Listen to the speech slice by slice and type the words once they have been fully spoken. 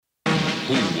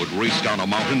Who would race down a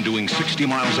mountain doing 60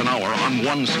 miles an hour on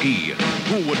one ski?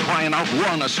 Who would try and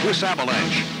outrun a Swiss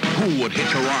avalanche? Who would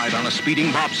hitch a ride on a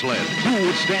speeding bobsled? Who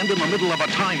would stand in the middle of a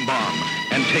time bomb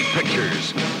and take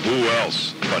pictures? Who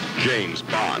else but James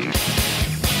Bond?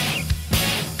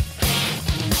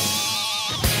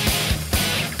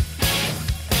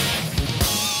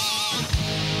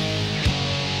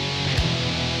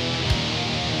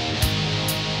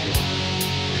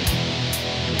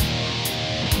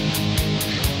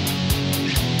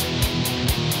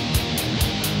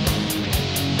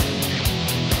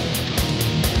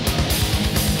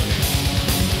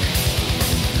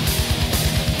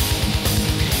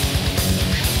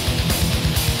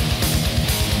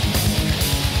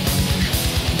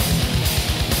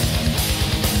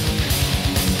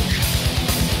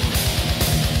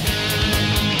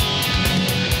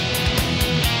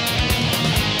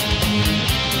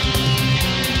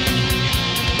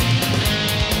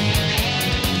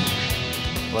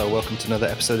 Another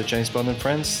episode of James Bond and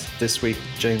Friends. This week,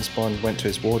 James Bond went to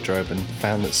his wardrobe and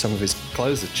found that some of his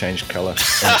clothes had changed colour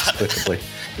inexplicably.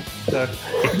 So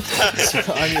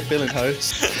I'm your villain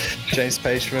host, James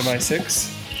Page from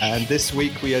MI6, and this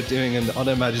week we are doing an On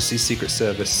Her Majesty's Secret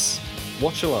Service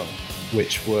watch-along,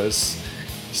 which was,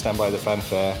 stand by the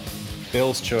fanfare,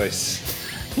 Bill's choice.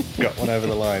 Got one over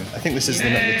the line. I think this is the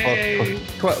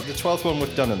 12th one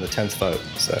we've done and the 10th vote,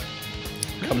 so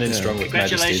coming in strong with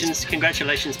Majesties.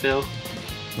 Congratulations, Bill.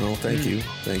 Well, thank you.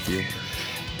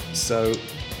 So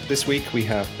this week we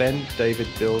have Ben, David,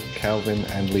 Bill, Calvin,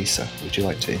 and Lisa. Would you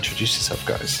like to introduce yourself,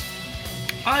 guys?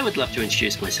 I would love to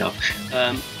introduce myself.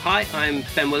 Hi, I'm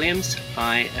Ben Williams.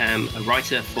 I am a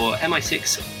writer for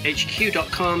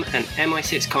MI6HQ.com and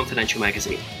MI6 Confidential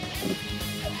magazine.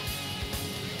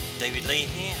 David Lee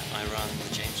here. I run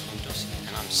the James Bond dossier,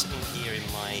 and I'm sitting here in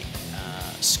my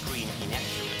screen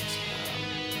inaccurate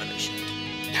relation.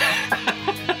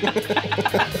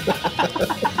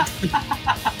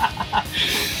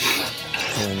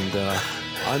 And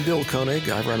I'm Bill Koenig.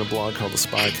 I run a blog called The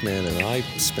Spy Command, and I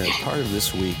spent part of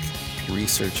this week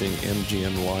researching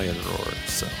MGM Lion Roar.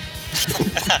 So,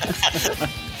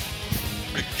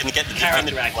 can you get the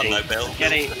character one though, Bill?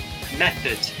 Getting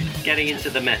into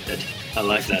the method. I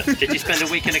like that. Did you spend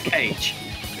a week in a cage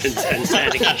and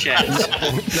standing in chairs?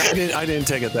 No, I didn't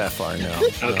take it that far. No.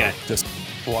 Okay. No, just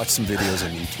watch some videos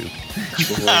on YouTube.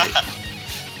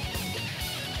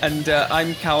 And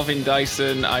I'm Calvin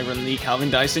Dyson. I run the Calvin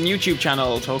Dyson YouTube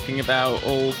channel, talking about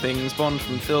all things Bond,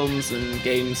 from films and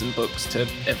games and books to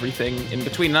everything in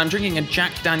between. And I'm drinking a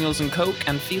Jack Daniels and Coke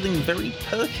and feeling very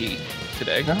perky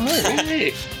today.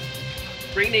 Hey,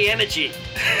 bring the energy.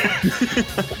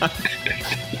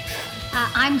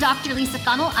 I'm Dr. Lisa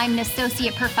Funnell. I'm an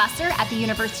associate professor at the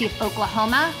University of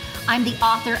Oklahoma. I'm the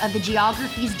author of the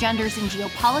Geographies, Genders, and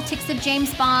Geopolitics of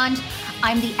James Bond.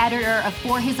 I'm the editor of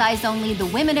For His Eyes Only, The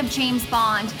Women of James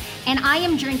Bond. And I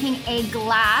am drinking a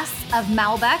glass of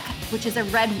Malbec, which is a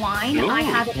red wine. Ooh. I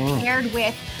have it paired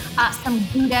with some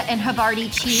Gouda and Havarti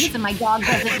cheese, and my dog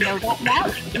doesn't know that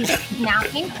yet. He's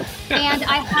napping. And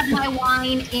I have my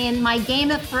wine in my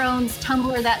Game of Thrones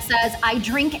tumbler that says, I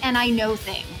drink and I know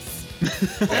things.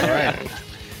 All right.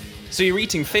 So you're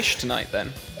eating fish tonight,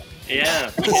 then?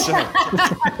 Yeah.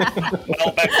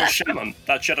 Well, back for salmon.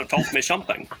 That should have told me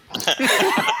something.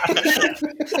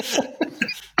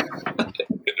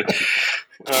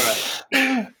 All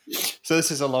right. So this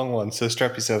is a long one, so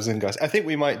strap yourselves in, guys. I think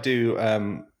we might do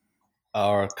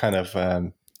our kind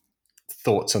of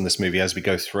thoughts on this movie as we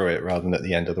go through it rather than at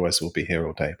the end, otherwise we'll be here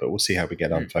all day. But we'll see how we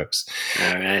get on, folks.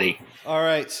 Alrighty. All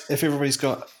right. If everybody's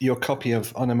got your copy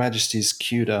of On Her Majesty's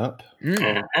queued up.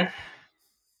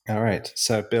 All right.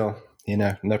 So, Bill,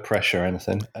 no pressure or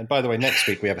anything. And by the way, next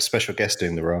week we have a special guest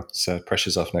doing the role, so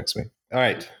pressure's off next week. All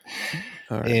right.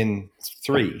 In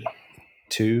 3,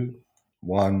 2,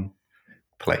 1,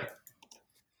 play.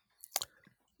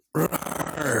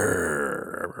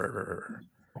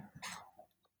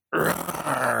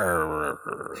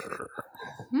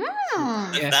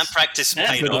 That practice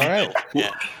paid off. Right.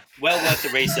 Yeah. Well worth the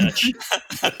research.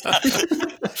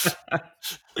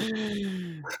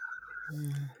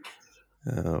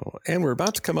 Oh, and we're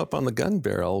about to come up on the gun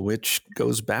barrel, which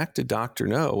goes back to Dr.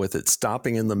 No with it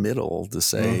stopping in the middle to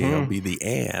say it'll be the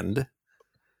and.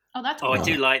 Oh, that's cool. I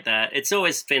do like that. It's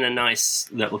always been a nice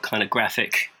little kind of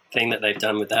graphic thing that they've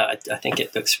done with that. I think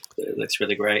it looks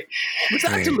really great. Was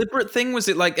that a deliberate thing? Was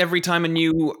it like every time a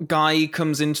new guy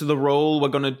comes into the role, we're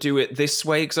going to do it this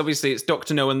way? Because obviously it's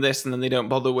Dr. No and this, and then they don't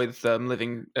bother with Live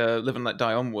and Let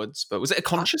Die onwards. But was it a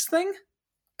conscious thing?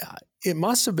 it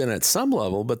must have been at some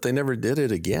level, but they never did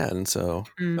it again. So,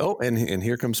 and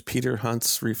here comes Peter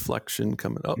Hunt's reflection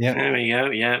coming up. Yeah. There we go.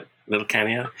 Yeah, little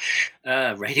cameo.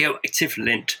 Radioactive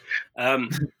lint.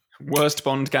 Worst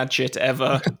Bond gadget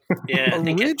ever. Yeah,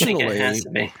 Originally, it has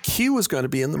to be. Q was going to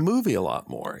be in the movie a lot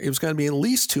more. It was going to be at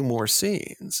least 2 more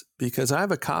scenes, because I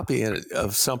have a copy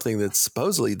of something that's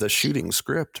supposedly the shooting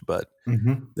script, but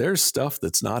there's stuff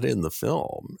that's not in the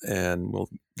film, and we'll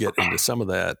get into some of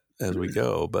that as we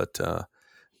go. But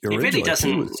he really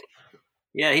doesn't.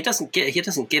 He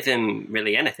doesn't give him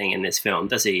really anything in this film,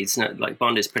 does he? It's not like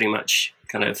Bond is pretty much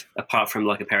kind of, apart from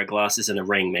like a pair of glasses and a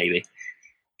ring, maybe.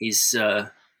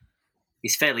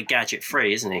 He's fairly gadget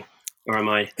free, isn't he? Or am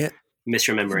I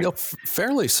misremembering? No,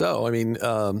 fairly so. I mean,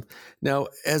 now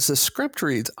as the script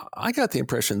reads, I got the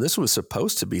impression this was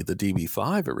supposed to be the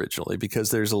DB5 originally,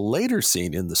 because there's a later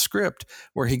scene in the script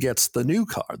where he gets the new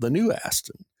car, the new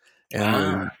Aston,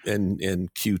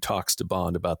 and Q talks to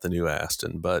Bond about the new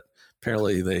Aston, but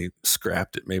apparently they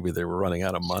scrapped it. Maybe they were running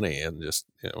out of money and just,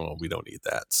 we don't need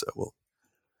that. So we'll,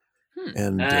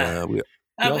 we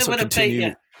also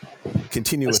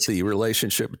continue with the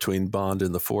relationship between Bond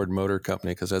and the Ford Motor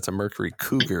Company, because that's a Mercury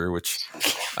Cougar, which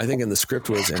I think in the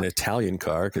script was an Italian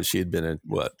car, because she had been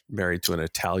married to an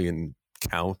Italian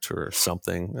count or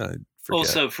something. I forget.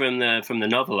 Also from the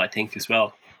novel, I think, as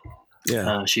well.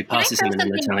 Yeah, she passes him in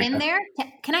an Italian there.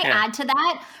 Can I add to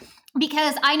that?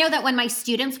 Because I know that when my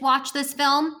students watch this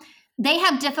film, they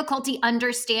have difficulty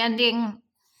understanding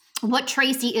what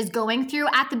Tracy is going through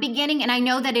at the beginning. And I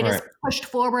know that it is pushed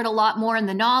forward a lot more in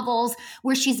the novels,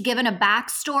 where she's given a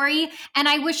backstory. And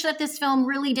I wish that this film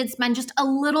really did spend just a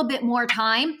little bit more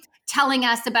time telling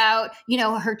us about,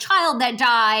 her child that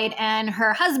died and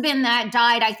her husband that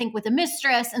died, I think, with a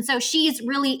mistress. And so she's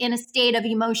really in a state of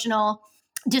emotional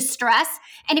distress.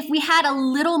 And if we had a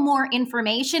little more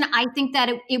information, I think that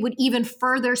it would even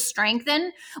further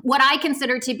strengthen what I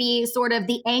consider to be sort of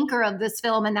the anchor of this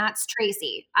film, and that's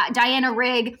Tracy. Diana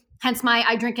Rigg, hence my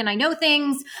I Drink and I Know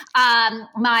Things,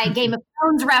 my Game of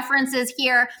Thrones references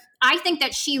here. I think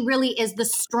that she really is the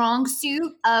strong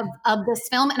suit of this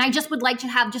film. And I just would like to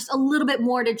have just a little bit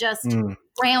more to just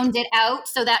round it out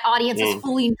so that audiences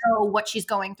fully know what she's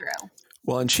going through.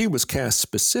 Well, and she was cast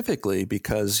specifically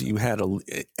because you had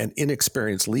an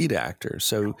inexperienced lead actor.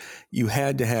 So you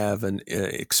had to have an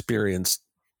experienced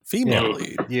female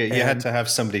lead. Yeah, you had to have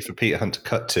somebody for Peter Hunt to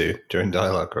cut to during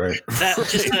dialogue, right?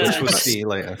 Which we'll see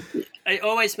later.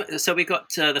 So we got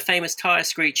the famous tire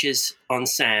screeches on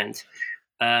sand.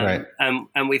 And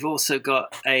we've also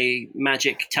got a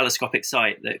magic telescopic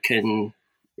sight that can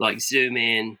like zoom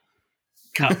in,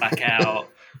 cut back out.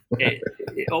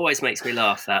 It always makes me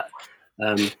laugh, that.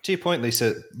 To your point,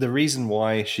 Lisa, the reason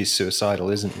why she's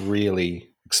suicidal isn't really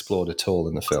explored at all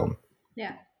in the film.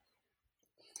 Yeah.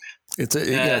 It's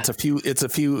a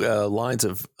few lines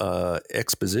of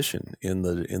exposition in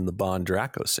the Bond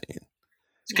Draco scene.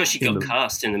 It's because she got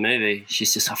cast in the movie.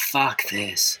 She's just fuck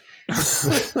this.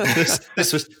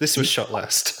 This was shot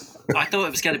last. I thought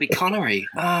it was going to be Connery.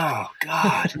 Oh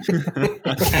God!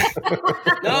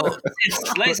 No,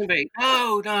 it's Lazenby.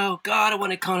 No, God! I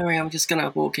wanted Connery. I'm just going to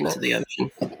walk into the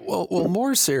ocean. Well,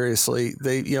 more seriously,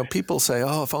 people say,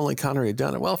 "Oh, if only Connery had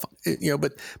done it." Well,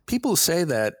 but people say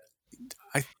that.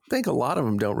 I think a lot of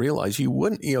them don't realize you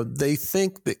wouldn't. They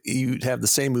think that you'd have the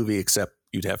same movie except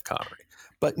you'd have Connery.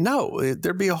 But no,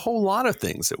 there'd be a whole lot of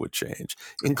things that would change,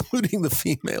 including the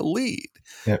female lead,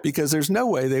 because there's no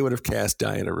way they would have cast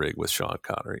Diana Rigg with Sean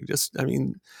Connery.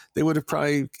 They would have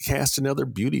probably cast another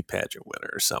beauty pageant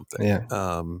winner or something. Yeah.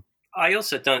 I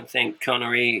also don't think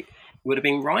Connery would have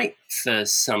been right for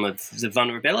some of the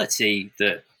vulnerability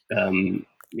that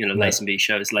Lazenby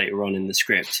shows later on in the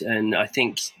script, and I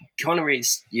think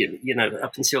Connery's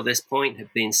up until this point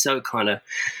had been so kind of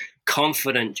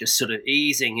confident, just sort of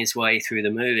easing his way through the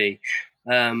movie.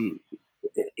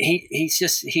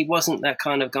 He wasn't that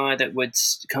kind of guy that would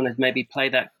kind of maybe play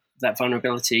that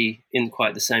vulnerability in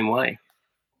quite the same way.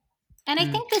 And I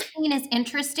think this scene is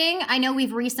interesting. I know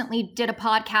we've recently did a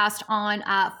podcast on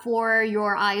For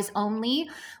Your Eyes Only,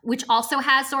 which also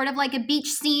has sort of like a beach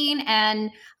scene. And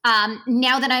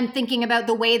now that I'm thinking about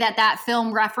the way that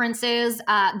film references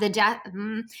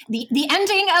the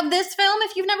ending of this film,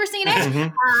 if you've never seen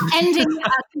it, ending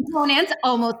components,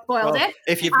 almost spoiled it.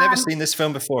 If you've never seen this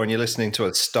film before and you're listening to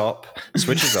it, stop,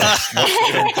 switch it off, watch the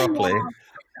film properly.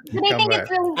 But I think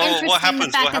it's really interesting the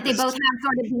fact that they both have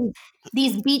sort of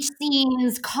these beach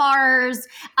scenes, cars,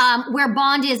 where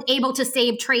Bond is able to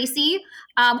save Tracy,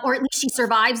 or at least she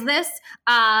survives this,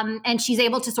 and she's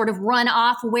able to sort of run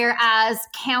off, whereas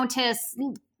Countess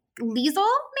Liesel,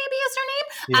 maybe is her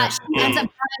name, she ends up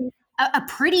a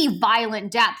pretty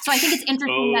violent death. So I think it's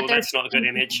interesting that there's that's not a good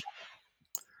image.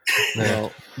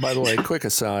 Well, by the way, quick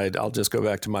aside, I'll just go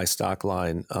back to my stock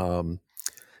line.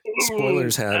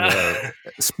 Spoilers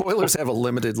have a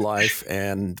limited life,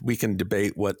 and we can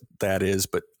debate what that is.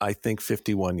 But I think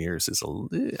 51 years is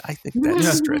I think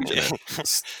that's stretching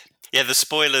it. Yeah, the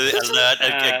spoiler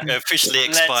alert officially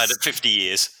expired at 50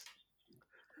 years.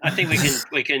 I think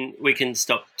we can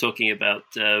stop talking about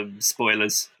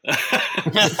spoilers at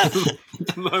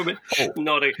the moment.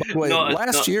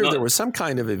 Last year there was some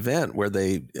kind of event where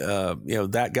they,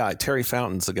 that guy Terry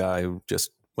Fountain's the guy who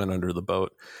just went under the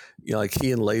boat. Like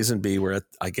he and Lazenby were at,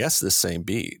 I guess, the same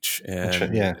beach. And,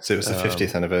 so it was the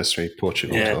 50th anniversary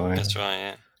Portugal tour. That's right,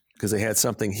 yeah. Because they had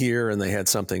something here and they had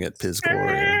something at Piz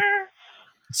Gloria.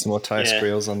 Some more Thai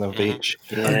squeals on the beach.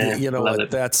 Yeah, you know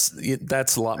what? That's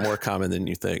a lot more common than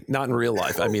you think. Not in real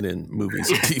life. I mean, in movies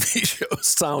and TV shows,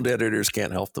 sound editors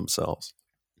can't help themselves.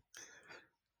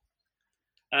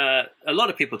 A lot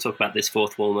of people talk about this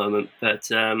fourth wall moment,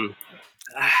 but I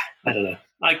don't know.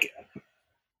 I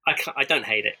don't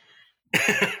hate it.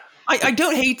 I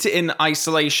don't hate it in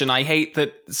isolation. I hate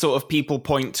that sort of people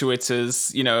point to it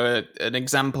as, an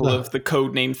example of the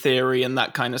codename theory and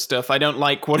that kind of stuff. I don't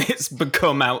like what it's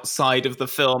become outside of the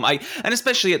film. And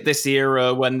especially at this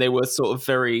era when they were sort of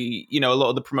very, a lot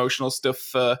of the promotional stuff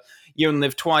for You Only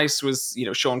Live Twice was,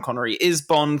 Sean Connery is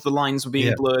Bond. The lines were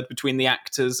being blurred between the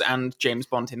actors and James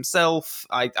Bond himself.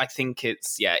 I think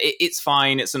it's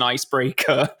fine. It's an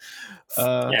icebreaker.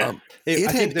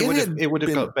 It would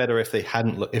have got better if he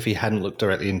hadn't looked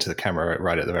directly into the camera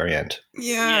right at the very end.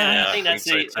 Yeah, I think that's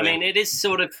it. I mean, it is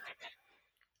sort of.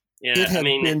 Yeah, it had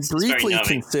been briefly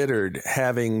considered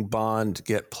having Bond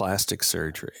get plastic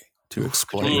surgery to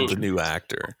explain the new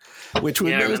actor, which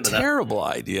would be a terrible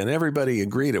idea, and everybody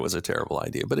agreed it was a terrible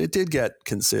idea, but it did get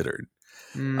considered.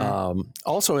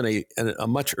 Also, in a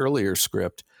much earlier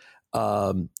script,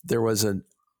 there was an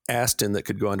Aston that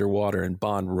could go underwater, and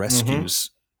Bond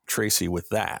rescues Tracy with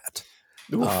that.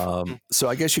 So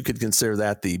I guess you could consider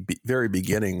that the very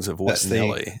beginnings of Wet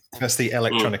Nelly. That's the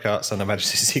Electronic Arts on Her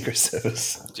Majesty's Secret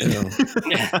Service. I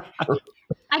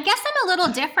guess I'm a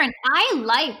little different. I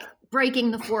like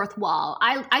breaking the fourth wall.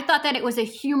 I thought that it was a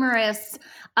humorous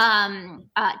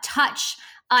touch.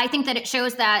 I think that it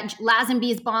shows that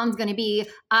Lazenby's Bond's going to be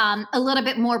a little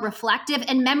bit more reflective,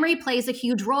 and memory plays a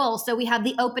huge role. So we have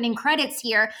the opening credits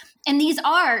here, and these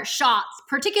are shots,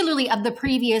 particularly of the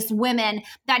previous women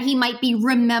that he might be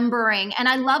remembering. And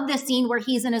I love this scene where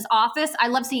he's in his office. I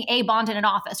love seeing a Bond in an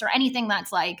office or anything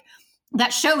that's like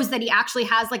that shows that he actually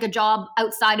has like a job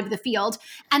outside of the field,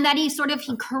 and that he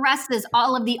caresses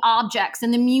all of the objects,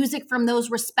 and the music from those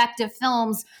respective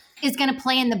films is going to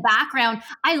play in the background.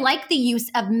 I like the use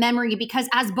of memory because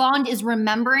as Bond is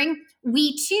remembering,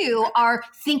 we too are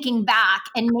thinking back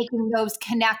and making those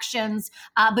connections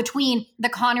between the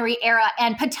Connery era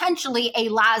and potentially a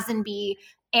Lazenby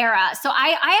era. So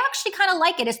I actually kind of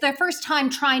like it. It's their first time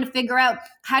trying to figure out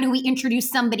how do we introduce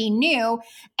somebody new.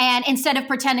 And instead of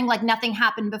pretending like nothing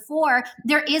happened before,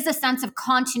 there is a sense of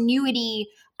continuity,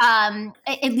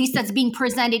 at least that's being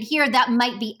presented here, that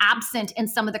might be absent in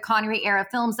some of the Connery era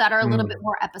films that are a little bit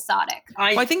more episodic.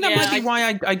 I think that might be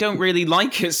why I don't really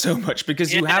like it so much,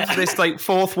 because you have this like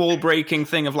fourth wall breaking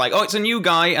thing of like, oh, it's a new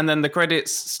guy, and then the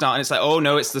credits start and it's like, oh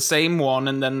no, it's the same one,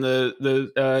 and then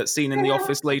the scene in the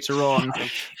office later on.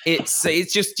 It's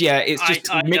just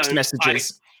mixed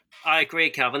messages. I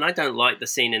agree, Calvin. I don't like the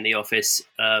scene in the office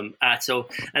at all.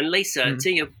 And Lisa,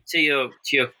 to your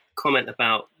comment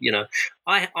about,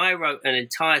 I wrote an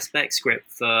entire spec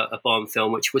script for a Bond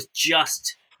film, which was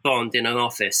just Bond in an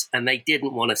office, and they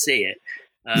didn't want to see it.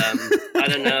 I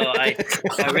don't know. I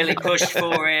really pushed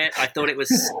for it. I thought it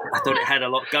had a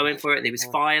lot going for it. There was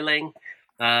filing,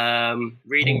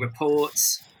 reading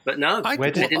reports, but no, they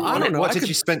didn't want it. What did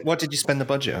you spend the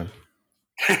budget on?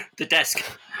 The desk.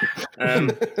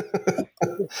 I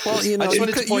just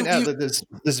wanted to point out that there's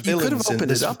villains. You could have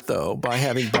opened it up though by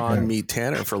having Bond meet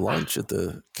Tanner for lunch at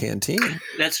the canteen.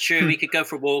 That's true. We could go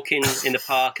for a walk in the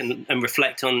park and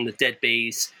reflect on the dead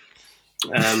bees.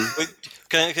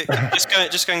 Just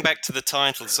going back to the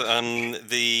titles.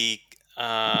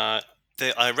 I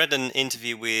read an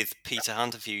interview with Peter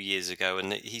Hunt a few years ago,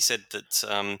 and he said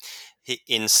that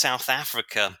in South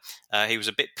Africa he was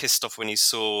a bit pissed off when he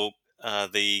saw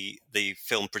the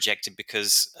film projected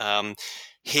because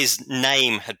his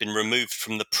name had been removed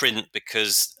from the print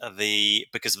because of the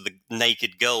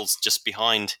naked girls just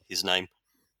behind his name.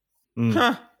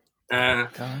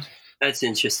 That's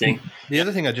interesting. The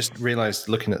other thing I just realized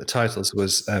looking at the titles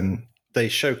was they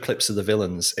show clips of the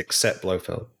villains except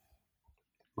Blofeld.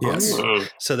 Yes.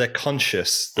 So they're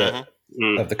conscious that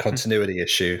of the continuity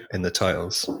issue in the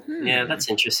titles. Yeah, that's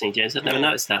interesting, James. I've never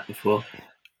noticed that before.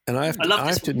 And I love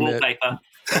this to admit, wallpaper.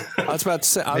 I was about to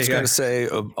say. I was going to say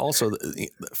also the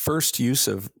first use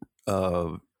of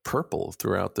purple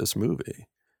throughout this movie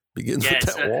begins with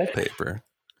that wallpaper.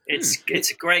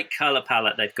 It's a great color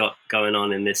palette they've got going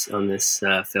on in this film. It's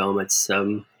I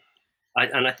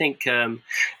think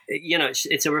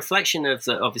it's a reflection of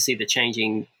obviously the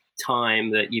changing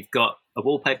time that you've got a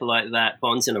wallpaper like that.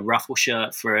 Bond's in a ruffle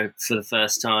shirt for the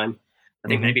first time. I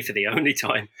think maybe for the only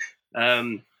time.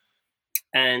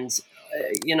 It's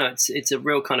a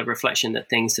real kind of reflection that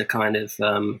things are kind of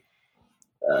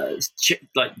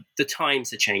like the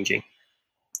times are changing.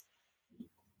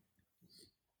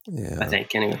 Yeah, I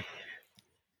think anyway.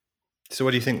 So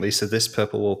what do you think, Lisa? This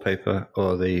purple wallpaper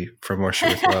or the From Russia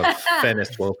with Love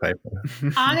Venice wallpaper?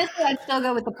 Honestly, I'd still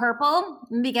go with the purple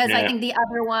because I think the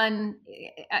other one,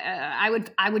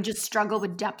 I would just struggle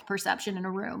with depth perception in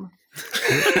a room.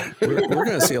 We're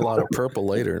going to see a lot of purple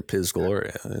later in Piz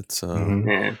Gloria. It's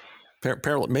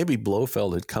apparently maybe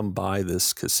Blofeld had come by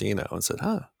this casino and said,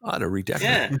 I ought to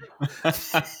redecorate.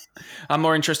 Yeah. I'm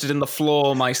more interested in the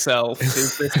floor myself.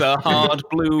 Is this a hard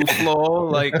blue floor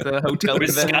like the hotel?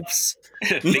 With scuffs.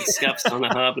 Big scuffs on a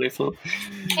hard blue floor.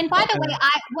 And by the way,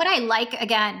 what I like,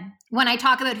 again, when I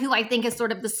talk about who I think is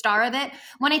sort of the star of it,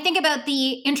 when I think about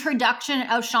the introduction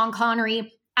of Sean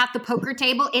Connery at the poker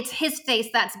table, it's his face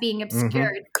that's being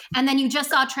obscured. And then you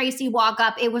just saw Tracy walk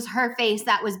up. It was her face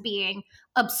that was being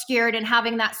obscured and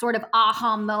having that sort of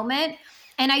aha moment.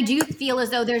 And I do feel as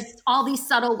though there's all these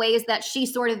subtle ways that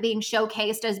she's sort of being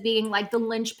showcased as being like the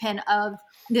linchpin of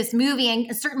this movie,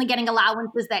 and certainly getting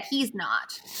allowances that he's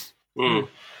not.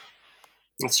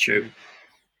 That's true.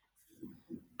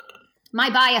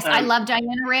 My bias, I love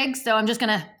Diana Rigg, so there's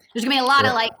gonna be a lot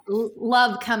of like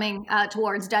love coming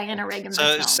towards Diana Rigg in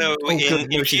this film.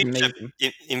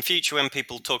 In future, when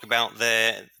people talk about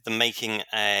the making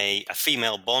a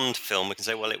female Bond film, we can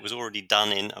say, well, it was already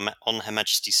done on Her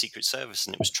Majesty's Secret Service,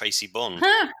 and it was Tracy Bond.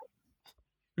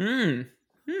 Good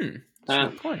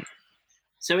point.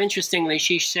 So interestingly,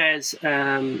 she shares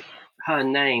her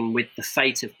name with the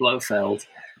fate of Blofeld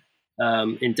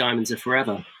in Diamonds Are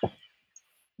Forever.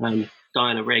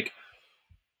 Diana Rigg.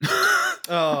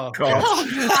 Oh, God.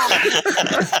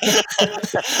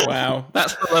 Wow.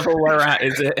 That's the level we're at,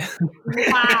 is it?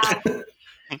 Wow.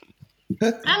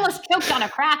 I almost choked on a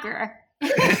cracker.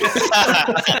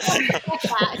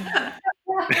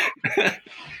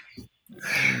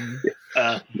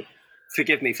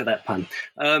 Forgive me for that pun.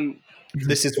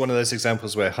 This is one of those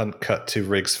examples where Hunt cut to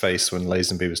Rigg's face when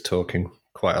Lazenby was talking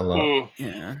quite a lot.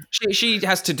 Yeah, she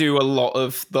has to do a lot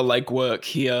of the legwork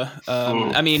here.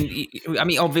 I mean,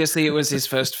 obviously it was his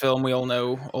first film. We all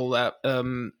know all that,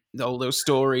 all those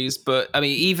stories. But I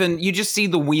mean, even you just see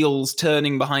the wheels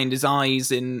turning behind his eyes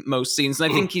in most scenes.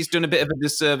 And I think he's done a bit of a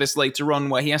disservice later on,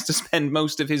 where he has to spend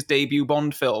most of his debut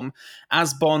Bond film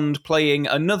as Bond playing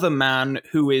another man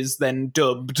who is then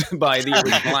dubbed by the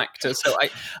original actor. So I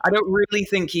don't really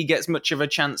think he gets much of a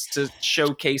chance to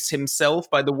showcase himself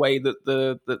by the way that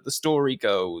the story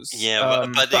goes. Yeah,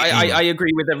 but I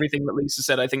agree with everything that Lisa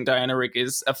said. I think Diana Rigg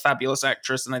is a fabulous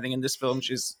actress, and I think in this film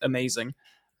she's amazing.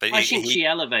 But I think she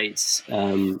elevates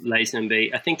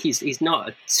Lazenby. I think he's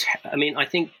not. I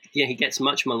think he gets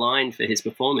much maligned for his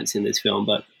performance in this film,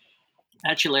 but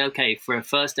actually, okay, for a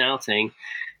first outing,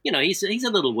 he's a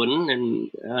little wooden,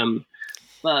 and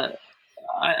but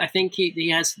I think he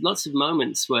has lots of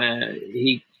moments where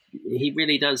he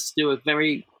really does do a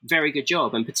very, very good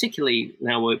job, and particularly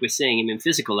now we're seeing him in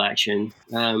physical action.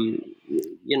 He's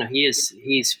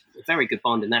a very good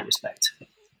Bond in that respect.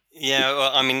 Yeah,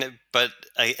 well, but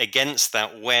against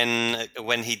that, when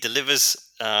he delivers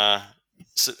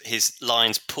his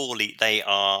lines poorly,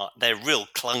 they're real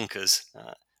clunkers.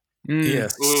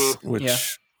 Yes,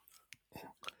 which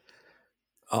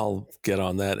I'll get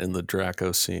on that in the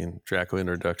Draco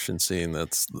introduction scene.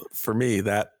 That's, for me,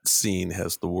 that scene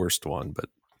has the worst one. But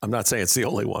I'm not saying it's the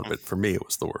only one. But for me, it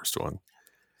was the worst one.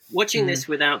 Watching this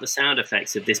without the sound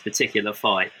effects of this particular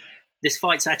fight, this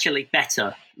fight's actually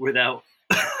better without.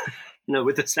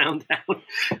 With the sound down.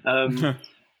 The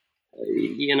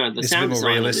it's sound a bit more design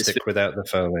realistic without the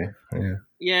Foley.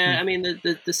 Yeah,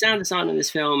 the sound design in this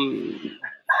film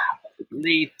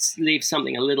leaves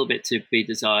something a little bit to be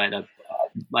desired.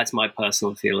 That's my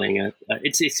personal feeling.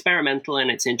 It's experimental and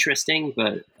it's interesting,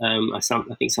 but I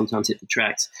think sometimes it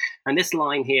detracts. And this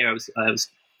line here,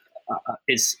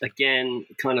 is again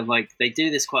kind of like they do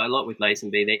this quite a lot with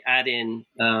Lazenby. They add in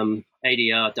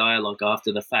ADR dialogue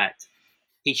after the fact.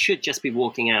 He should just be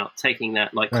walking out, taking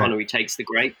that like Connery takes the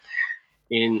grape.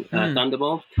 in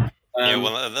Thunderball. That's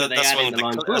one of the Caspian.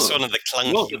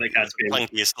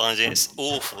 clunkiest lines. It's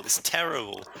awful. It's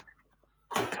terrible.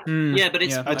 Yeah, but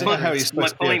it's. I don't know how you're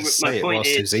supposed to be able to say it whilst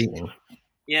he's eating.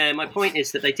 Yeah, my point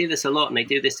is that they do this a lot, and they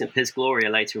do this in Piz Gloria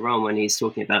later on when he's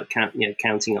talking about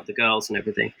counting up the girls and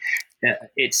everything.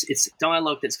 It's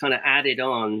dialogue that's kind of added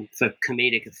on for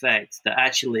comedic effect that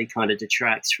actually kind of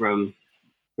detracts from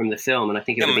the film, and I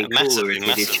think it would be cooler if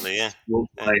massively, yeah.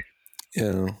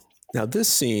 Now, this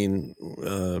scene,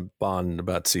 Bond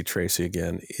about to see Tracy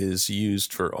again, is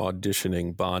used for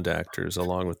auditioning Bond actors,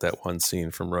 along with that one scene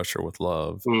from Russia with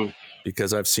Love,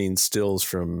 because I've seen stills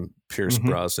from Pierce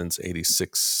Brosnan's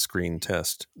 86 screen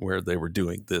test where they were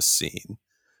doing this scene.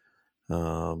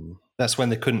 That's when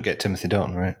they couldn't get Timothy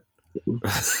Dalton, right?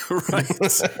 Right.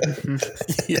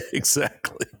 Yeah,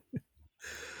 exactly.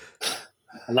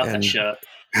 I love that shirt.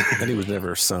 And he was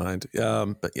never signed.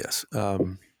 But yes.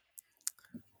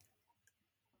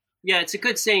 Yeah, it's a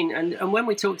good scene, and when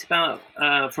we talked about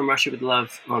From Russia with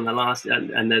Love on the last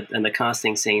and the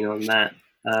casting scene on that,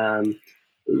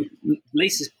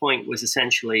 Lisa's point was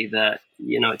essentially that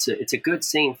it's a good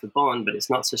scene for Bond, but it's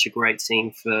not such a great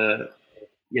scene for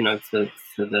the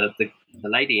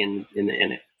lady in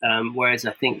it. Whereas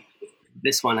I think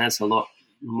this one has a lot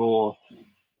more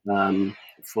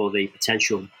for the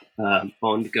potential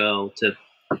Bond girl to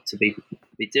be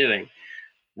doing.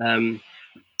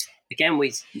 Again,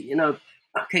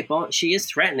 Bond, she is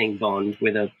threatening Bond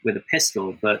with a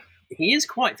pistol, but he is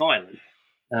quite violent.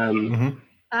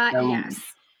 Yes.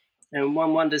 And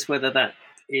one wonders whether that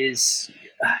is,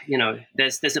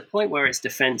 there's a point where it's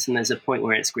defense and there's a point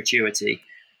where it's gratuity,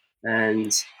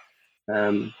 and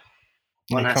one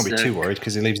can't be too worried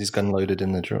because he leaves his gun loaded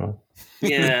in the drawer.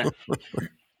 Yeah.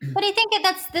 But I think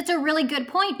that's a really good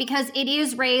point, because it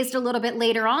is raised a little bit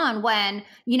later on when,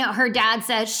 her dad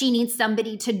says she needs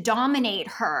somebody to dominate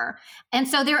her. And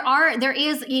so there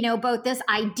is, both this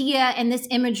idea and this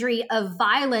imagery of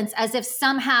violence as if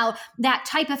somehow that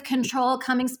type of control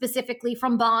coming specifically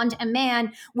from Bond and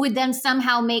Mann would then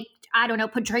somehow make, I don't know,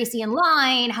 put Tracy in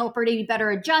line, help her to be better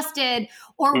adjusted,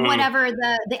 or whatever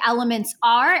the elements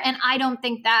are. And I don't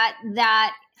think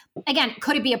that again,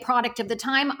 could it be a product of the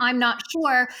time? I'm not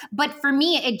sure. But for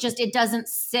me, it doesn't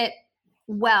sit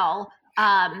well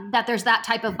that there's that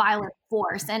type of violent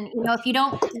force. And, if you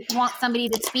don't want somebody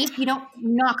to speak, you don't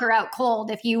knock her out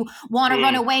cold. If you want to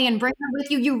run away and bring her with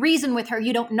you, you reason with her.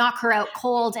 You don't knock her out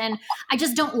cold. And I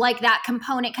just don't like that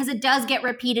component, because it does get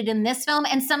repeated in this film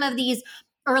and some of these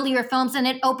earlier films, and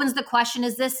it opens the question,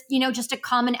 is this just a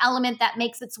common element that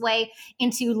makes its way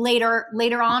into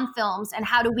later on films, and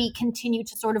how do we continue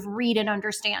to sort of read and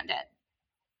understand it?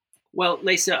 Well,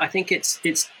 Lisa, I think it's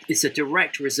a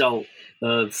direct result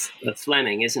of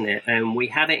Fleming, isn't it? And we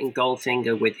have it in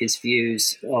Goldfinger with his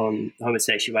views on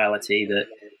homosexuality, that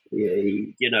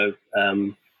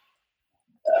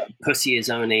pussy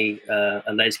is only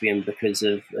a lesbian because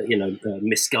of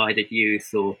misguided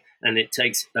youth, and it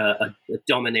takes a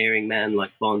domineering man like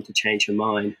Bond to change her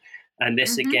mind. And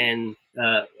this again,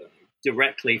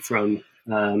 directly from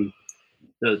the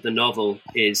novel,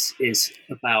 is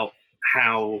about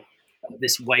how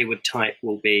this wayward type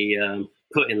will be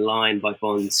put in line by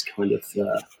Bond's kind of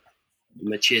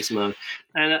machismo.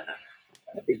 And I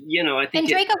think and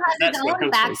Draco has his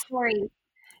own backstory.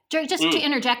 Just to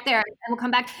interject there, and we'll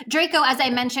come back. Draco, as I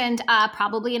mentioned,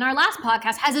 probably in our last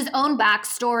podcast, has his own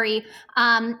backstory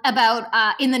about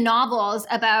in the novels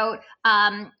about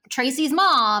Tracy's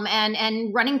mom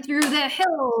and running through the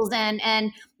hills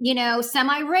and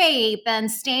semi-rape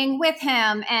and staying with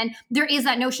him. And there is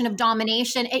that notion of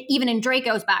domination, even in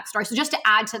Draco's backstory. So just to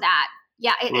add to that,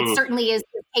 yeah, it certainly is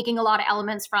taking a lot of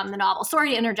elements from the novel.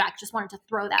 Sorry to interject. Just wanted to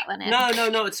throw that one in.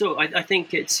 No, it's all. I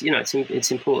think it's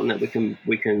it's important that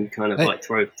we can kind of like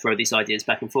throw these ideas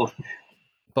back and forth.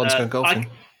 Bond's going golfing.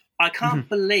 I can't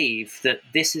believe that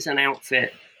this is an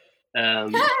outfit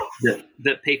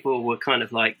that people were kind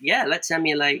of like, yeah, let's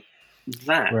emulate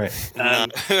that. Right.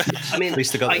 I mean, at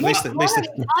least they got. What are you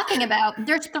talking about?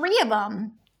 There's 3 of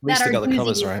them. At least they got the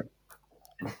colours right.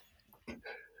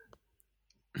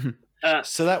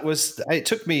 So that was. It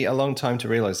took me a long time to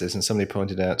realize this, and somebody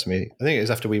pointed it out to me. I think it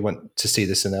was after we went to see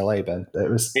this in LA, Ben.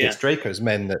 It's Draco's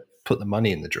men that put the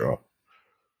money in the drawer,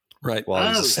 right? While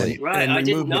he's asleep, right? And I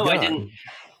didn't know. I didn't.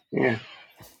 Yeah,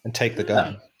 and take the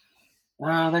gun.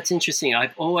 Oh, that's interesting.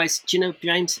 I've always,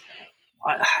 James.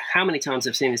 How many times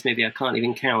I've seen this movie, I can't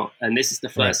even count. And this is the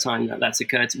first time that's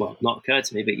occurred to. Well, not occurred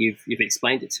to me, but you've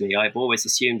explained it to me. I've always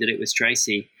assumed that it was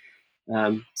Tracy.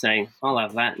 Saying, I'll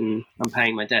have that and I'm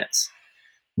paying my debts.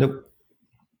 Nope.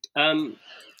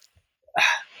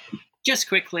 just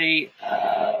quickly,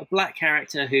 a black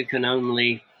character who can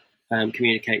only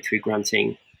communicate through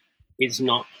grunting is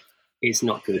not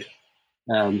good.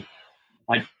 I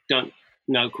don't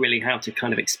know really how to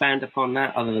kind of expand upon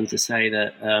that, other than to say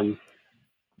that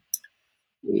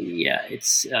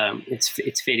it's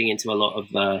feeding into a lot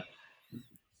of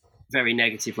very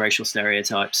negative racial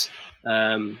stereotypes.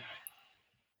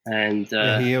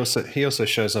 He also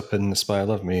shows up in The Spy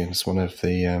Love Me as one of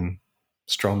the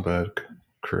Stromberg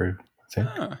crew, I think.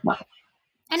 And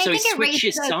so I think he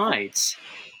switches sides.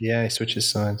 Yeah, he switches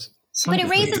sides. But it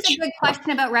raises a good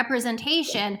question about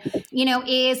representation.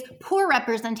 Is poor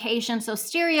representation, so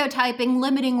stereotyping,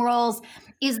 limiting roles,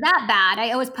 is that bad?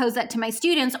 I always pose that to my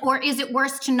students. Or is it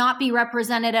worse to not be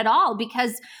represented at all?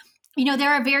 Because,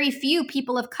 there are very few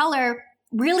people of color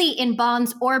really in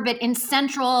Bond's orbit in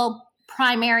central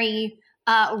primary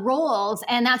roles.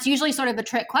 And that's usually sort of a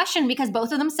trick question because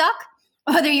both of them suck,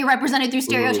 whether you're represented through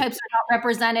stereotypes or not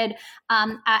represented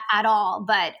at all.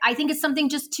 But I think it's something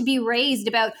just to be raised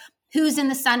about who's in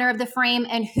the center of the frame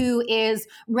and who is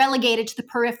relegated to the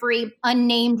periphery,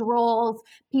 unnamed roles,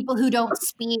 people who don't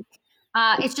speak.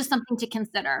 It's just something to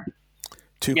consider.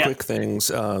 Two quick things.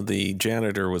 The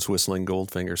janitor was whistling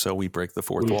Goldfinger, so we break the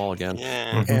fourth wall again.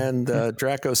 Yeah. And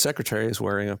Draco's secretary is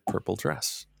wearing a purple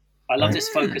dress. I love this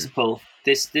focus pull.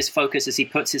 This focus, as he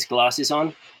puts his glasses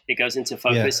on, it goes into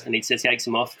focus, and he takes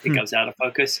them off, it goes out of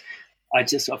focus.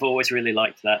 I've always really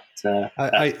liked that.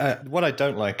 What I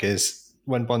don't like is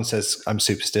when Bond says, "I'm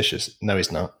superstitious." No,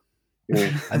 he's not.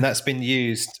 And that's been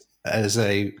used as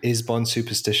is Bond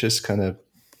superstitious kind of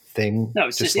thing. No,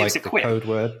 it's just like the code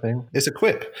word thing. It's a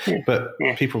quip, but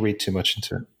people read too much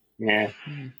into it. Yeah.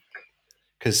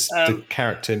 Because the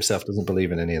character himself doesn't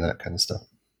believe in any of that kind of stuff.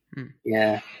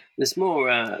 Yeah. There's more,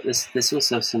 there's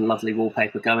also some lovely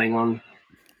wallpaper going on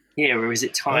here, or is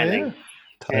it tiling?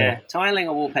 Tiling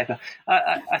or wallpaper.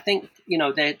 I think,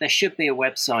 there should be a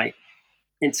website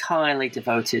entirely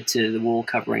devoted to the wall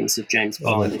coverings of James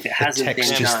Bond if it hasn't been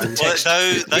done. Well,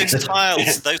 those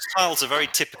tiles are very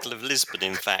typical of Lisbon,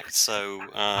 in fact, so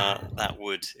that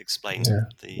would explain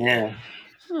the...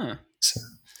 So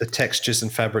the textures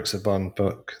and fabrics of Bond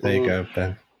book. There you go,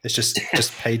 Ben. It's just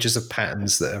pages of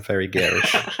patterns that are very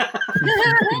garish.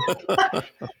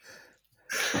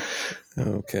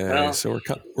 Okay, so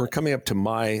we're coming up to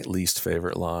my least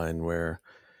favorite line, where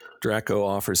Draco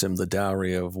offers him the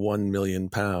dowry of £1 million,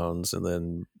 and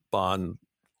then Bond,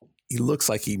 he looks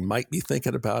like he might be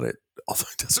thinking about it, although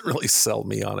he doesn't really sell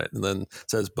me on it, and then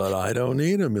says, "But I don't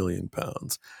need £1 million."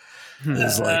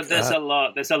 There's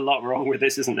a lot wrong with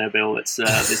this, isn't there, Bill? It's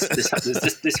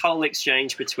this whole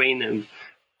exchange between them.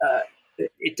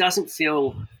 It doesn't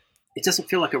feel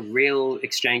like a real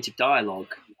exchange of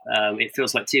dialogue. It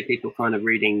feels like two people kind of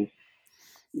reading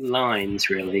lines,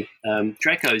 really.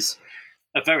 Draco's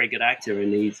a very good actor,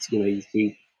 and he's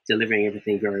delivering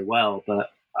everything very well.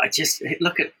 But I just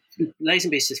look at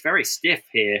Lazenby's just very stiff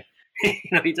here.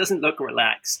 He doesn't look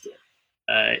relaxed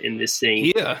in this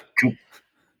scene. Yeah.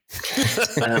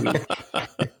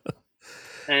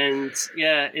 And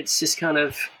it's just kind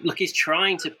of he's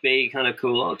trying to be kind of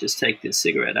cool. I'll just take this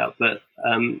cigarette out, but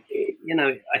I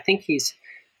think this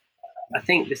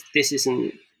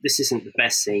isn't the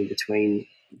best scene between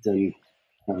them,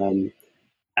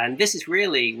 and this is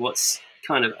really what's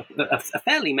kind of a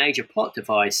fairly major plot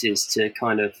device, is to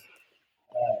kind of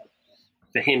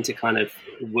for him to kind of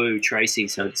woo Tracy,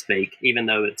 so to speak, even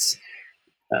though it's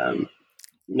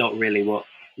not really what.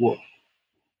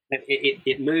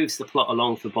 It moves the plot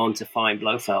along for Bond to find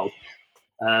Blofeld,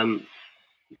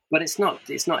 but it's not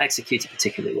executed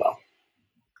particularly well.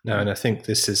 No, and I think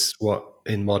this is what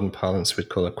in modern parlance we'd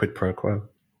call a quid pro quo.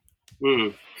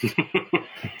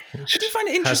 I do find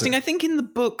it interesting. I think in the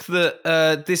book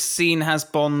that this scene has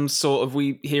Bond sort of,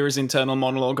 we hear his internal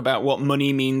monologue about what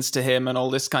money means to him and all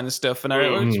this kind of stuff. And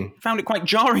I found it quite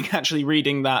jarring actually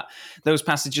reading those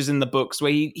passages in the books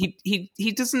where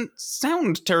he doesn't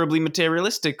sound terribly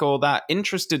materialistic or that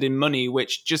interested in money,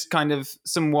 which just kind of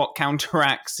somewhat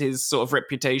counteracts his sort of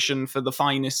reputation for the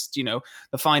finest,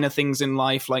 the finer things in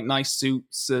life, like nice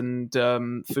suits and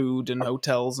food and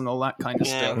hotels and all that kind of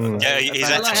stuff. Yeah,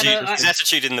 his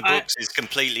attitude in the books is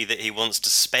completely that he wants to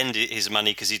spend his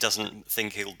money because he doesn't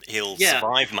think he'll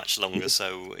survive much longer.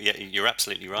 So yeah, you're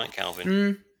absolutely right,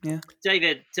 Calvin. Yeah,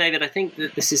 David, I think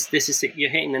that this is you're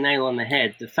hitting the nail on the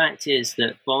head. The fact is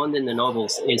that Bond in the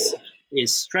novels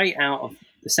is straight out of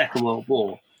the Second World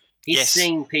War. He's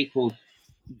seeing people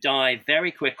die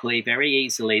very quickly, very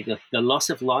easily. The loss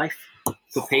of life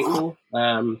for people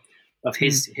of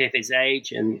his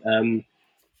age, and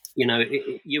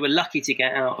you were lucky to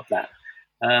get out of that.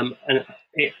 And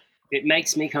it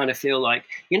makes me kind of feel like,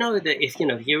 that if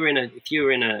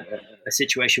you're in a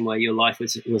situation where your life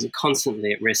wasn't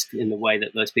constantly at risk in the way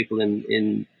that those people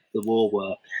in the war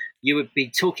were, you would be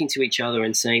talking to each other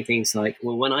and saying things like,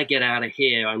 well, when I get out of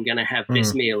here, I'm going to have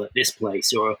this meal at this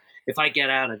place, or if I get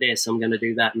out of this, I'm going to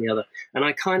do that and the other. And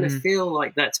I kind of feel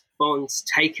like that's Bond's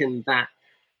taken that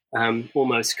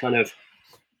almost kind of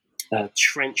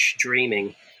trench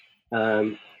dreaming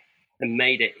and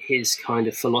made it his kind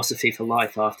of philosophy for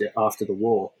life after the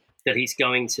war, that he's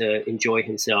going to enjoy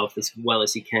himself as well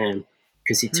as he can,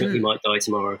 because he might die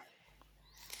tomorrow.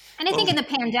 And I think in the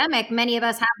pandemic, many of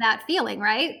us have that feeling,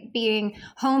 right? Being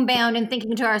homebound and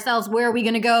thinking to ourselves, where are we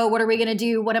going to go? What are we going to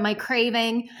do? What am I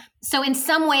craving? So in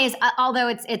some ways, although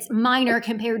it's minor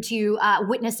compared to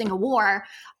witnessing a war,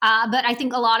 but I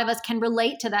think a lot of us can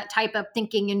relate to that type of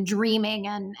thinking and dreaming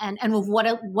and of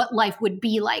what life would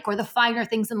be like, or the finer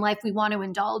things in life we want to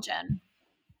indulge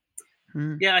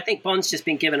in. Yeah, I think Bond's just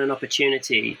been given an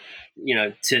opportunity,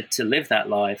 to live that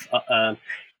life.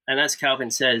 And as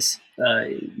Calvin says,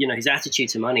 his attitude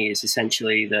to money is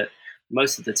essentially that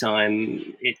most of the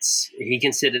time he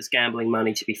considers gambling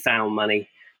money to be foul money.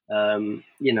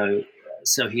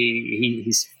 So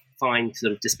he's fine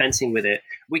sort of dispensing with it.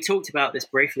 We talked about this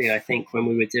briefly, I think, when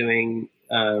we were doing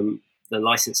the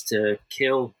License to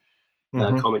Kill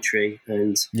commentary,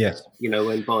 and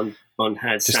when Bond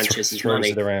had just Sanchez's money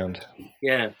it around.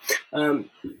 Yeah.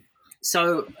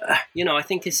 So, I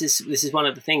think this is one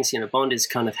of the things, Bond is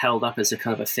kind of held up as a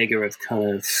kind of a figure of kind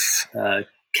of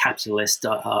capitalist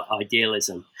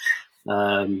idealism,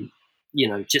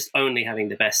 just only having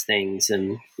the best things.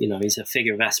 And, he's a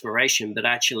figure of aspiration, but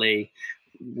actually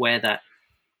where that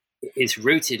is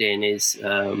rooted in is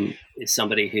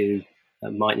somebody who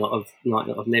might not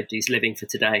have lived. He's living for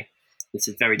today. It's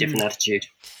a very different attitude.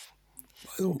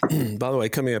 By the way,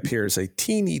 coming up here is a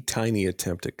teeny tiny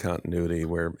attempt at continuity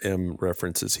where M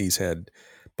references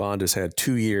Bond has had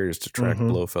 2 years to track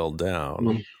Blofeld down.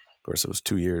 Of course, it was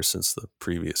 2 years since the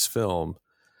previous film.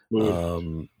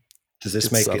 Does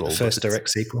this make it the first direct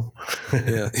sequel?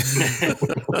 Yeah.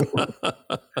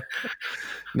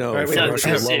 No,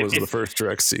 Russian Love was the first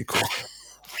direct sequel.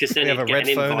 Because then we have a red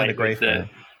phone and a grey phone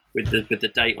with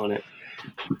the date on it.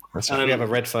 We have a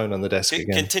red phone on the desk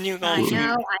again. Continuing on, I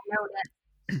know that.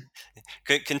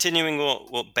 Continuing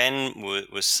what Ben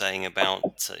was saying about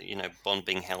Bond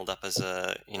being held up as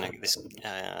a this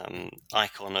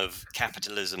icon of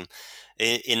capitalism,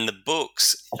 in the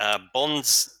books,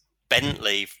 Bond's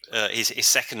Bentley, his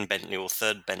second Bentley or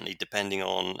third Bentley, depending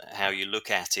on how you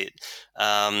look at it,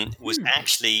 was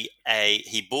actually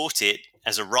he bought it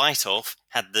as a write-off,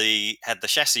 had the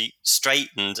chassis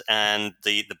straightened and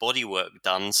the bodywork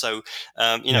done. So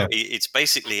it's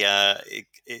basically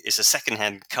it's a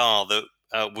second-hand car that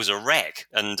was a wreck.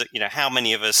 And how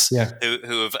many of us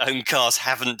who have owned cars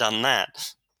haven't done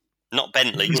that? Not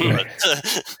Bentleys, but.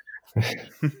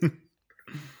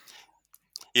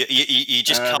 You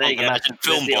just can't imagine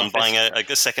Film Bond buying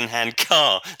a second-hand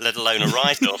car, let alone a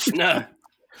write-off. No.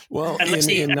 Well, unless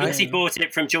he bought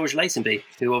it from George Lazenby,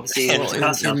 who obviously in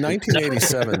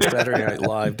 1987, Saturday Night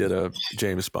Live did a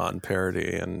James Bond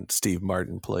parody, and Steve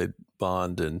Martin played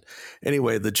Bond. And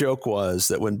anyway, the joke was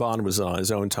that when Bond was on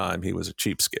his own time, he was a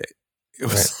cheapskate. It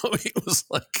was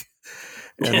like,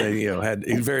 and they had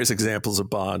various examples of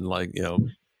Bond, like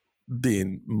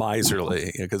being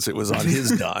miserly because it was on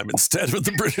his dime instead of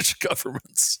the British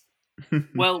government's.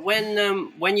 Well,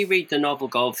 when you read the novel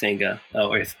Goldfinger,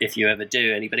 or if you ever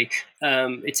do, anybody,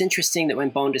 it's interesting that when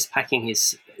Bond is packing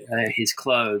his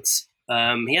clothes,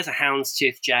 he has a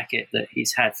houndstooth jacket that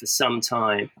he's had for some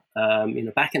time.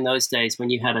 Back in those days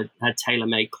when you had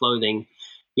tailor-made clothing,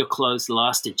 your clothes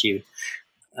lasted you.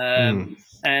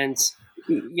 And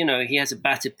he has a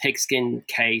battered pigskin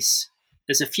case.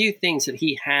 There's a few things that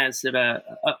he has that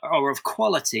are of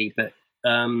quality, but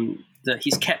that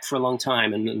he's kept for a long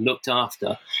time and looked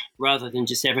after, rather than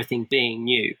just everything being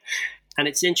new. And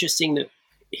it's interesting that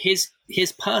his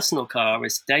personal car,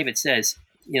 as David says,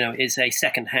 is a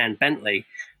second-hand Bentley.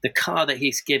 The car that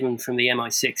he's given from the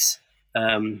MI6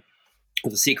 or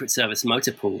the Secret Service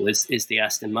motor pool is the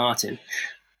Aston Martin,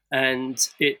 and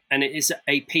it is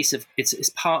a piece of it's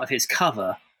part of his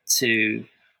cover to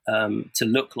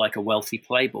look like a wealthy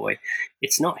playboy.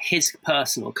 It's not his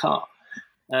personal car.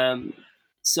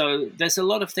 So there's a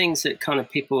lot of things that kind of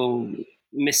people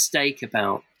mistake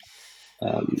about.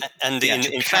 And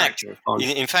in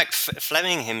fact,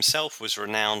 Fleming himself was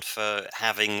renowned for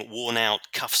having worn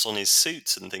out cuffs on his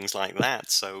suits and things like that.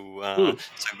 So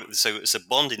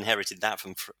Bond inherited that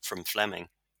from Fleming.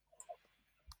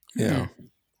 Yeah.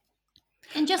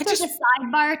 And just as a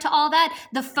sidebar to all that,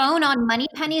 the phone on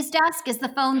Moneypenny's desk is the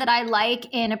phone that I like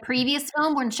in a previous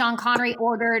film when Sean Connery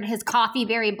ordered his coffee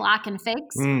very black and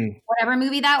fix, whatever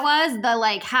movie that was, the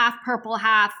like half purple,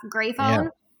 half gray phone.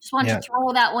 Just wanted to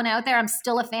throw that one out there. I'm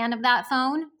still a fan of that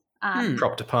phone.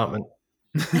 Prop department.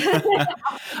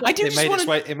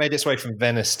 It made its way from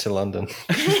Venice to London.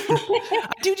 I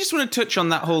do just want to touch on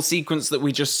that whole sequence that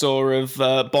we just saw of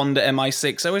Bond at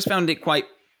MI6. I always found it quite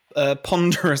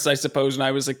ponderous, I suppose, when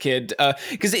I was a kid,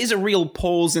 because it is a real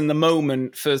pause in the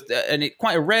moment for, and it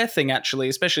quite a rare thing actually,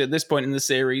 especially at this point in the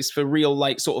series, for real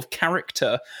like sort of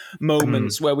character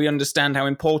moments where we understand how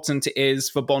important it is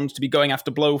for Bond to be going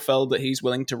after Blofeld, that he's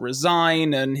willing to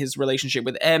resign, and his relationship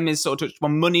with M is sort of touched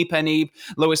on. Moneypenny,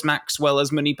 Lois Maxwell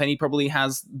as Moneypenny probably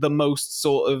has the most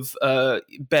sort of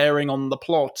bearing on the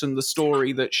plot and the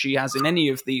story that she has in any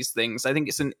of these things. I think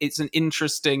it's an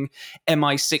interesting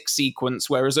MI6 sequence,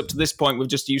 whereas up to this point we've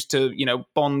just used to,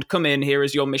 Bond, come in, here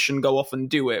is your mission, go off and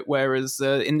do it. Whereas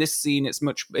in this scene,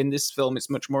 in this film,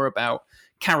 it's much more about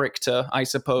character, I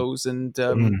suppose, and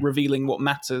revealing what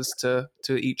matters to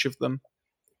each of them.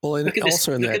 Well, and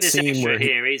also in that scene where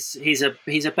he's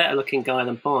a better looking guy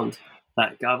than Bond.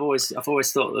 That guy, I've always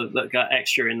thought that guy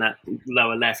extra in that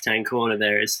lower left hand corner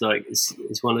there is like is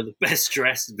one of the best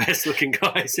dressed, best looking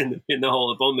guys in the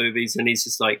whole of Bond movies, and he's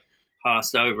just like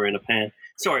passed over in a pan.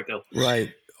 Sorry, Bill.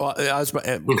 Right. Well, I was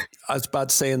about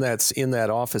to say in that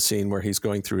office scene where he's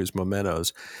going through his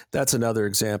mementos, that's another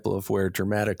example of where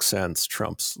dramatic sense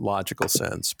trumps logical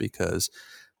sense, because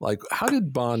like, how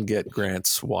did Bond get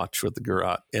Grant's watch with the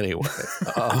garrote anyway?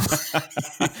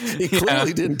 He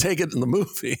clearly didn't take it in the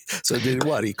movie. So did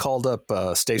what? He called up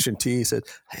Station T. He said,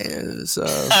 "Hey,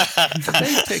 have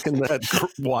they taken that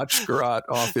watch garrote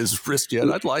off his wrist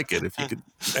yet? I'd like it if you could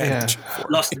manage it for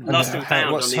Lost and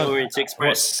found on the Orient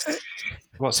Express."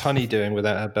 What's Honey doing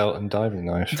without her belt and diving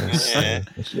knife?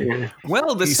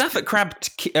 Well, the staff at Crab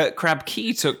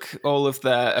Key took all of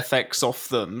their effects off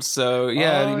them, so he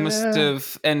must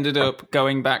have ended up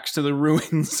going back to the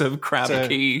ruins of Crab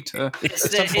Key.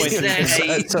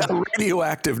 It's a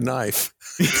radioactive knife.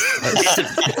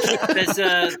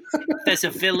 There's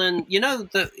a villain,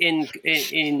 that in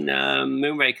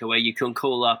Moonraker, where you can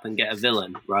call up and get a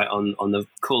villain right on the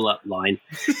call up line.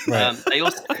 Right.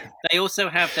 They also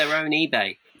have their own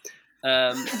eBay,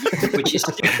 which is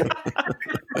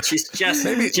just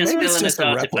maybe villainous it's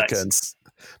artifacts.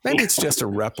 Maybe it's just a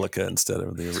replica instead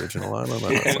of the original. I don't know.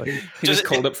 He just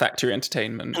called up Factory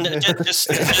Entertainment.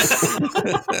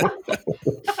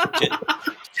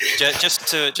 Just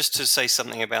to say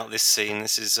something about this scene.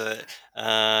 This is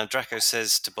Draco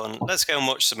says to Bond, "Let's go and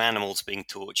watch some animals being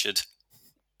tortured."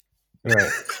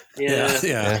 Right.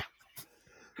 Yeah.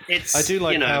 I do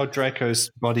like how Draco's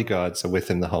bodyguards are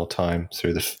with him the whole time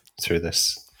through this.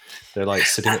 They're like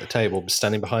sitting at the table,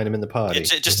 standing behind him in the party,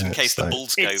 just in case the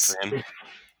bulls go for him.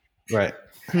 Right.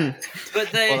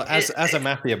 But as a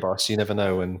mafia boss, you never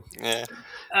know when. Yeah.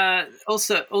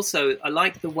 Also, I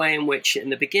like the way in which, in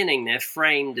the beginning, they're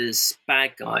framed as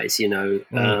bad guys, and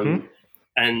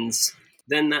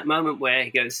then that moment where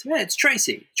he goes, "Yeah, it's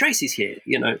Tracy. Tracy's here."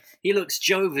 He looks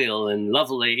jovial and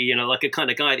lovely, like a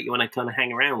kind of guy that you want to kind of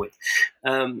hang around with.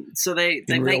 So they in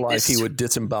make real life, this. He would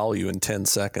disembowel you in 10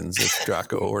 seconds if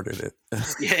Draco ordered it.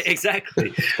 Yeah,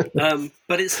 exactly.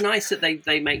 But it's nice that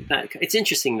they make that. It's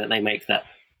interesting that they make that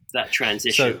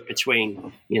transition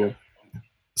between,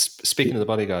 Speaking of the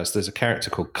bodyguards, there's a character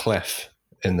called Clef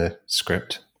in the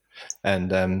script,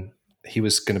 and he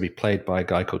was going to be played by a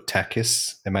guy called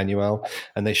Takis Emmanuel,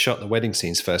 and they shot the wedding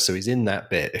scenes first, so he's in that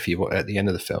bit. If you at the end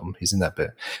of the film, he's in that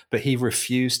bit, but he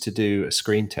refused to do a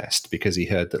screen test because he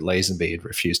heard that Lazenby had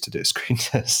refused to do a screen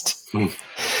test.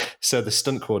 So the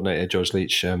stunt coordinator George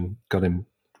Leach got him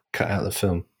cut out of the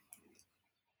film,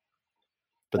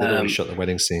 but they'd already shot the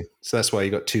wedding scene, so that's why you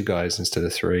got 2 guys instead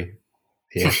of 3.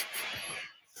 Yeah.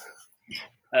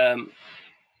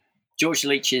 George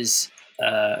Leach is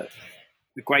a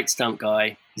great stunt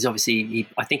guy. He's obviously,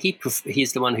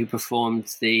 he's the one who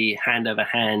performed the hand over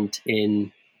hand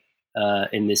in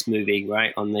this movie,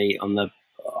 right? On the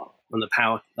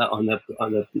power on the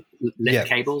lift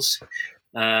cables.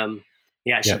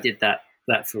 He actually did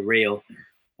that for real.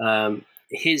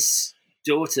 His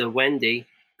daughter Wendy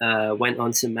went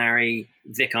on to marry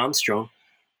Vic Armstrong,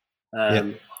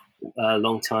 a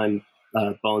long-time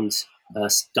Bond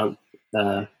stunt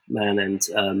man and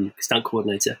stunt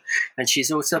coordinator, and she's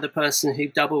also the person who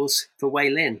doubles for Wei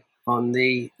Lin on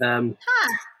the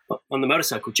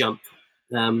motorcycle jump.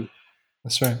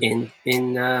 That's right. In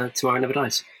Tomorrow Never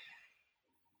Dies.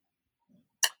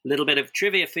 A little bit of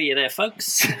trivia for you there,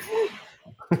 folks.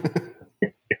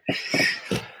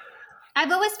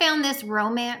 I've always found this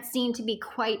romance scene to be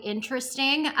quite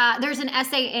interesting. There's an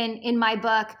essay in my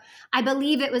book, I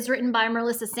believe it was written by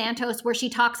Melissa Santos, where she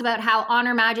talks about how On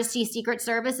Her Majesty's Secret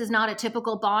Service is not a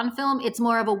typical Bond film. It's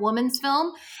more of a woman's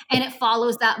film. And it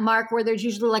follows that mark where there's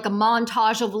usually like a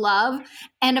montage of love.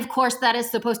 And of course, that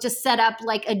is supposed to set up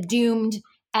like a doomed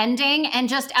ending. And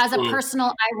just as a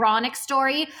personal ironic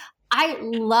story, I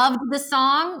loved the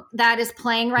song that is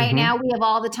playing right now, We Have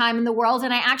All the Time in the World.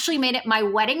 And I actually made it my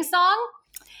wedding song.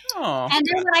 Oh. And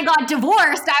then when I got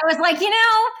divorced, I was like, that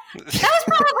was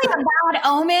probably a bad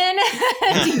omen.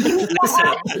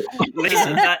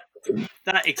 Listen,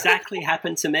 that exactly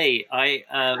happened to me. I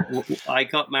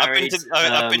got married.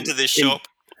 I've been to this shop.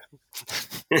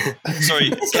 Sorry,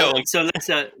 go on. So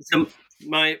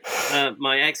my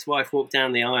ex-wife walked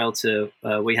down the aisle to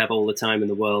 "We Have All the Time in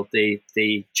the World," the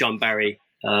John Barry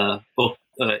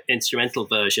instrumental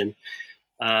version,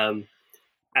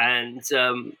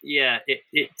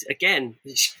 it again.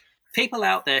 People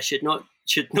out there should not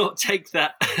take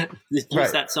that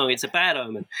use that song. It's a bad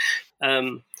omen.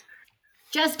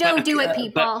 Just don't do it,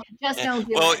 people. Just don't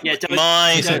do it. Yeah,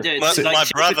 don't do it. My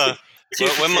brother.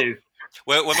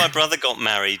 When my brother got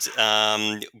married,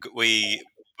 we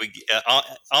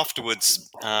afterwards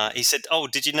he said, "Oh,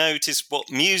 did you notice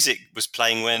what music was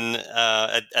playing when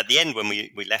at the end when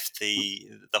we left the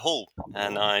hall?"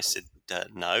 And I said,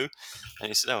 "No," and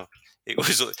he said, "Oh, it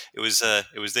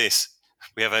was this.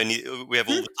 We have all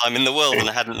the time in the world," and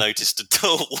I hadn't noticed at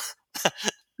all.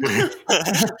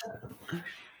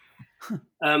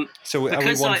 So are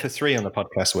we 1 for 3 on the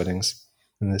podcast weddings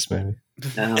in this movie?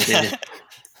 Oh, dear.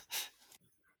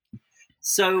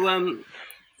 So,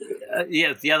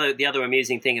 the other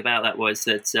amusing thing about that was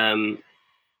that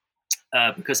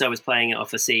because I was playing it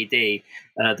off a CD,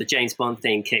 the James Bond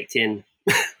theme kicked in.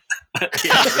 I'm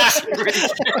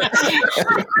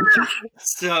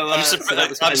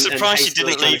surprised she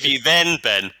didn't leave you then,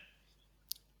 Ben.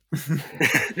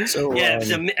 So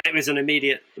it was an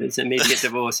immediate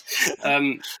divorce.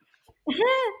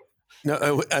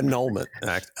 No, annulment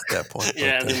at that point.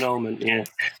 Yeah, an annulment. Yeah.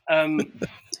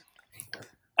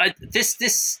 This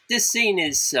scene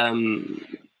is the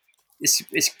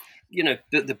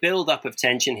build up of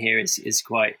tension here is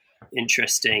quite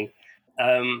interesting.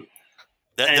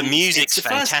 The music's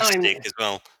fantastic as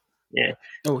well. Yeah.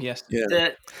 Oh yes.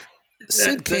 Yeah.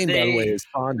 Sid Cain, by the way, is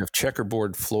fond of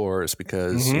checkerboard floors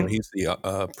because he's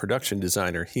the production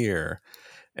designer here.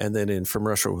 And then in From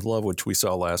Russia with Love, which we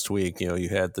saw last week, you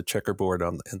had the checkerboard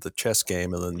in the chess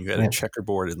game, and then you had a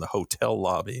checkerboard in the hotel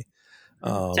lobby.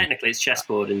 Technically, it's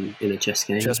chessboard in a chess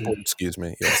game. Chessboard, excuse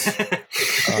me. Yes.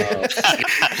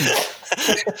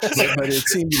 But it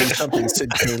seemed to be something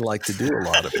Sid Cain liked to do a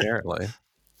lot, apparently.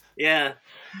 Yeah.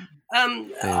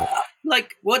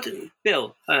 Like what,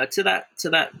 Bill? To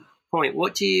that point,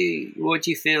 what do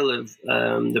you feel of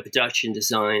the production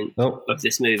design of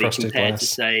this movie compared to,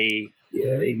 say,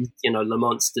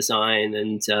 Lamont's design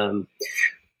and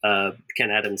Ken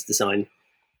Adams' design?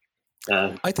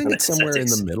 I think it's somewhere in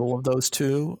the middle of those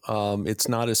two. It's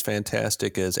not as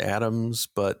fantastic as Adams,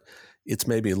 but it's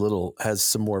maybe has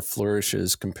some more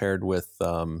flourishes compared with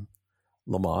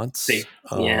Lamont's.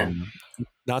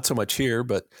 Not so much here,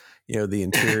 but the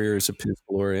interiors of Piz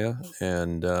Gloria,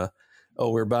 and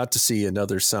we're about to see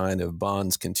another sign of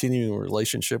Bond's continuing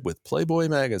relationship with Playboy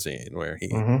magazine, where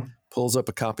he pulls up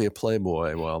a copy of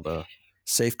Playboy while the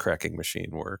safe cracking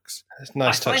machine works. It's a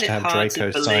nice touch to have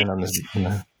Draco's sign on this.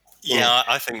 Yeah,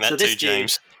 I think that too,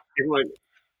 James. What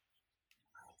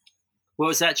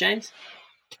was that, James?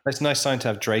 It's a nice sign to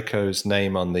have Draco's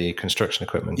name on the construction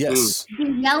equipment. Yes.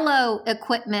 The yellow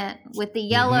equipment with the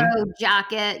yellow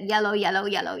jacket, yellow.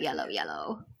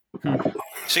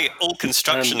 See, all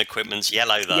construction equipment's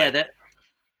yellow, though. Yeah,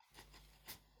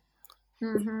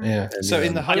 Yeah. So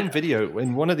in the home video,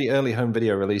 in one of the early home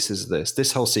video releases of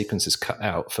this whole sequence is cut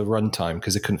out for runtime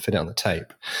because they couldn't fit it on the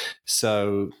tape.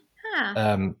 So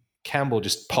Campbell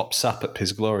just pops up at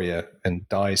Piz Gloria and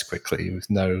dies quickly with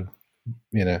no,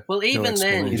 Well, even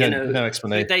then, no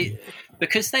explanation.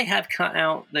 Because they have cut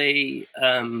out the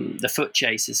foot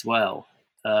chase as well,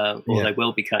 or they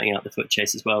will be cutting out the foot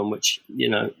chase as well, in which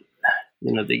that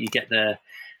you get the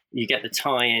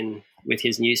tie-in with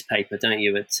his newspaper, don't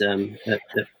you? At the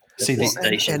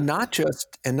station, and not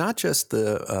just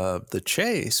the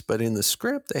chase, but in the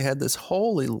script they had this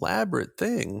whole elaborate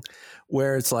thing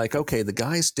where it's like, okay, the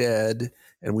guy's dead,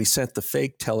 and we sent the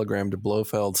fake telegram to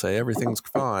Blofeld say everything's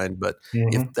fine, but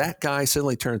if that guy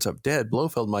suddenly turns up dead,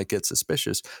 Blofeld might get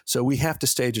suspicious, so we have to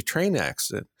stage a train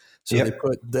accident. So they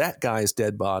put that guy's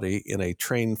dead body in a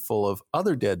train full of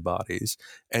other dead bodies,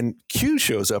 and Q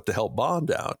shows up to help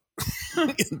Bond out.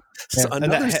 So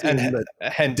another scene that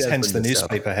hence the Desmond is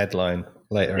newspaper headline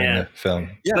later in the film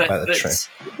about the train.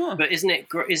 But isn't it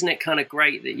kind of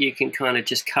great that you can kind of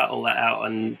just cut all that out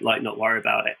and like not worry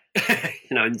about it?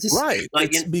 And just right.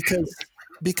 like it's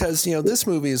because this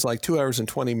movie is like 2 hours and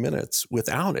 20 minutes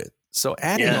without it. So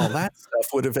adding all that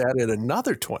stuff would have added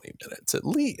another 20 minutes at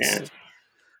least. Yeah.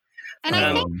 And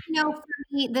I think, for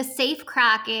me, the safe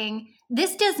cracking,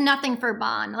 this does nothing for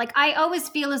Bond. Like, I always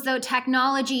feel as though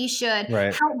technology should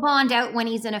help Bond out when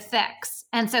he's in a fix.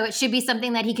 And so it should be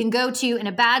something that he can go to in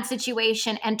a bad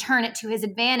situation and turn it to his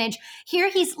advantage.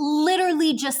 Here, he's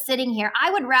literally just sitting here.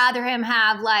 I would rather him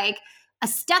have, like, a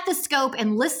stethoscope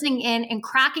and listening in and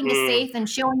cracking a safe and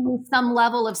showing me some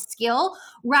level of skill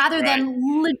rather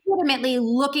than legitimately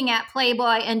looking at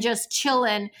Playboy and just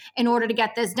chilling in order to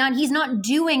get this done. He's not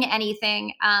doing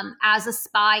anything as a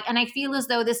spy. And I feel as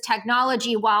though this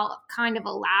technology, while kind of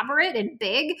elaborate and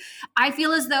big, I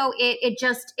feel as though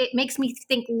it makes me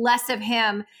think less of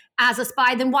him as a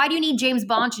spy. Then why do you need James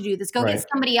Bond to do this? Go get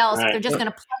somebody else if they're just going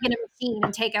to plug in a machine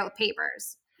and take out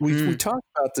papers. We talked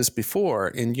about this before.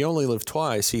 In You Only Live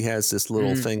Twice, he has this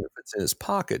little thing that's in his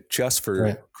pocket just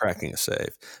for cracking a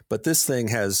safe. But this thing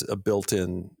has a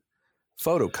built-in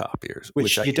photocopier.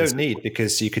 Which you don't need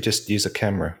because you could just use a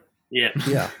camera. Yeah.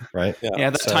 Yeah. Right?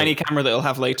 Yeah, that tiny camera that he'll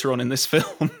have later on in this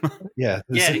film.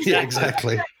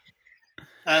 Exactly.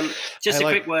 Just a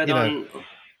quick word on...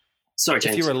 Sorry,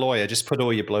 James. If you're a lawyer, just put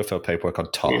all your Blofeld paperwork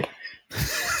on top. Yeah.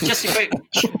 Just a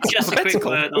quick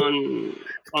word on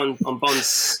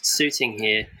Bond's suiting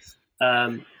here.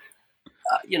 I'm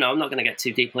not going to get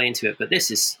too deeply into it, but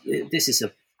this is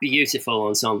a beautiful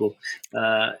ensemble.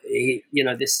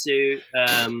 This suit,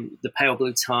 the pale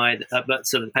blue tie,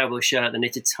 the pale blue shirt, the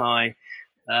knitted tie.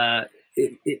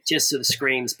 It just sort of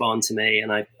screams Bond to me,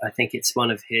 and I think it's one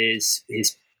of his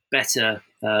better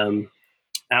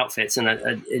outfits,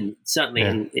 and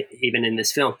certainly even in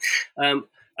this film.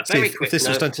 Steve, if this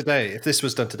was done today,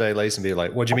 Lazenby would be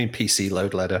like, what do you mean PC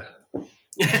load letter?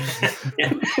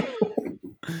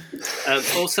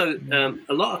 Also,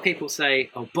 a lot of people say,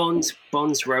 Bond's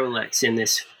Rolex in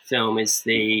this film is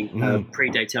the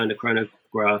pre-Daytona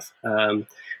chronograph. I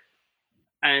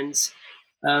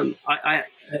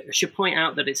should point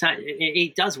out that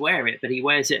he does wear it, but he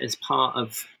wears it as part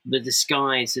of the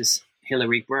disguise as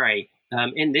Hilary Bray.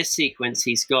 In this sequence,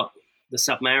 he's got the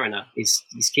Submariner. He's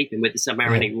keeping with the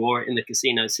Submariner. He wore it in the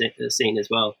casino scene as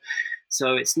well.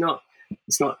 So it's not,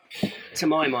 to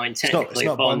my mind, technically it's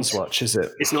not Bond's watch, is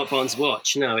it? It's not Bond's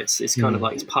watch. No, it's kind of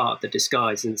like it's part of the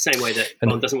disguise in the same way that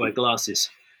Bond doesn't wear glasses.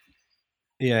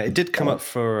 Yeah, it did come up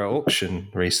for auction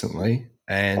recently,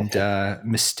 and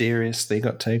mysteriously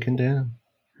got taken down.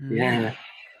 Yeah,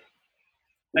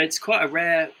 it's quite a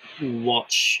rare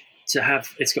watch to have.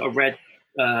 It's got a red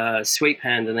sweep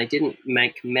hand, and they didn't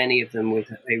make many of them with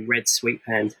a red sweep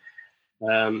hand.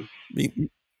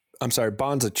 I'm sorry,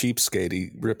 Bond's a cheapskate.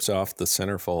 He rips off the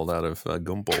centerfold out of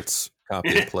Gumboldt's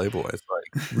copy of Playboy. It's like,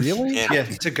 really? Yeah,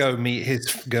 to go meet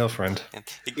his girlfriend.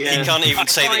 He can't even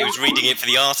say that he was reading it for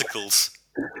the articles.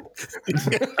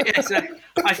 So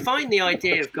I find the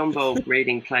idea of Gumbold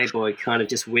reading Playboy kind of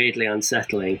just weirdly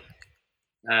unsettling.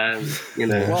 Well,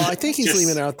 I think he's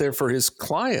leaving it out there for his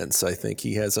clients. I think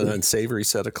he has an unsavory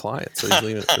set of clients, so he's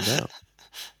leaving it for them.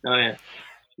 Oh yeah.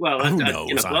 Well,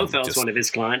 Blofeld's one of his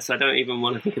clients. I don't even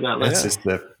want to think about that. This is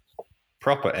the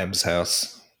proper M's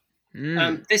house.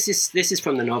 This is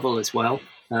from the novel as well.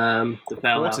 The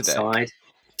Bell Outside.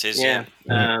 It is, yeah.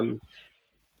 I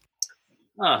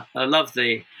love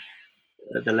the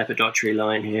Lepidotri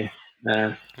line here.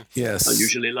 Yes.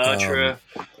 Unusually large for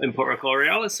Impora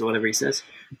Coriolis, or whatever he says.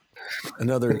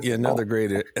 Another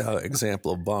great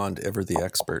example of Bond, ever the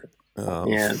expert.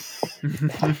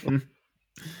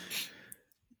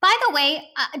 By the way,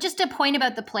 just a point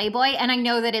about the Playboy, and I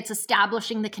know that it's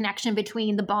establishing the connection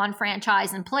between the Bond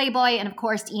franchise and Playboy, and of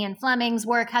course Ian Fleming's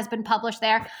work has been published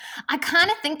there. I kind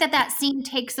of think that scene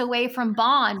takes away from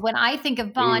Bond. When I think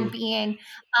of Bond being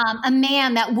a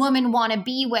man that women want to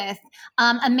be with,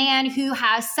 a man who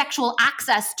has sexual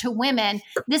access to women,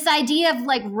 this idea of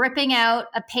like ripping out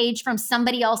a page from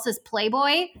somebody else's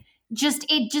Playboy,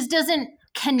 it just doesn't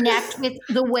connect with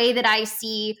the way that I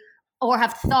see or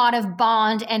have thought of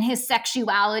Bond and his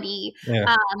sexuality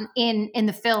in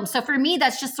the film. So for me,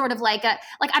 that's just sort of like I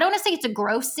don't want to say it's a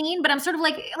gross scene, but I'm sort of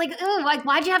like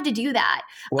why'd you have to do that?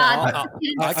 Well,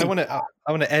 I want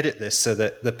to edit this so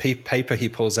that the paper he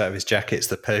pulls out of his jacket is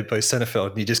the Playboy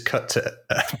centerfold, and you just cut to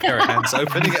a pair of hands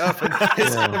opening it up and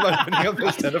him opening up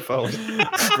the centerfold.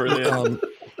 Brilliant.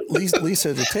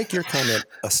 Lisa, to take your comment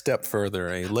a step further,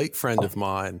 a late friend of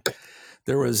mine,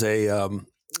 there was a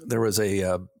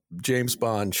James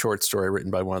Bond short story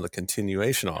written by one of the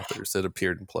continuation authors that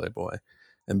appeared in Playboy.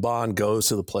 And Bond goes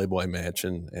to the Playboy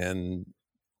mansion. And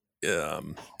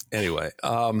anyway,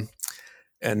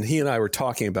 and he and I were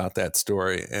talking about that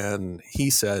story. And he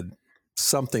said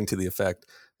something to the effect,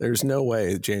 there's no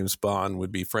way James Bond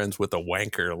would be friends with a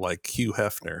wanker like Hugh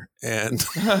Hefner. And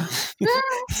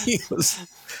he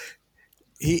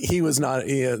was not,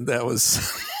 that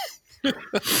was...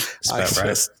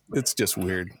 It's just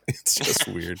weird. It's just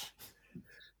weird.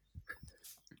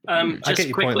 I get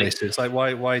your quickly. point, Lisa. It's like,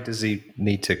 why does he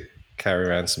need to carry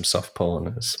around some soft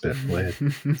porn? It's a bit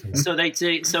weird. So they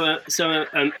do. So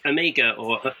Amiga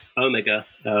or Omega,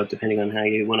 depending on how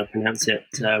you want to pronounce it,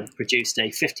 produced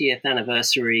a 50th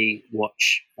anniversary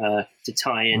watch to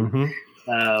tie in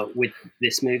with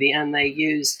this movie, and they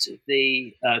used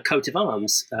the coat of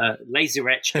arms laser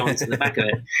etched onto the back of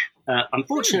it.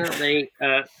 Unfortunately,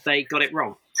 they got it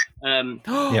wrong.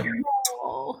 Yep.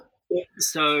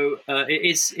 So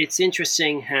it's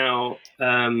interesting how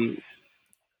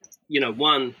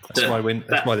one.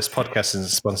 That's why this podcast isn't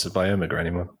sponsored by Omega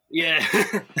anymore. Yeah.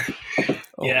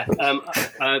 Yeah.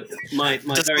 My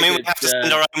Does very that mean good, we have to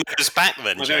send our Omegas back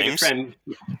then, my very good James? friend.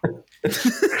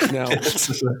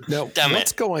 Now Damn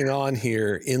what's going on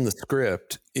here in the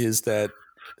script is that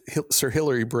Sir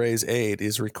Hilary Bray's aide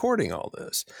is recording all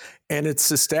this, and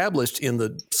it's established in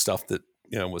the stuff that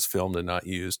was filmed and not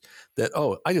used that,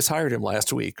 I just hired him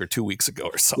last week or 2 weeks ago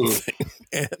or something.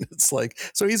 And it's like,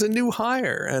 so he's a new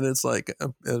hire, and it's like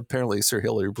apparently Sir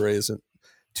Hilary Bray isn't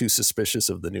too suspicious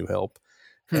of the new help.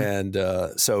 And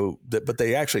but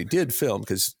they actually did film,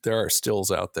 because there are stills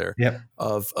out there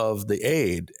of the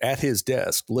aide at his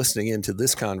desk listening into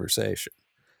this conversation.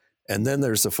 And then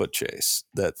there's the foot chase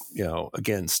that,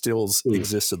 again, stills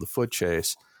exist of the foot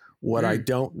chase. What I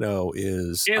don't know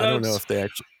is, I don't know if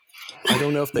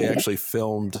they actually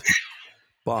filmed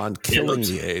Bond killing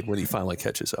the aide when he finally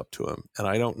catches up to him. And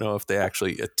I don't know if they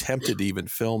actually attempted to even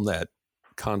film that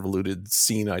convoluted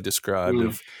scene I described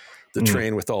of the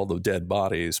train with all the dead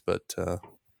bodies, but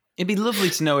it'd be lovely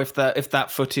to know if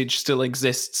that footage still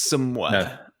exists somewhere.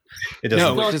 No, it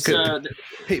doesn't. No,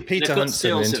 Peter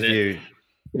Huntsman interviewed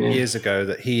years ago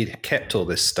that he'd kept all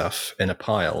this stuff in a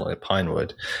pile at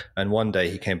Pinewood, and one day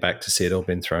he came back to see it all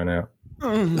been thrown out.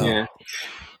 Yeah.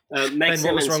 Ben,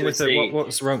 what was wrong with what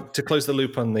was wrong to close the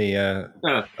loop on the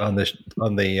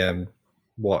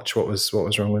watch? What was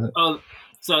wrong with it? Oh,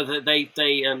 so they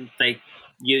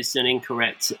used an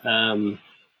incorrect coat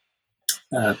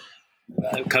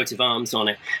of arms on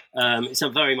it. It's a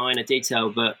very minor detail,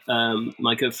 but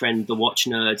my good friend, the Watch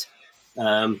Nerd,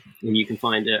 and you can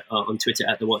find it on Twitter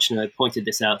at the Watch Nerd, pointed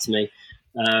this out to me.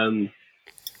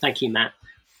 Thank you, Matt.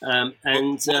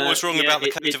 And what was wrong about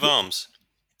the coat of arms?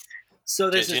 So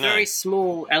there's a very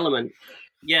small element.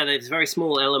 Yeah, there's a very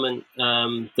small element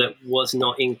that was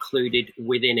not included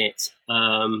within it.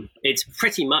 It's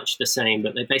pretty much the same,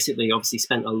 but they basically obviously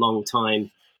spent a long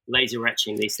time laser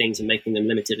etching these things and making them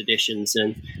limited editions.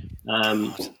 And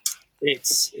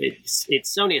it's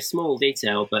only a small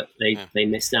detail, but they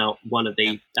missed out one of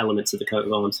the elements of the coat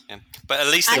of arms. Yeah. But at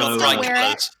least they got bright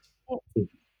colours.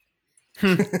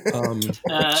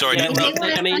 Sorry. I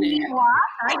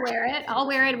wear it. I'll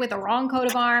wear it with the wrong coat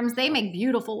of arms. They make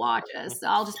beautiful watches. So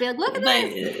I'll just be like, look at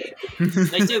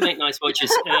this. They do make nice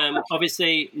watches.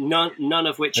 Obviously, none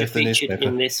of which are featured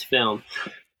in this film.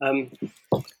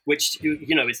 Which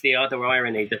is the other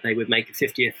irony that they would make a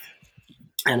 50th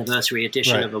anniversary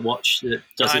edition of a watch that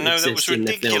doesn't exist in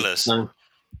the film. Ridiculous.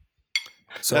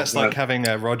 So that's like having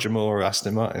a Roger Moore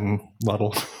Aston Martin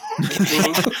model.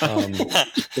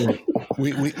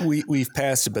 We've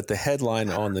passed it, but the headline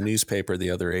on the newspaper the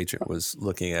other agent was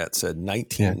looking at said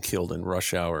 19 killed in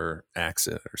rush hour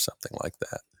accident or something like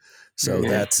that. So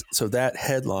that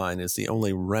headline is the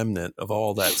only remnant of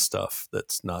all that stuff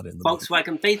that's not in the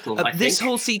Volkswagen Beetle. This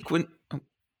whole sequence.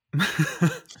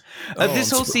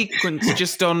 This whole sequence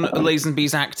just on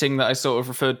Lazenby's acting that I sort of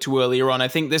referred to earlier on, I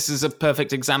think this is a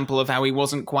perfect example of how he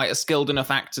wasn't quite a skilled enough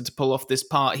actor to pull off this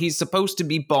part. He's supposed to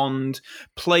be Bond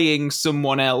playing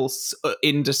someone else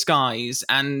in disguise,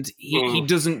 and he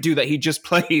doesn't do that. He just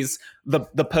plays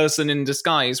the person in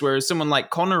disguise, whereas someone like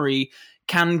Connery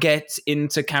can get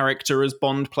into character as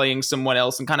Bond playing someone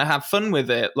else and kind of have fun with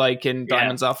it, like in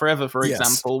Diamonds Are Forever, for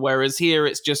example, whereas here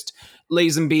it's just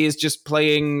Lazenby is just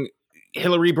playing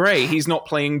Hilary Bray. He's not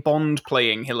playing Bond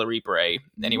playing Hilary Bray.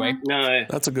 Anyway. No.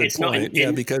 That's a good point.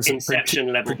 Because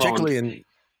Inception level particularly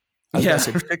Bond.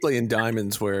 Particularly in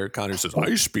Diamonds, where Connery says,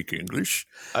 "I speak English."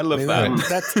 I love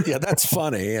that. That's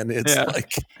funny, and it's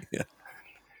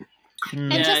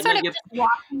And just sort of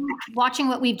watching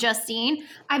what we've just seen,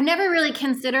 I've never really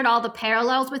considered all the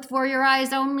parallels with For Your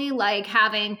Eyes Only, like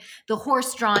having the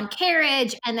horse-drawn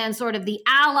carriage and then sort of the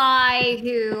ally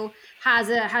who has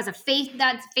a fate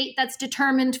that's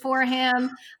determined for him.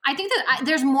 I think that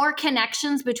there's more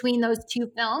connections between those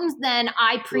two films than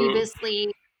I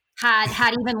previously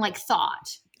had even like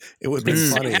thought. It would be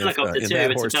funny if, Helicopter in too,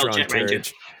 that it's a horse-drawn Bell Jet Ranger.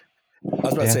 carriage. I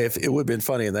was about to say, if it would have been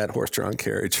funny in that horse-drawn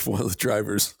carriage if one of the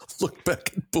drivers looked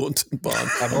back at Bunsen Bond.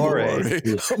 Amore.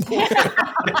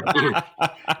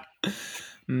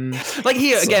 Like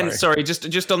here again, sorry,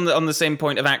 just on the same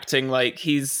point of acting, like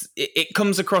it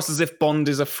comes across as if Bond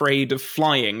is afraid of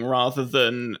flying rather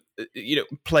than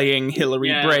playing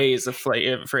Hilary Bray is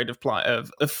afraid of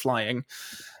flying.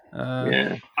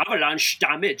 Avalanche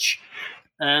damage.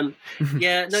 No,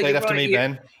 say it after me,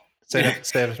 Ben. Say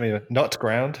it after me. Not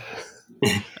ground.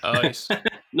 Nice.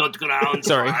 Not ground.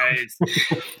 Sorry.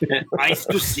 Nice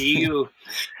to see you.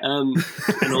 And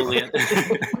all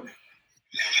the.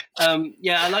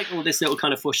 I like all this little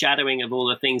kind of foreshadowing of all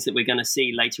the things that we're going to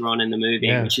see later on in the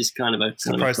movie, which is kind of a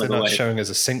surprised they're not way. showing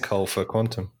us a sinkhole for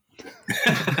Quantum.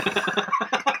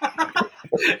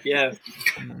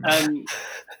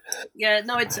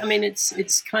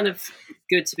 It's kind of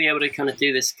good to be able to kind of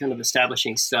do this kind of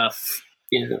establishing stuff.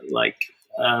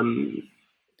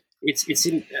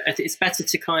 It's better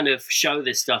to kind of show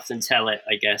this stuff than tell it,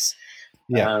 I guess.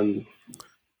 Yeah.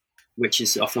 Which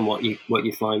is often what you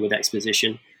find with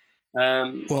exposition.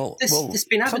 It's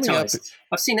been advertised.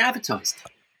 I've seen it advertised.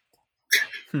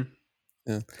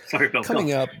 Yeah. Sorry, Bill.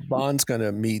 Coming up, Bond's going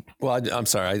to meet. Well, I'm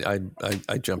sorry, I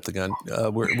jumped the gun.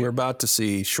 We're about to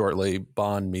see shortly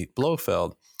Bond meet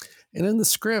Blofeld, and in the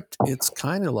script, it's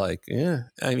kind of like,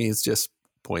 it's just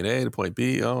point A to point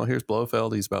B. Oh, here's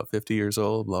Blofeld. He's about 50 years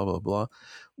old. Blah blah blah.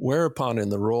 Whereupon, in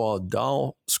the Roald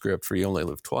Dahl script for You Only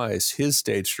Live Twice, his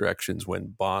stage directions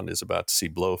when Bond is about to see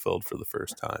Blofeld for the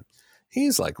first time,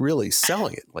 he's like really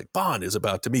selling it. Like Bond is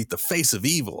about to meet the face of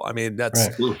evil. I mean, that's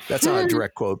not a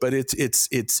direct quote, but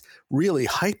it's really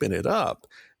hyping it up.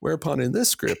 Whereupon in this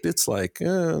script, it's like,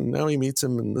 now he meets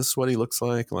him and this is what he looks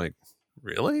like. Like,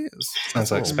 really?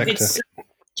 Sounds like Spectre.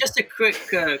 Just a quick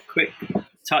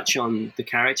touch on the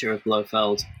character of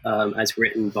Blofeld as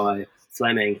written by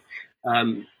Fleming.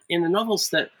 In the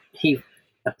novels that he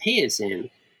appears in,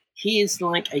 he is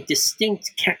like a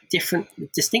distinctly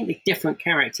different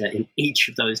character in each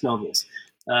of those novels.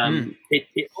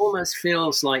 It almost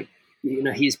feels like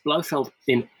he's Blofeld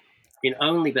in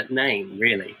only but name,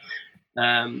 really.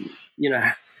 The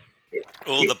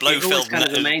Blofeld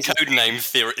code name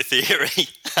theory.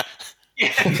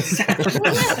 Yeah, exactly.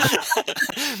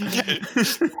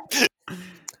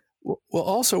 Well,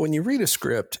 also, when you read a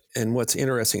script, and what's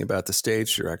interesting about the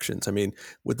stage directions, I mean,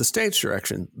 with the stage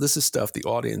direction, this is stuff the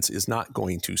audience is not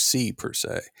going to see per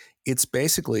se. It's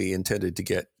basically intended to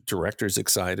get directors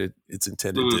excited. It's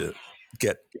intended to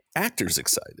get actors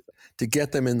excited, to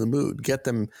get them in the mood, get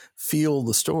them feel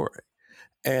the story.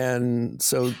 And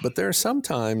so, but there are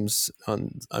sometimes,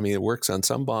 it works on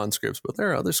some Bond scripts, but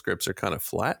there are other scripts that are kind of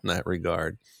flat in that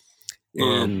regard.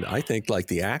 And I think like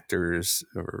the actors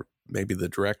or maybe the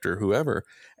director, whoever,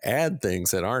 add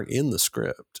things that aren't in the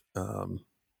script. Bill,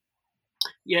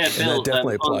 that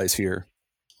definitely applies here.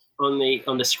 On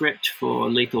the script for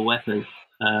Lethal Weapon,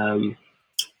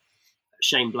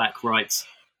 Shane Black writes,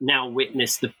 "Now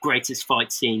witness the greatest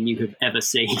fight scene you have ever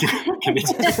seen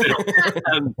committed to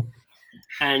film."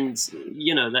 And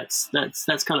that's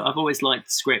kind of, I've always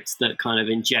liked scripts that kind of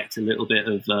inject a little bit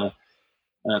of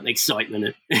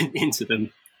excitement into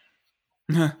them.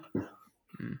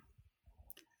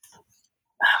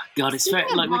 God, it's very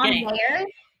like we're getting.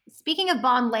 Speaking of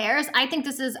Bond layers, I think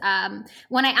this is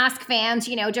when I ask fans,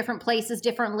 different places,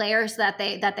 different layers that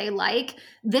they like.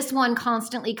 This one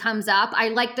constantly comes up. I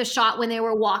like the shot when they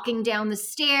were walking down the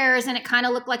stairs, and it kind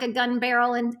of looked like a gun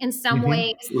barrel in some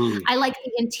ways. I like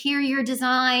the interior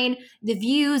design, the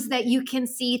views that you can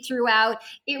see throughout.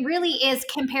 It really is,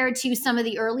 compared to some of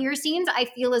the earlier scenes, I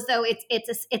feel as though it's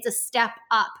a step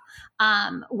up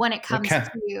when it comes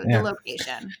to the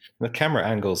location. The camera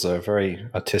angles are very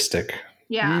artistic.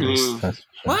 Yeah.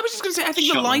 Well, I was just going to say, I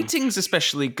think the lighting's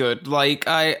especially good. Like,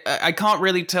 I can't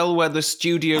really tell where the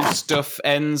studio stuff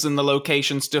ends and the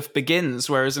location stuff begins.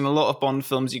 Whereas in a lot of Bond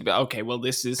films, you can be, okay, well,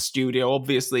 this is studio,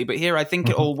 obviously. But here, I think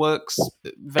it all works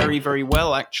very, very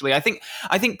well, actually. I think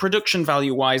production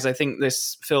value-wise, I think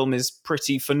this film is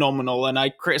pretty phenomenal. And I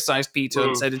criticized Pete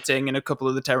Hunt's editing in a couple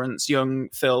of the Terrence Young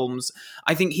films.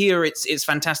 I think here it's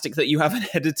fantastic that you have an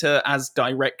editor as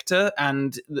director,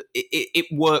 and it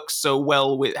works so well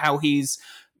with how he's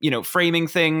framing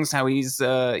things, how he's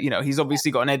he's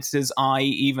obviously got an editor's eye,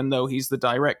 even though he's the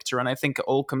director, and I think it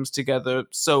all comes together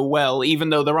so well, even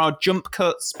though there are jump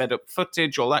cuts, sped up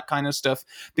footage, all that kind of stuff,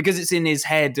 because it's in his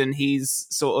head and he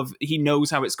knows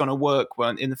how it's going to work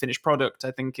in the finished product.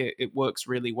 I think it works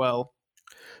really well.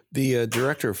 The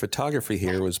director of photography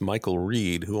here was Michael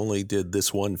Reed, who only did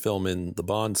this one film in the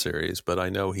Bond series, but I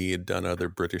know he had done other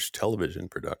British television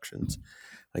productions.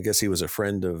 I guess he was a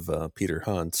friend of Peter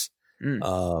Hunt's.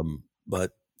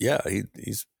 But yeah,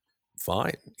 he's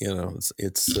fine.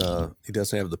 It's he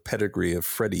doesn't have the pedigree of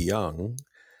Freddie Young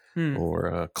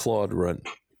or Claude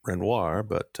Renoir,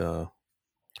 but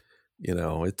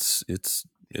it's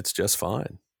just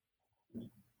fine.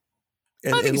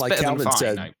 And like Calvin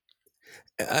said,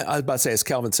 I was about to say, as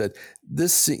Calvin said,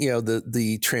 this,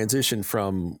 the transition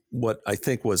from what I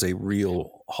think was a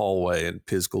real hallway in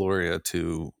Piz Gloria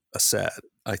to a set,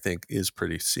 I think is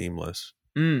pretty seamless.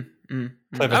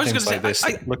 Clever things like this,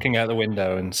 looking out the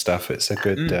window and stuff. It's a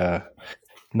good,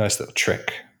 nice little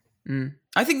trick.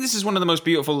 I think this is one of the most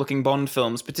beautiful looking Bond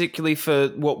films, particularly for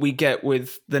what we get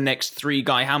with the next three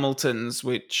Guy Hamiltons,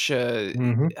 which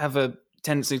have a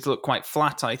tendency to look quite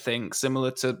flat, I think, similar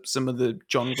to some of the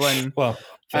John Glenn films.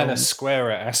 And a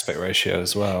squarer aspect ratio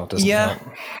as well, doesn't it?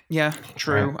 Yeah,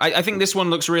 true. Right. I think this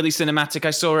one looks really cinematic. I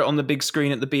saw it on the big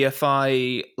screen at the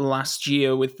BFI last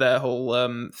year with their whole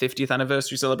 50th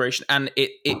anniversary celebration, and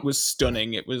it was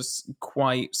stunning. It was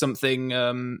quite something.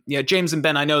 James and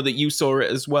Ben, I know that you saw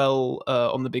it as well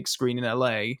on the big screen in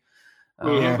LA.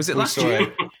 Was it last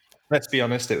year? Let's be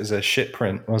honest, it was a shit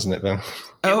print, wasn't it, Ben?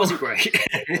 It wasn't great.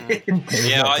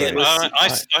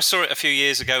 I saw it a few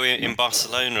years ago in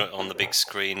Barcelona on the big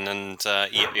screen, and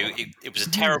it was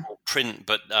a terrible print,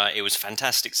 but it was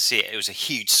fantastic to see it. It was a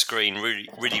huge screen, really,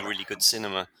 really, really good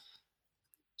cinema.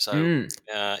 So,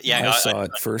 I saw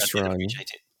it first run.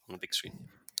 Appreciate it on the big screen.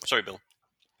 Sorry, Bill.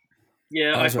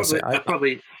 Yeah, I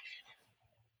probably.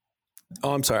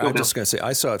 Oh, I'm sorry. I was just going to say,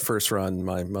 I saw it first run.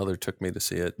 My mother took me to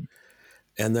see it.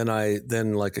 And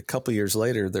then like a couple years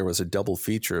later, there was a double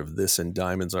feature of this and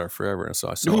Diamonds Are Forever. And so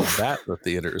I saw that at the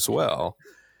theater as well.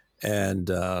 And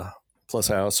plus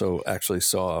I also actually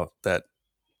saw that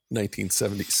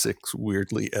 1976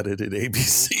 weirdly edited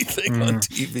ABC thing on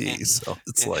TV. So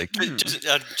it's like...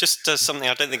 Just something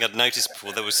I don't think I'd noticed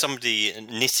before. There was somebody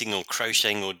knitting or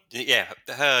crocheting or,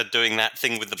 her doing that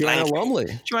thing with the Joanna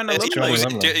blanket. Joanna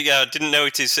Lumley. I didn't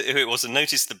notice who it was and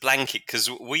noticed the blanket, because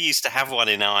we used to have one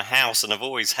in our house, and I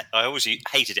always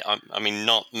hated it. I mean,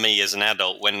 not me as an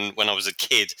adult. When I was a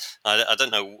kid, I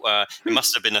don't know. It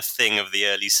must have been a thing of the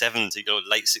early 70s or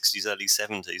late 60s, early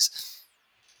 70s.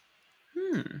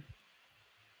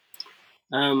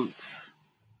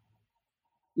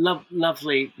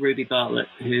 Lovely Ruby Bartlett,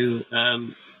 who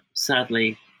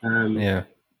sadly died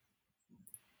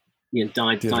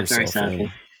very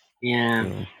sadly.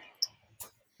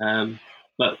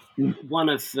 But one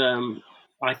of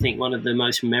I think one of the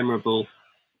most memorable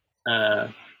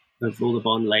of all the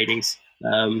Bond ladies.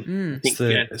 I think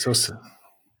it's also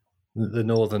the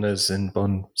Northerners in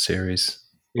Bond series.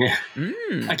 Yeah,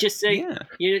 I just say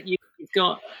you've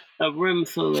got a room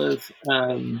full of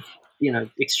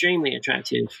extremely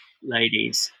attractive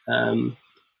ladies, and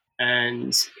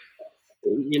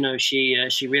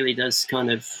she really does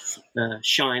kind of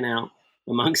shine out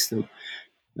amongst them.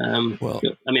 I mean,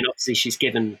 obviously she's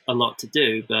given a lot to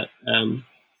do, but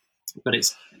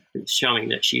it's showing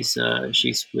that she's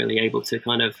really able to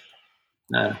kind of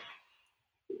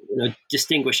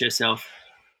distinguish herself.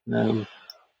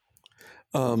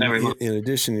 In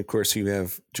addition, of course, you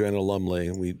have Joanna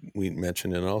Lumley, we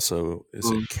mentioned, and also is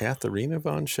it Katharina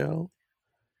von Schell?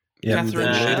 Yeah, and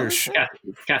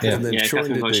then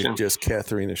shortened it to just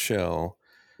Katharina Schell.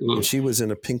 And she was in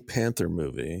a Pink Panther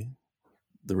movie,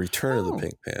 The Return of the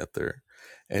Pink Panther,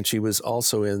 and she was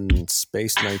also in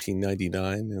Space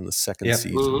 1999 in the second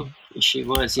season. She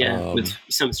was, with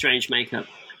some strange makeup.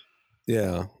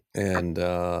 Yeah, and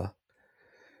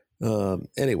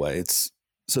anyway,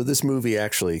 so this movie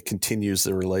actually continues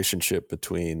the relationship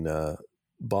between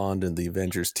Bond and the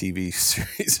Avengers TV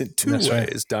series in two ways.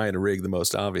 Right. Diana Rigg, the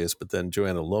most obvious, but then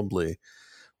Joanna Lumley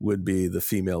would be the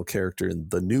female character in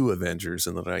the new Avengers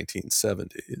in the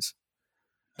 1970s.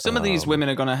 Some of these women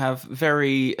are going to have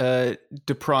very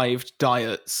deprived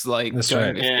diets, like if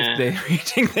they're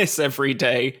eating this every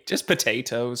day. Just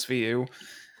potatoes for you.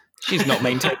 She's not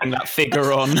maintaining that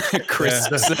figure on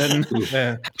crisps and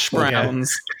hash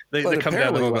browns. They But come down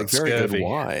apparently with all like that very good scurvy.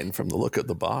 wine from the look of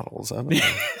the bottles. I don't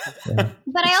know.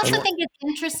 But I also think it's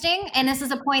interesting, and this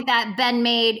is a point that Ben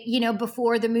made,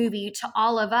 before the movie to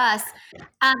all of us.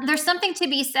 There's something to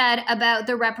be said about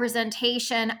the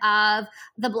representation of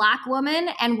the Black woman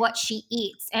and what she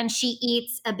eats. And she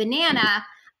eats a banana,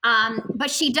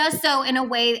 but she does so in a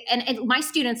way, and my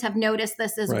students have noticed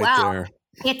this as Right well. there.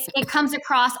 It comes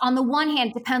across, on the one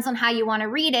hand, depends on how you want to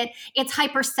read it, it's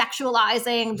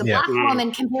hypersexualizing the Black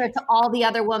woman compared to all the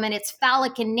other women. It's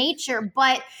phallic in nature.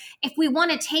 But if we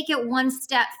want to take it one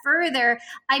step further,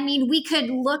 I mean, we could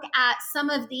look at some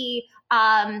of the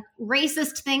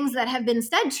racist things that have been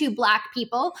said to Black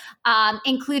people,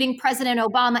 including President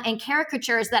Obama, and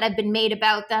caricatures that have been made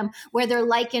about them where they're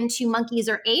likened to monkeys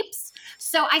or apes.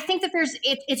 So I think that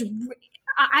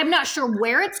I'm not sure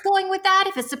where it's going with that,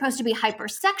 if it's supposed to be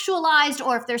hypersexualized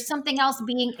or if there's something else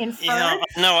being inferred. Yeah,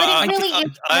 no, but it really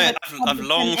is I've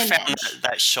long found image.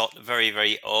 that shot very,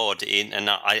 very odd, and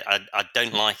I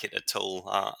don't like it at all.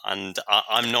 And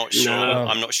I'm not sure. No.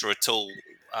 I'm not sure at all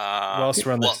Whilst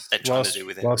we're on what this, they're trying to do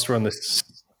with it. whilst we're on the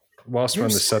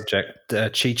subject,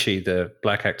 Chi-Chi, the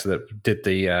Black actor that did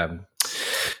the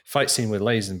fight scene with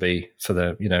Lazenby for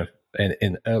the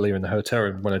in earlier in the hotel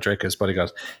room, one of Draco's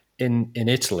bodyguards. In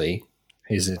Italy,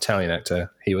 he's an Italian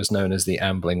actor. He was known as the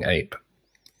Ambling Ape.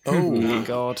 Oh my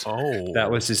God! Oh, That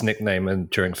was his nickname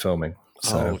during filming.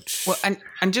 So Well,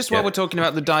 and just while we're talking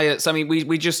about the diets, I mean,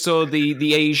 we just saw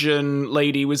the Asian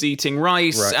lady was eating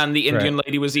rice, Right, and the Indian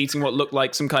lady was eating what looked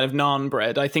like some kind of naan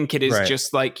bread. I think it is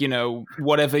just like,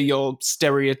 whatever your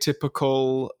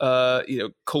stereotypical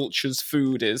culture's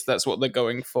food is, that's what they're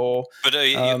going for. But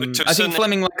I think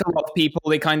Fleming, like a lot of people,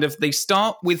 they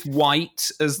start with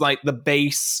white as like the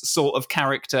base sort of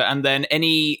character, and then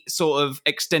any sort of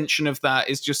extension of that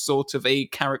is just sort of a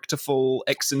characterful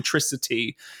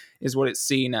eccentricity, is what it's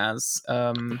seen as.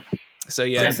 So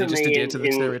yeah, they just adhere to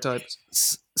the stereotypes.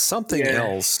 Something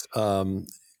else.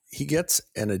 He gets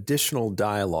an additional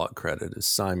dialogue credit as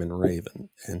Simon Raven,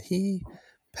 and he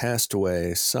passed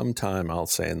away sometime, I'll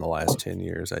say, in the last 10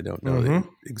 years. I don't know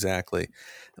exactly.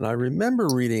 And I remember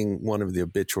reading one of the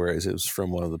obituaries. It was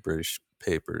from one of the British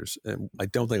papers, and I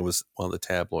don't think it was one of the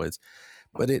tabloids,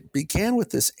 but it began with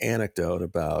this anecdote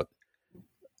about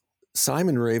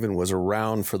Simon Raven was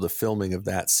around for the filming of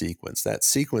that sequence. That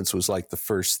sequence was like the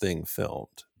first thing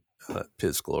filmed,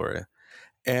 Piz Gloria.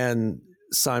 And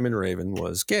Simon Raven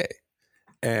was gay.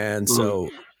 And so,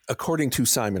 according to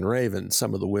Simon Raven,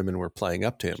 some of the women were playing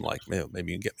up to him like,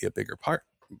 maybe you can get me a bigger part,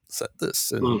 set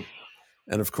this. And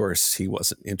of course, he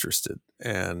wasn't interested.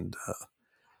 And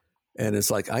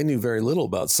it's like, I knew very little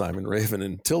about Simon Raven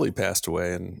until he passed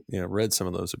away and, read some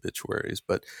of those obituaries.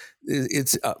 But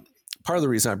it's... part of the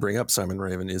reason I bring up Simon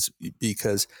Raven is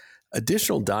because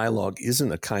additional dialogue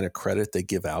isn't a kind of credit they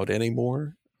give out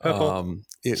anymore.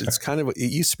 It's kind of,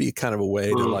 it used to be kind of a way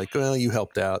to like, well, you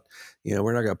helped out,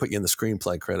 we're not going to put you in the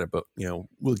screenplay credit, but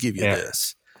we'll give you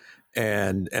this.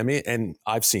 And I mean, and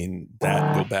I've seen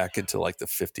that go back into like the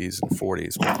 50s and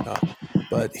 40s and whatnot.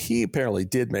 But he apparently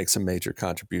did make some major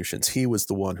contributions. He was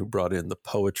the one who brought in the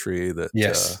poetry that.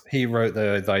 Yes, he wrote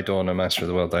the Thy Dawn, A Master of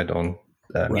the World, Thy Dawn.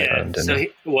 So the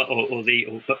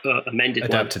amended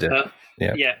adapted one.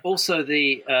 it. Also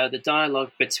the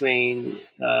dialogue between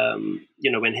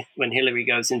when Hillary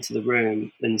goes into the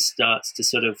room and starts to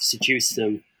sort of seduce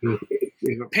them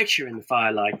with a picture in the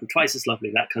firelight, twice as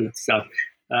lovely, that kind of stuff.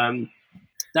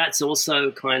 That's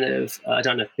also kind of, I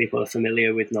don't know if people are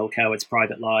familiar with Noel Coward's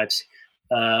Private Lives,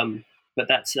 but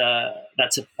that's a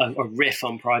riff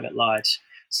on Private Lives.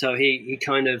 So he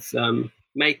kind of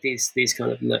made these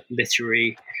kind of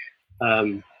literary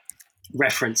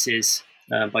references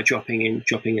by dropping in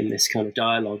this kind of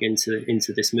dialogue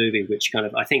into this movie, which kind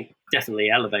of, I think, definitely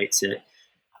elevates it.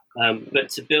 But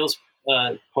to Bill's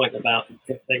point about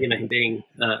him being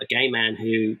a gay man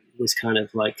who was kind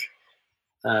of like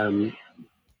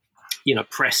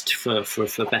pressed for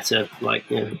better, like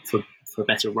for a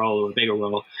better role or a bigger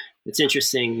role. It's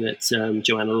interesting that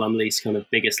Joanna Lumley's kind of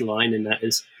biggest line in that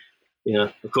is,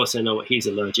 of course I know what he's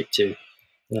allergic to.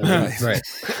 Right.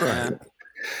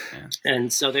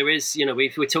 And so there is,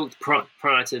 we talked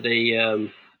prior to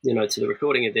the to the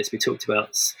recording of this, we talked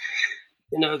about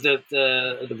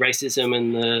the racism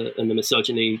and the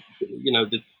misogyny,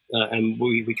 and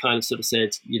we kind of sort of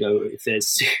said, if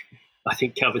there's, I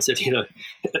think Calvin said,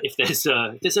 if there's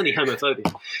only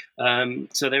homophobia,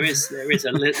 so there is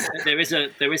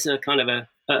a kind of a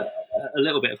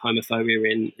little bit of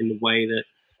homophobia in the way that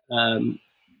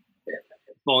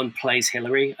Bond plays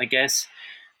Hillary, I guess.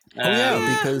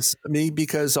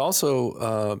 Because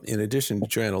also in addition to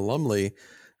Joanna Lumley,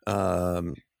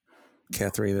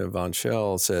 Katharina von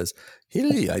Schell says,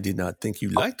 "Hilly, I did not think you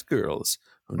liked girls.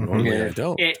 Normally, I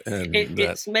don't."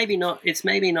 It's maybe not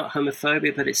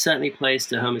homophobia, but it certainly plays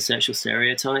to homosexual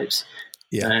stereotypes.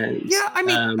 Yeah,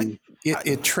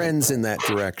 it trends in that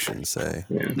direction. Say,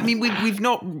 I mean, we've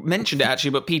not mentioned it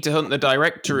actually, but Peter Hunt, the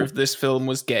director of this film,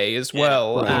 was gay as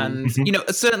well, and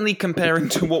certainly comparing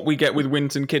to what we get with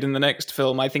Winton Kid in the next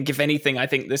film, I think if anything,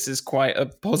 this is quite a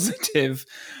positive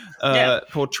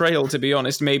portrayal. To be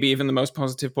honest, maybe even the most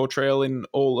positive portrayal in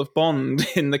all of Bond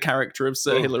in the character of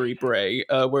Sir Hilary Bray,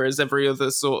 whereas every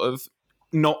other sort of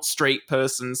not straight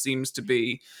person seems to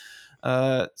be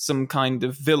some kind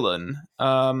of villain.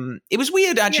 It was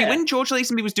weird actually when George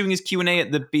Lazenby was doing his Q&A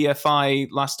at the BFI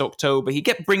last October. He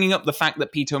kept bringing up the fact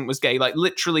that Peter Hunt was gay, like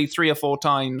literally 3 or 4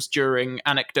 times during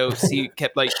anecdotes. He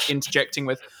kept like interjecting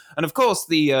with, and of course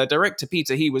the director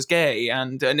Peter, he was gay,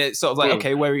 and it's sort of like,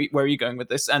 okay, where are you going with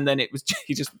this? And then it was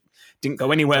he just didn't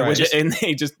go anywhere with it, and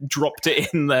he just dropped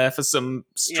it in there for some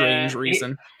strange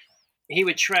reason. He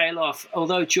would trail off,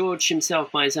 although George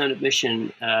himself, by his own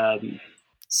admission,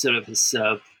 sort of has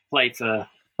played for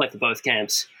both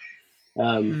camps.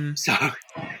 Well,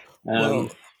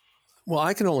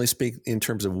 I can only speak in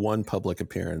terms of one public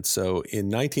appearance. So in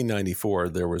 1994,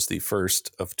 there was the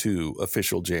first of 2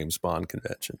 official James Bond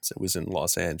conventions. It was in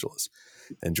Los Angeles.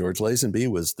 And George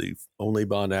Lazenby was the only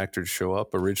Bond actor to show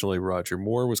up. Originally, Roger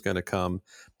Moore was going to come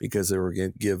because they were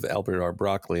going to give Albert R.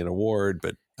 Broccoli an award,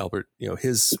 but Albert,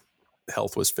 his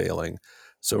health was failing.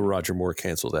 So Roger Moore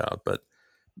canceled out. But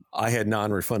I had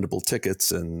non-refundable tickets,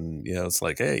 and it's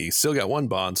like, hey, you still got one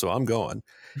Bond, so I'm going.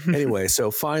 Anyway, so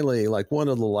finally, like one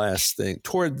of the last thing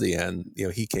toward the end,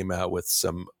 he came out with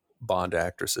some Bond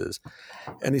actresses,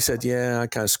 and he said, "Yeah, I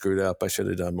kind of screwed up. I should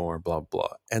have done more." Blah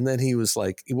blah. And then he was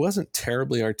like, he wasn't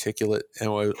terribly articulate, and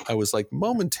I was like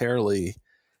momentarily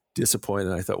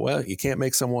disappointed. I thought, well, you can't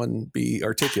make someone be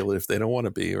articulate if they don't want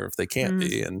to be, or if they can't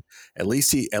be. And at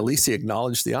least he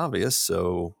acknowledged the obvious.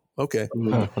 So. Okay.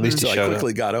 At least I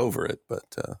quickly got over it,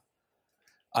 but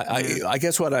I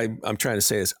guess what I'm trying to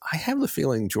say is I have the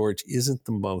feeling George isn't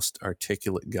the most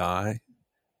articulate guy.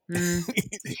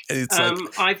 It's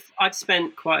I've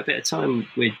spent quite a bit of time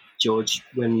with George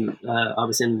when I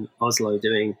was in Oslo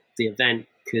doing the event,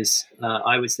 because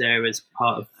I was there as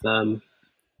part of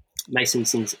Mason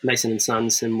and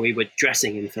Sons, and we were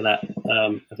dressing him for that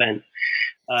event.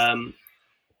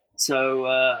 So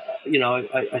I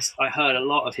heard a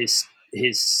lot of his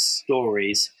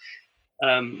stories.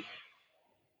 I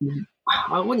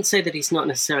wouldn't say that he's not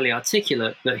necessarily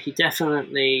articulate, but he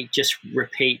definitely just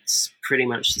repeats pretty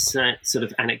much the same sort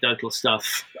of anecdotal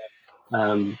stuff,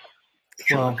 kind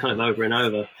of over and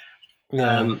over.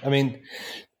 Yeah, I mean,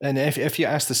 and if you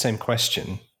ask the same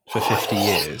question for 50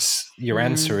 years, your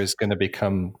answer is going to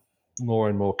become more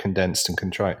and more condensed and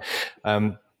contrite.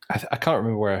 I can't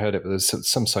remember where I heard it, but there's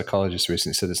some psychologist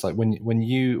recently said it's like when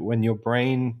your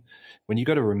brain, when you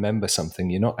got to remember something,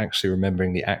 you're not actually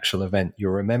remembering the actual event.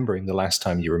 You're remembering the last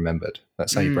time you remembered.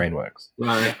 That's how your brain works.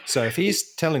 Right. So if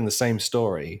he's telling the same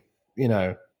story,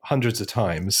 hundreds of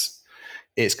times,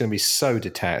 it's going to be so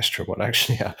detached from what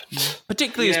actually happened.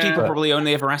 Particularly as people probably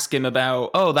only ever ask him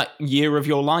about, that year of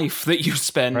your life that you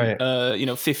spent,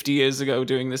 50 years ago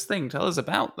doing this thing. Tell us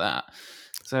about that.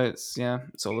 So it's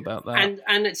all about that.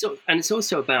 And it's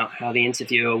also about how the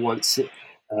interviewer wants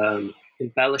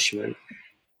embellishment.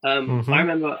 I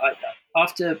remember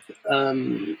after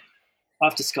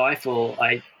Skyfall,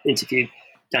 I interviewed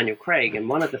Daniel Craig, and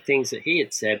one of the things that he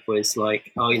had said was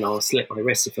like, I'll slip my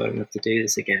wrist if I don't have to do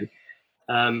this again.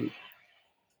 And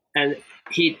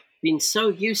he'd been so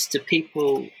used to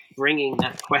people bringing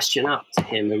that question up to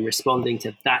him and responding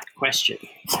to that question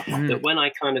that when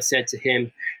I kind of said to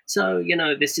him, so,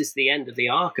 this is the end of the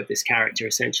arc of this character,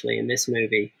 essentially, in this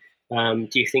movie. Do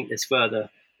you think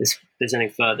there's any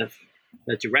further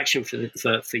direction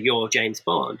for your James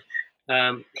Bond?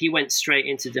 He went straight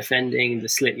into defending the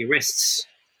slit your wrists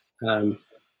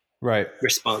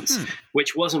response,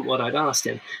 which wasn't what I'd asked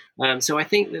him. So I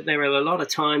think that there are a lot of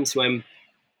times when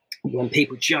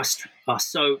people just are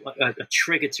so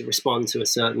triggered to respond to a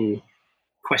certain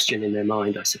question in their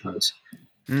mind, I suppose.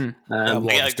 I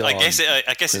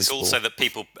guess it's also that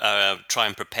people try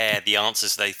and prepare the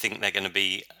answers they think they're going to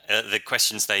be, the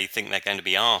questions they think they're going to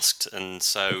be asked, and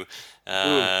so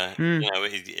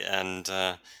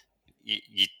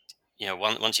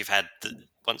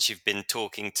once you've been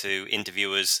talking to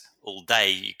interviewers all day,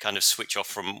 you kind of switch off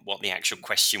from what the actual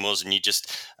question was, and you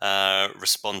just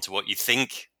respond to what you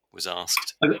think was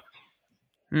asked.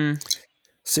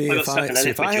 See, I got if stuck in a lift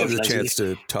if I with had George the Lazenby. chance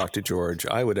to talk to George,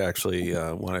 I would actually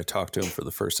want to talk to him for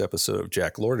the first episode of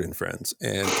Jack Lord and Friends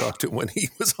and talk to him when he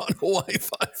was on Hawaii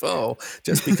Five-0,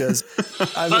 just because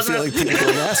I have a feeling people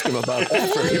don't ask him about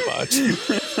that very much.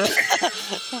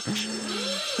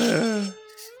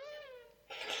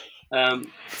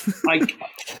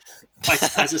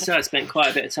 As I said, I spent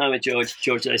quite a bit of time with George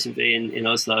Lazenby in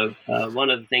Oslo. One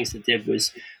of the things I did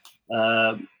was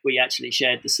we actually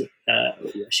shared his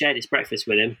breakfast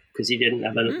with him because he didn't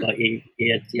have he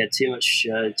had too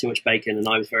much bacon, and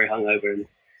I was very hungover and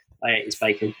I ate his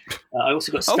bacon. I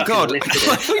also got stuck in a lift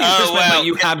with him.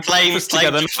 You had breakfast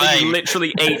together and you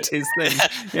literally ate his thing.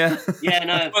 Yeah. Yeah,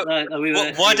 no. We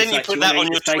were, why didn't you like, put that on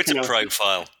your Twitter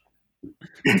profile?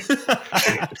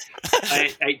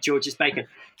 I ate George's bacon.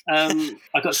 I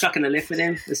got stuck in the lift with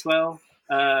him as well,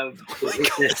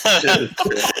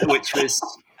 which was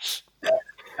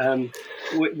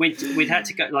we'd had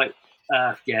to go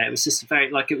it was just very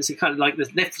it was a kind of like the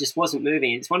lift just wasn't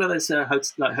moving. It's one of those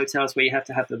hotels where you have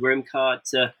to have the room card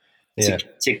to get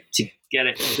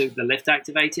it the lift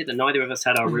activated, and neither of us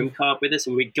had our room card with us,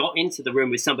 and we got into the room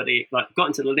with somebody got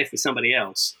into the lift with somebody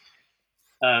else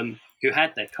who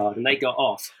had their card, and they got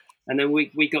off. And then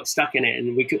we got stuck in it,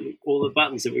 and all the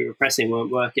buttons that we were pressing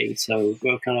weren't working. So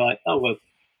we were kind of like,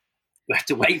 we have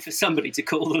to wait for somebody to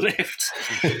call the lift.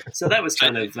 So that was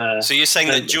kind of... so you're saying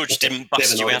that George didn't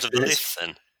bust you out of the lift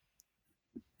then?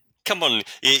 Come on,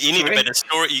 you need a better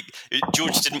story.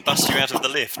 George didn't bust you out of the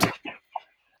lift.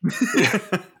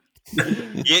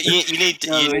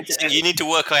 You need to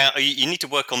work out. You need to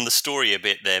work on the story a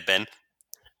bit there, Ben.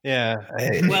 Yeah.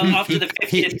 Well, after the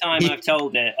 50th time I've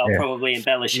told it, I'll probably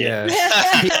embellish it. Yeah.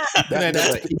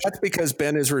 That's because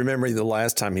Ben is remembering the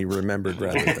last time he remembered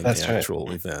rather than the actual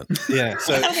event. Yeah.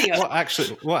 So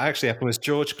what actually happened was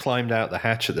George climbed out the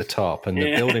hatch at the top, and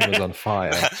the building was on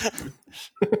fire.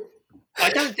 I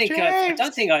don't think I've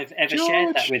ever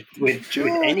shared that with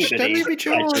anybody.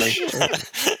 Actually.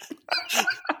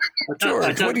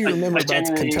 George, what do you remember about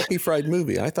the Kentucky Fried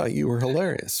Movie? I thought you were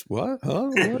hilarious. What? Huh?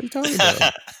 What are you talking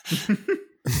about?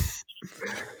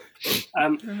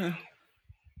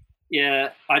 Yeah,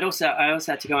 I also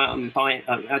had to go out and buy.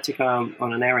 I had to go out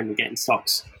on an errand and get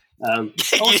socks. All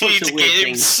sorts of weird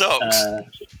things. Socks.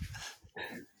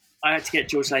 I had to get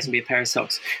George Lazenby a pair of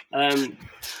socks.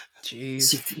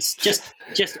 Jeez, it's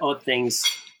just odd things.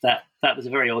 That was a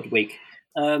very odd week.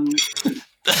 You're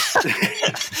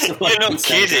not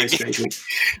kidding.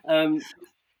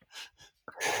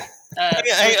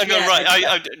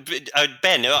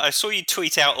 Ben, I saw you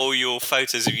tweet out all your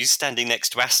photos of you standing next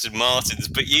to Aston Martins,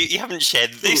 but you haven't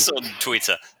shared this on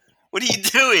Twitter. What are you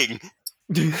doing?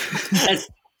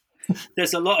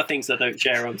 There's a lot of things I don't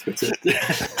share on Twitter.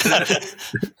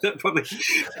 Probably.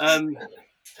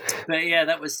 But yeah,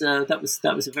 that was a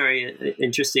very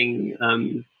interesting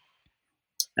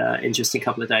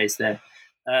couple of days there.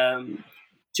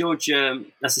 George, as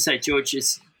I say, George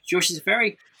is a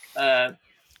very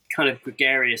kind of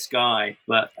gregarious guy,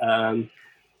 but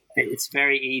it's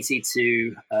very easy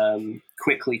to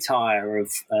quickly tire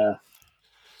of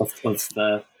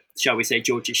shall we say,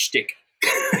 George's shtick.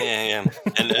 Yeah.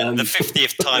 And the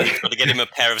 50th time you've got to get him a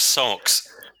pair of socks.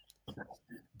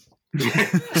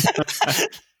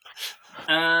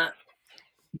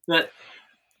 But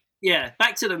yeah,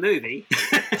 back to the movie.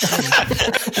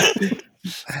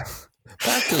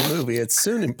 Back to the movie. It's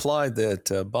soon implied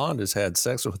that Bond has had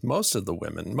sex with most of the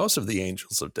women, most of the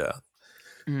angels of death.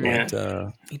 Yeah.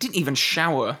 But, he didn't even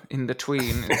shower in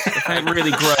between. I find it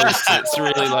really gross. It's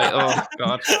really like, oh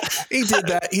god. He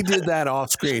did that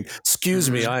off screen. Excuse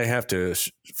me, I have to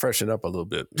freshen up a little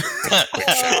bit.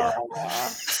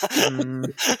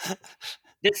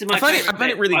 This is my I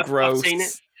find it really gross.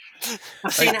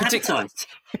 I've seen it advertised.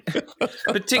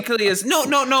 Particularly as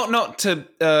not to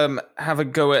have a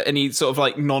go at any sort of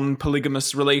like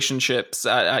non-polygamous relationships.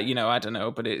 I don't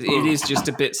know, but it is just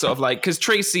a bit sort of like, because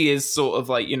Tracy is sort of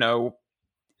like,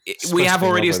 we have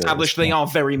already established they are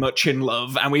very much in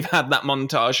love, and we've had that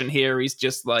montage, and here he's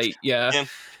just like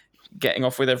getting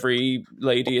off with every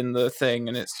lady in the thing,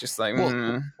 and it's just like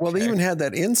well, they even had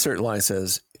that insert line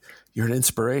says, "You're an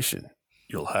inspiration.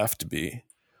 You'll have to be."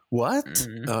 What?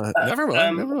 Never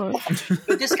mind.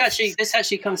 But this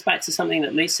actually comes back to something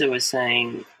that Lisa was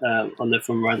saying on the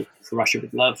From Russia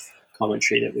with Love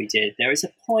commentary that we did. There is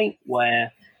a point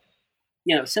where,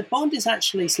 so Bond is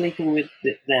actually sleeping with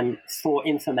them for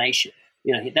information.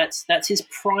 That's his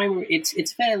primary.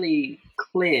 It's fairly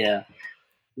clear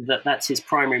that that's his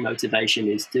primary motivation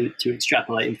is to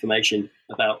extrapolate information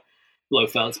about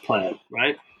Blofeld's plan,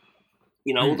 right?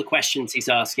 all the questions he's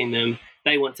asking them,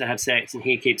 they want to have sex, and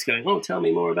he keeps going, oh, tell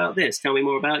me more about this, tell me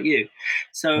more about you.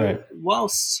 So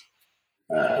whilst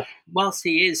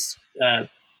he is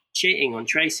cheating on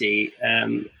Tracy,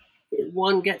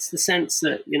 one gets the sense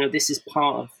that, this is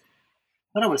part of,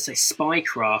 I don't want to say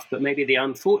spycraft, but maybe the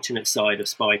unfortunate side of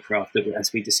spycraft, that,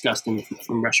 as we discussed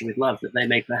from Russia with Love, that they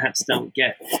may perhaps don't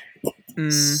get.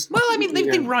 Well, I mean,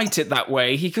 they write it that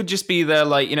way. He could just be their,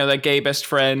 their gay best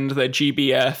friend, their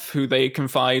GBF, who they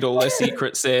confide all their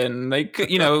secrets in. They could,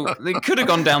 they could have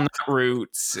gone down that route.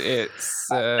 It's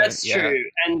that's true.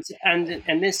 And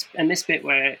this bit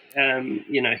where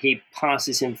he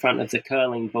passes in front of the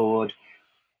curling board.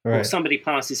 Right. Or somebody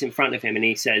passes in front of him and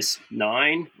he says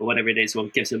 9 or whatever it is, or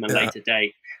gives him a later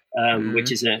date,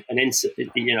 which is again, it's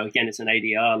an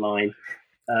ADR line.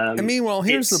 And meanwhile,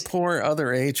 here's the poor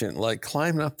other agent,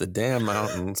 climbing up the damn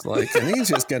mountains, and he's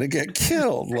just going to get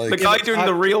killed. The guy doing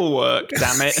the real work,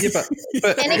 damn it.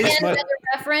 But and again, another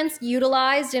reference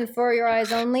utilized in For Your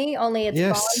Eyes Only it's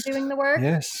Bond doing the work.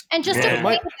 Yes. And just to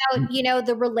point out,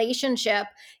 the relationship,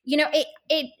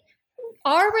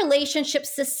 are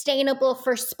relationships sustainable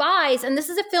for spies? And this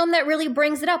is a film that really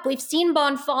brings it up. We've seen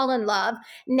Bond fall in love.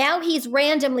 Now he's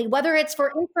randomly, whether it's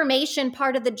for information,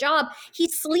 part of the job,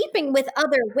 he's sleeping with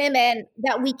other women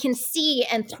that we can see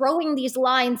and throwing these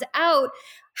lines out.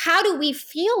 How do we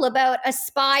feel about a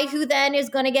spy who then is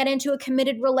going to get into a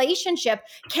committed relationship?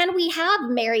 Can we have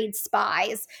married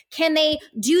spies? Can they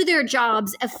do their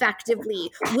jobs effectively?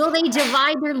 Will they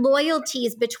divide their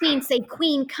loyalties between, say,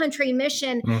 Queen, country,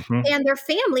 mission, and their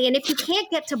family? And if you can't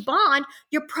get to Bond,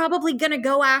 you're probably going to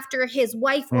go after his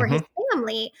wife or his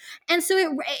family. And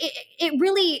so it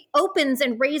really opens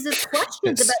and raises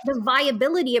questions about the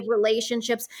viability of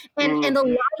relationships and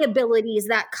the liabilities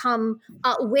that come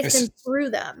with and through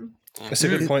them. That's a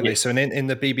good point, Lisa. And in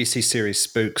the BBC series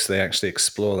Spooks, they actually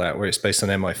explore that, where it's based on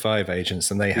MI5 agents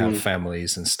and they have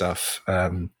families and stuff.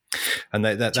 And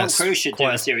Tom Cruise should do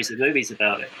a series of movies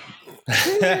about it.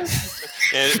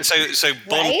 So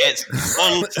Bond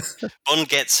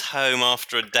gets home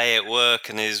after a day at work,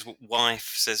 and his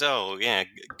wife says, "Oh, yeah,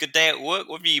 good day at work.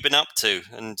 What have you been up to?"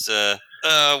 And that's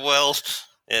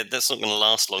not going to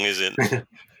last long, is it?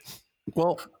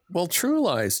 Well, True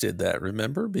Lies did that,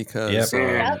 remember? Because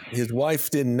his wife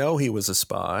didn't know he was a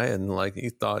spy, and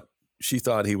she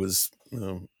thought he was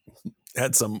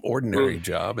had some ordinary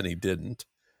job, and he didn't.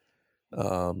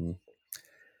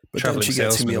 But then she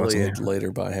gets humiliated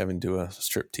later by having to do a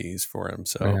striptease for him.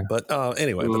 So, but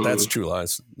anyway, but that's True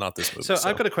Lies, not this movie. So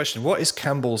I've got a question. What is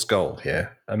Campbell's goal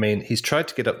here? I mean, he's tried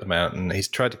to get up the mountain. He's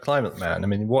tried to climb up the mountain. I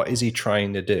mean, what is he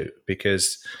trying to do?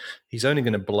 Because he's only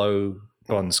going to blow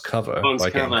Bond's cover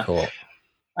by getting caught.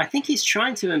 I think he's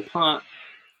trying to impart.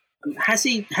 Has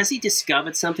he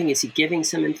discovered something? Is he giving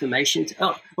some information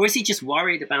or is he just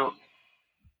worried about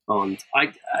Bond?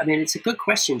 I mean, it's a good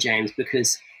question, James,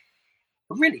 because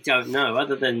I really don't know,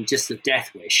 other than just a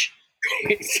death wish.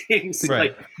 It seems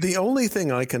like the only thing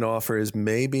I can offer is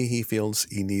maybe he feels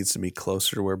he needs to be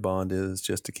closer to where Bond is,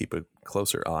 just to keep a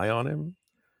closer eye on him.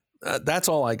 That's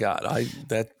all I got. He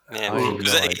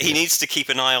needs to keep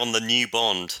an eye on the new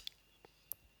Bond.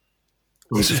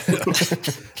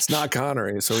 It's not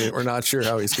Connery, so we're not sure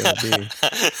how he's going to be.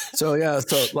 So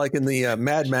like in the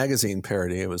Mad Magazine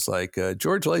parody, it was like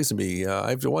George Lazenby.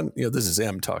 I've one. This is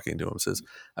M talking to him. Says,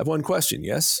 "I've one question.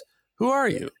 Yes, who are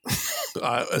you?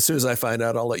 As soon as I find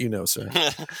out, I'll let you know, sir."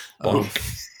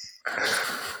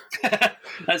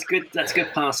 That's good. That's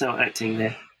good pass out acting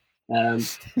there.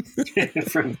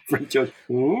 From George.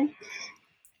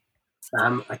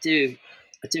 I do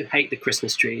hate the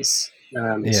Christmas trees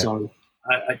song.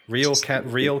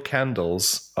 Real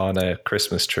candles on a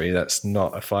Christmas tree. That's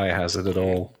not a fire hazard at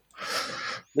all.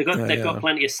 They've got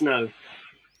plenty of snow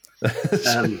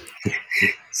to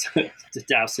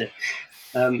douse it.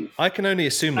 I can only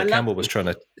assume that Campbell was trying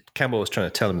to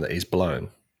tell him that he's blown.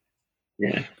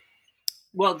 Yeah.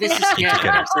 Well, this is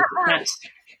perhaps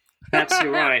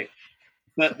you're right.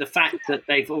 But the fact that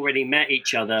they've already met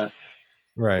each other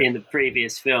in the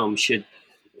previous film should,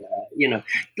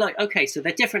 okay, so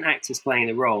they're different actors playing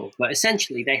the role, but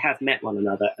essentially they have met one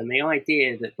another. And the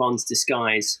idea that Bond's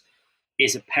disguise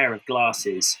is a pair of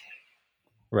glasses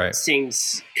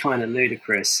seems kind of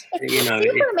ludicrous. It's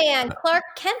Superman, Clark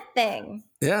Kent thing.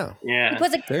 Yeah. Yeah. He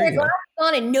puts a pair of glasses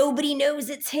on and nobody knows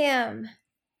it's him.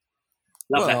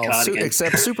 Love that cardigan.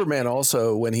 Except Superman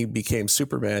also, when he became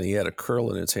Superman, he had a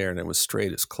curl in his hair and it was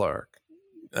straight as Clark.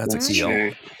 That's a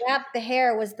true. Yep, the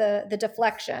hair was the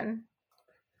deflection.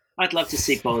 I'd love to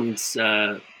see Bond's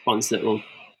little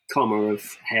comma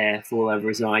of hair fall over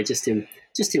his eye just in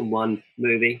one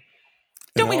movie.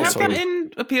 Don't we have also- that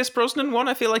in a Pierce Brosnan one?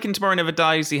 I feel like in Tomorrow Never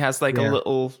Dies, he has like a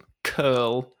little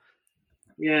curl.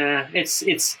 Yeah, it's.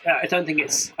 I don't think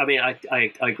it's. I mean,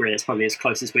 I agree. It's probably as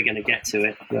close as we're going to get to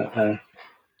it. But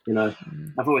you know,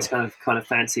 I've always kind of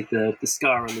fancied the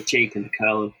scar on the cheek and the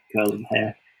curl of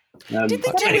hair. Did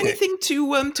they do anything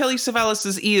to Telly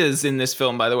Savalas's ears in this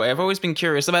film? By the way, I've always been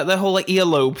curious about the whole like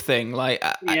earlobe thing. Like,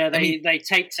 they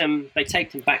taped them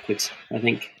backwards. I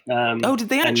think. Oh, did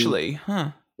they actually?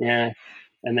 Huh. Yeah,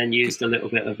 and then used a little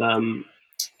bit of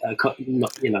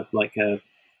like a.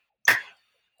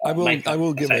 I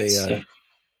will give effects,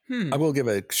 I will give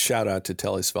a shout out to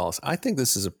Telly Savalas. I think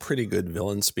this is a pretty good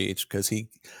villain speech because he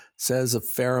says a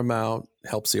fair amount,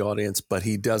 helps the audience, but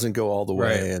he doesn't go all the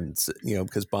way. And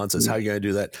because Bond says, "How are you going to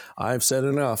do that?" I've said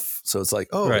enough. So it's like,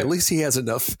 at least he has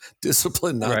enough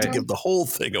discipline not to give the whole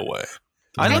thing away.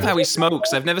 I love how he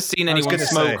smokes. I've never seen anyone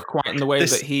smoke quite in the way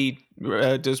that he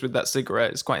does with that cigarette.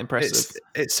 It's quite impressive.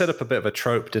 It set up a bit of a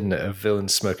trope, didn't it, of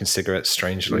villains smoking cigarettes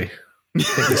strangely. I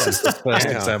think this is the first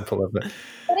example of it.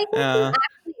 But I think he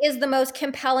actually is the most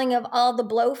compelling of all the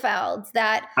Blofelds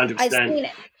that 100%. I've seen.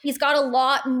 He's got a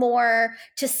lot more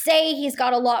to say. He's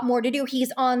got a lot more to do.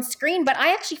 He's on screen, but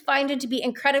I actually find him to be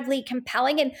incredibly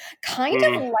compelling and kind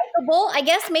of likable. I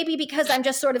guess maybe because I'm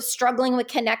just sort of struggling with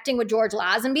connecting with George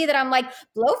Lazenby that I'm like,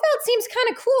 Blofeld seems kind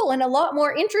of cool and a lot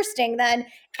more interesting than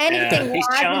anything he's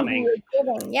Lazenby charming. was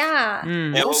doing.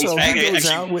 Yeah. Also,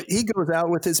 he goes out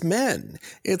with his men.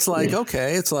 It's like,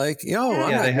 okay, it's like,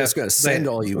 I'm not just going to send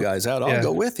all you guys out. I'll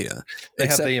go with you.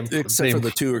 Except for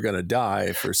the two who are going to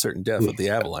die for certain death of the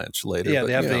avalanche later. Yeah,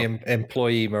 they have the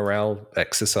employee morale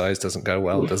exercise doesn't go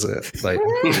well, does it? Like,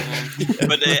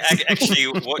 but actually,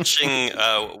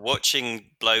 watching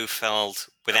Blofeld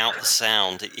without the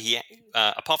sound, he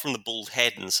apart from the bald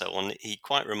head and so on, he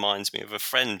quite reminds me of a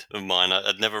friend of mine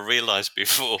I'd never realised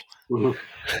before.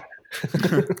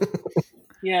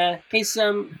 Yeah, he's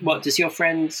what does your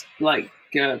friend like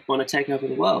want to take over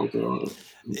the world or?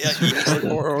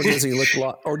 or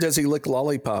does he lick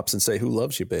lollipops and say, "Who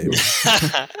loves you, baby"?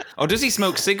 Or does he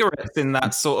smoke cigarettes in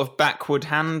that sort of backward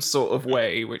hand sort of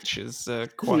way, which is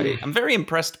quite. I'm very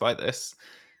impressed by this.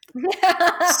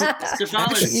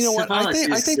 Actually, you know what? I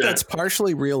think that's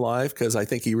partially real life because I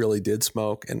think he really did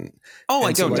smoke,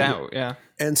 I don't doubt. Yeah.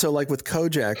 And so, like with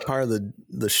Kojak, part of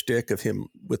the shtick of him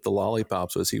with the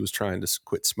lollipops was he was trying to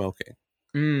quit smoking.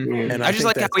 And I just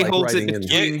like how he holds it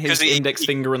between his index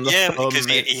finger and the thumb. Yeah, because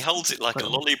he holds it like a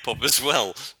lollipop as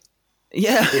well.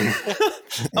 Yeah.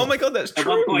 Oh my god, that's true.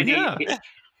 At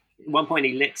one point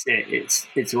he licks it.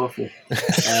 It's awful.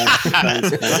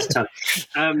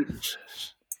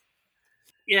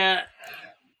 Yeah,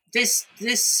 this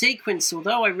sequence,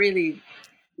 although I really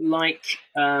like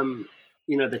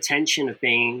the tension of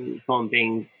Bond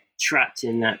being trapped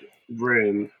in that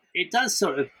room, it does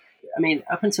sort of. I mean,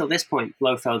 up until this point,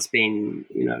 Blofeld's been,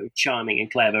 charming and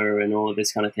clever and all of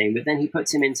this kind of thing. But then he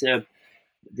puts him into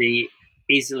the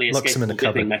easily escapable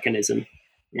dipping mechanism.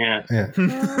 Yeah.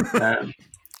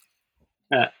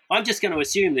 I'm just going to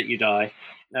assume that you die.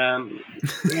 No,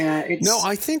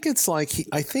 I think it's like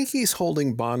I think he's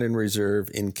holding Bond in reserve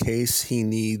in case he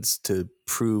needs to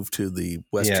prove to the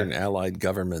Western Allied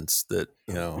governments that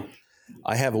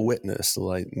I have a witness,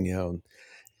 like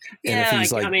And if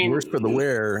he's worse for the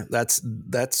wear,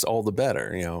 that's all the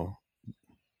better,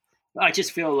 I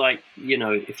just feel like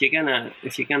if you're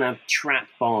gonna trap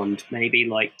Bond, maybe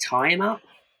like tie him up.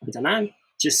 I don't know.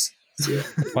 Just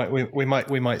we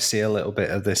might see a little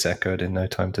bit of this echoed in No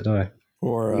Time to Die,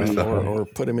 or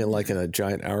put him in a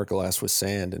giant hourglass with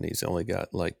sand, and he's only got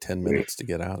 10 minutes to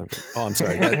get out of it. Oh, I'm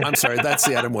sorry. That's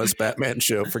the Adam West Batman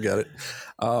show. Forget it.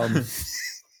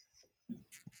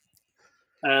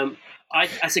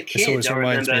 As a kid, this always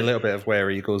reminds me a little bit of Where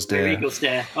Eagles Dare. Where Eagles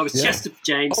Dare. I was just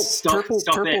James. Stop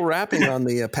purple wrapping on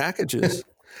the packages.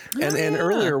 And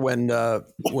earlier when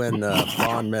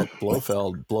Bond met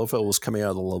Blofeld was coming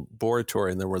out of the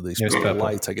laboratory and there were these purple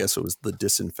lights. I guess it was the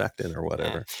disinfectant or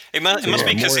whatever. It must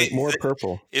be because more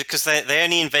purple. Because they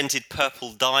only invented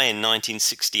purple dye in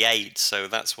 1968, so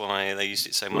that's why they used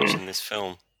it so much in this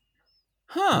film.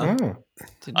 Huh?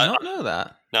 Did not know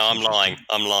that. No, I'm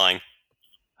lying.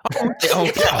 I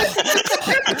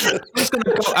was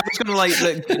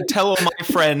gonna tell all my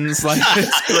friends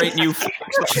this great new fact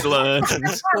I learned.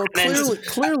 Well,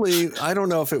 clearly, I don't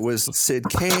know if it was Sid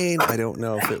Kane. I don't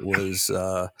know if it was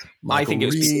Michael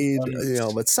Reed.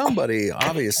 But somebody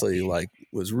obviously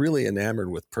was really enamored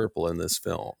with purple in this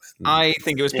film. I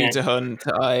think it was Peter Hunt.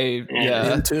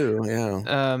 Him too.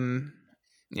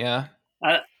 Yeah.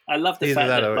 I love the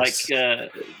fact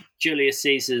that Julius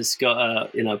Caesar's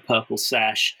got a purple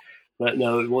sash, But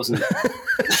no, it wasn't.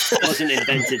 It wasn't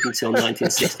invented until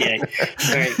 1968.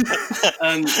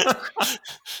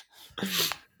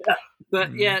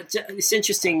 But yeah, it's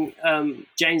interesting.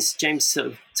 James sort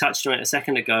of touched on it a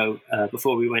second ago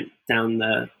before we went down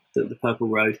the Purple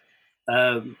Road.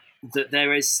 That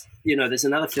there's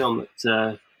another film,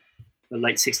 a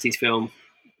late 60s film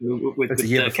with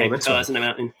cable cars in the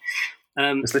mountain.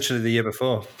 It's literally the year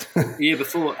before.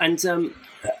 And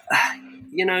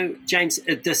James,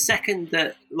 the second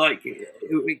that, like,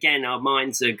 again, our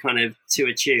minds are kind of too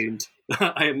attuned,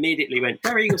 I immediately went,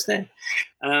 "There are eagles there."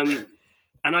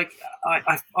 And I,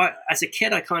 as a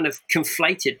kid, I kind of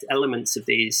conflated elements of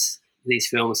these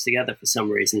films together for some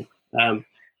reason,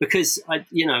 because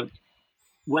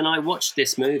when I watched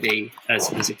this movie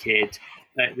as a kid,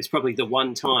 it was probably the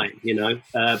one time,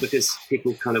 because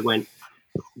people kind of went,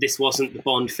 this wasn't the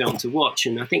Bond film to watch.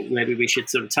 And I think maybe we should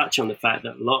sort of touch on the fact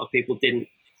that a lot of people didn't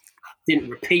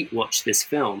repeat watch this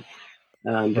film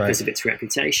because of its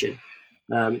reputation.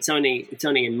 It's only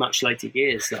in much later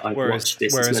years that I've watched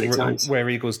this as many times. Where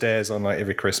Eagles Dare's on like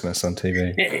every Christmas on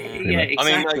TV. Yeah,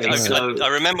 exactly. I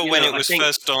remember when it was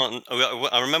first on.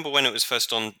 I remember when it was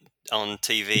first on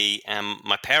TV, and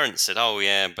my parents said, "Oh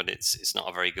yeah, but it's not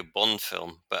a very good Bond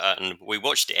film." But and we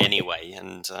watched it anyway,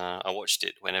 and I watched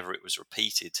it whenever it was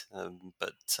repeated.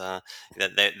 But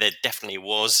there definitely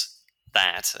was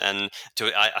that, and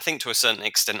I think to a certain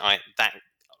extent,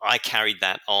 I carried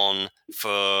that on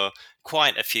for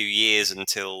quite a few years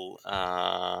until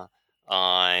I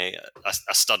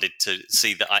started to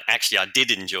see that I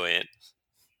did enjoy it.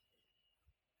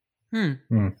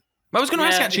 I was going to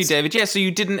ask, actually, David. Yeah, so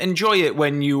you didn't enjoy it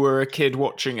when you were a kid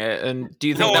watching it, and do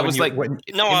you think that was like? When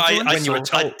you were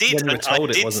told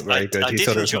it wasn't very good, you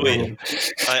thought it was wrong.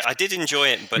 I did enjoy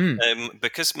it, but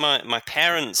because my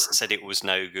parents said it was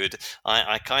no good,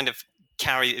 I kind of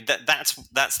carry that.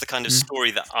 That's the kind of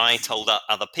story that I told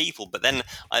other people. But then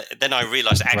I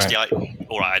realised actually, I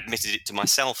admitted it to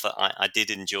myself that I did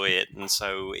enjoy it, and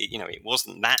so it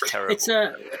wasn't that terrible. It's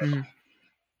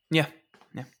yeah.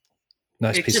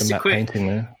 Nice piece of matte painting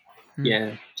there.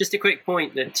 Yeah, just a quick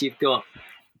point that you've got.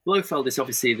 Blofeld is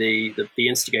obviously the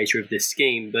instigator of this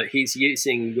scheme, but he's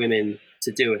using women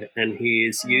to do it, and he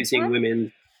is using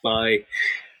women by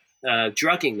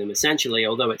drugging them essentially.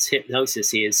 Although it's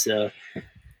hypnosis, he is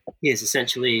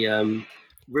essentially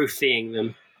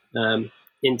roofing them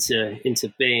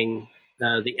into being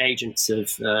the agents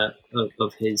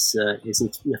of his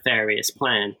nefarious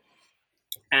plan,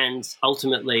 and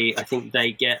ultimately, I think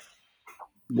they get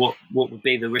what would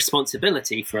be the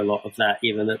responsibility for a lot of that,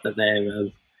 even that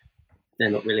they're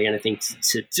not really anything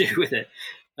to do with it.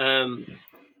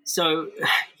 So,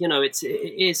 it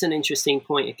is an interesting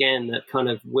point again that kind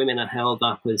of women are held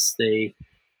up as the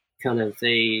kind of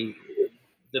the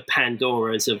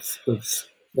Pandoras of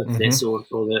this, or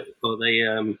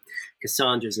the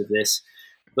Cassandras of this,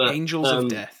 but angels of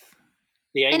death.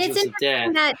 The angels of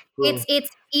death. That it's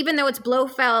even though it's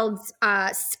Blofeld's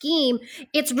scheme,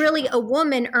 it's really a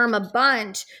woman, Irma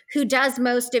Bunt, who does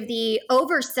most of the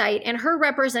oversight, and her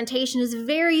representation is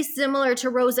very similar to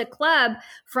Rosa Klebb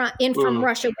from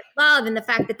Russia with Love, and the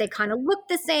fact that they kind of look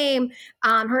the same.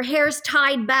 Her hair's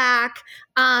tied back,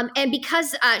 and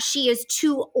because she is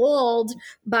too old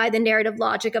by the narrative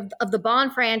logic of the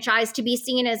Bond franchise to be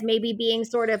seen as maybe being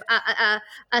sort of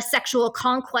a sexual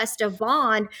conquest of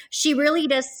Bond, she really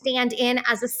does stand in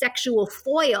as a sexual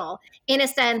foil, in a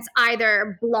sense,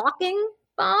 either blocking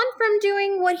Bond from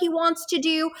doing what he wants to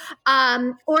do,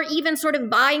 or even sort of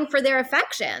vying for their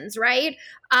affections, right?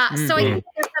 So I think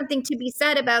there's something to be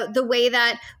said about the way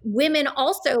that women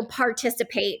also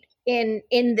participate in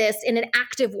this in an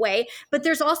active way, but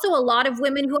there's also a lot of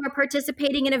women who are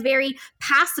participating in a very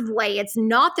passive way. It's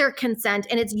not their consent,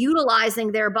 and it's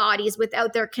utilizing their bodies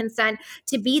without their consent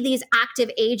to be these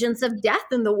active agents of death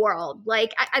in the world.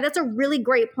 Like, that's a really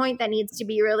great point that needs to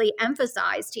be really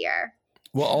emphasized here.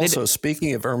 Well, also,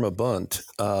 speaking of Irma Bunt,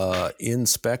 in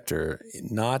Spectre,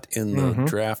 not in the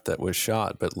draft that was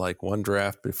shot, but like one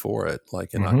draft before it,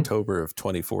 like in October of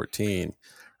 2014,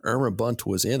 Irma Bunt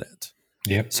was in it.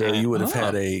 Yep. So you would have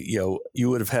had a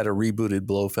rebooted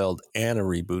Blofeld and a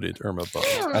rebooted Irma Bunt.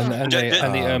 And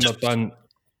the Irma Bunt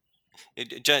And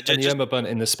the Irma Bunt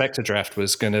in the Spectre draft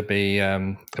was going to be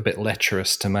a bit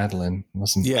lecherous to Madeline,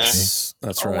 wasn't she? Yes,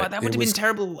 that's right. That would have been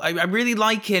terrible. I really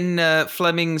like in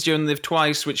Fleming's You Only Live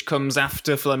Twice, which comes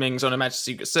after Fleming's On Her Majesty's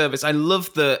Secret Service. I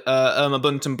love that Irma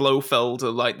Bunt and Blofeld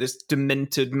are like this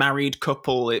demented married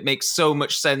couple. It makes so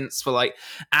much sense for like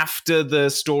after the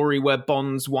story where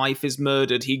Bond's wife is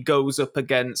murdered,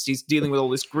 he's dealing with all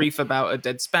this grief about a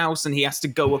dead spouse, and he has to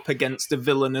go up against a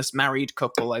villainous married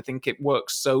couple. I think it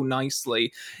works so nicely.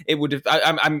 It would have.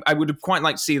 I would have quite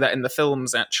liked to see that in the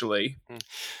films, actually.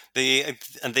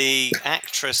 The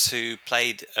actress who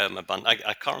played Irma Bunt,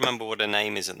 I can't remember what her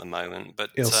name is at the moment,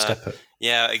 but Il Steppiat.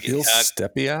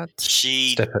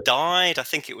 She died. I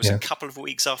think it was a couple of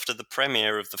weeks after the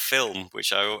premiere of the film,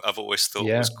 which I've always thought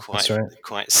was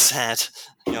quite sad.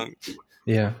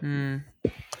 Yeah.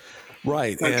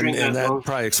 Right, and that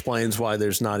probably explains why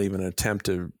there's not even an attempt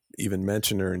to even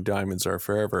mention her in Diamonds Are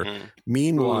Forever.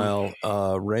 Meanwhile,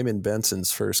 Raymond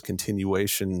Benson's first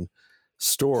continuation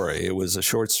story, it was a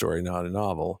short story, not a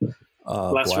novel,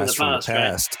 Blast from the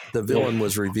Past, right? The villain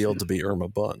was revealed to be Irma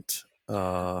Bunt.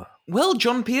 Well,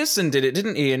 John Pearson did it,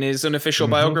 didn't he, in his unofficial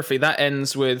biography? That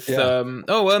ends with,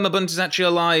 Irma Bunt is actually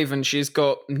alive and she's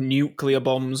got nuclear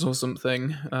bombs or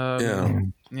something.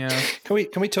 Yeah. Can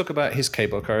we talk about his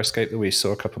cable car escape that we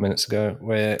saw a couple of minutes ago,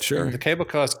 where the cable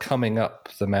car's coming up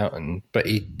the mountain, but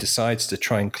he decides to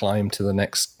try and climb to the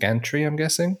next gantry, I'm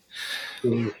guessing,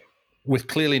 with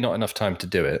clearly not enough time to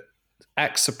do it.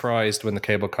 Acts surprised when the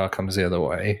cable car comes the other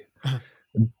way,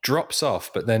 drops off,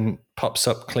 but then pops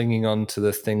up clinging on to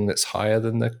the thing that's higher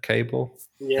than the cable.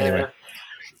 Yeah. Anyway.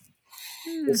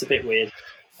 It's a bit weird.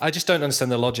 I just don't understand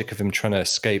the logic of him trying to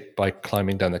escape by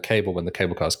climbing down the cable when the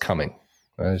cable car's coming.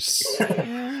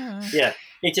 Yeah,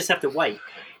 you just have to wait.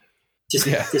 Just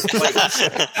wait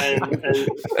and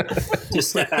just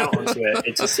step out onto it.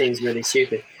 It just seems really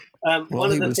stupid.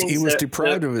 He was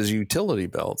deprived of his utility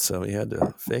belt, so he had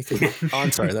to fake it. Oh,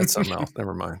 I'm sorry, that's something else.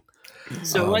 Never mind.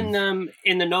 So when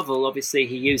in the novel, obviously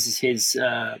he uses his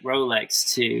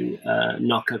Rolex to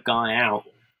knock a guy out,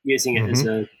 using it as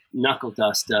a knuckle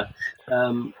duster.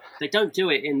 They don't do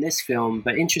it in this film,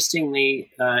 but interestingly,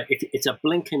 it's a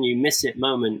blink and you miss it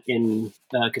moment in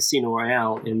Casino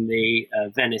Royale in the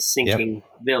Venice sinking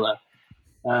villa.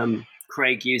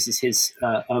 Craig uses his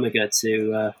Omega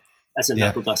to as a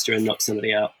knuckle duster and knock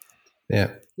somebody out.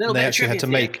 Yeah, they actually had to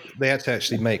make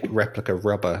replica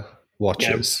rubber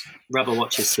watches. Yeah, rubber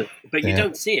watches, but you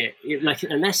don't see it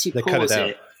unless you pause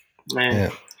it.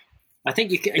 I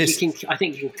think you can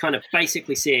kind of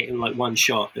basically see it in like one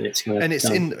shot, and it's kind of. And it's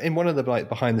done. in one of the like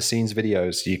behind the scenes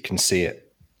videos. You can see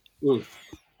it.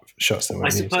 Shots that were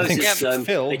used. I think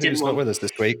Phil, who's not with us this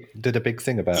week, did a big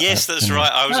thing about. Yes, that's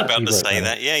right. I was about to say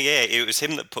that. Yeah. It was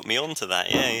him that put me onto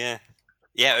that. Yeah.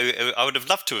 I would have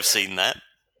loved to have seen that.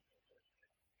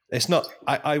 It's not.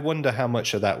 I wonder how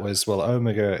much of that was. Well,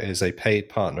 Omega is a paid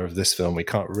partner of this film. We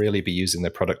can't really be using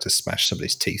their product to smash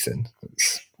somebody's teeth in.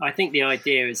 I think the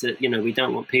idea is that we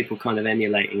don't want people kind of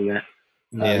emulating that.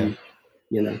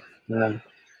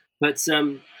 But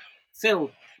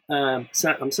Phil,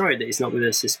 so I'm sorry that he's not with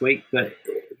us this week. But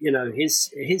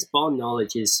his Bond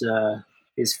knowledge is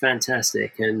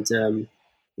fantastic, and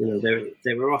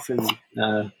there were often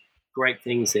great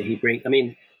things that he brings. I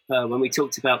mean. When we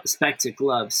talked about the Spectre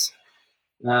gloves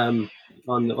the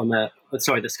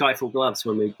Skyfall gloves,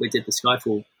 when we did the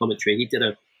Skyfall commentary, he did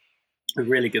a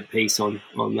really good piece on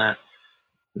that.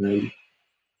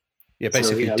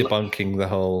 Basically debunking the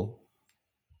whole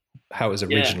how it was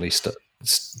originally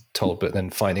told, but then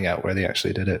finding out where they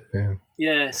actually did it.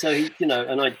 Yeah. So he,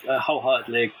 and I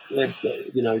wholeheartedly,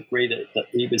 agree that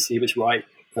he was right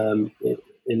in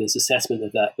his assessment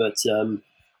of that. But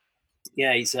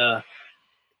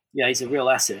he's a real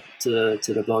asset to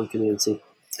the Bond community.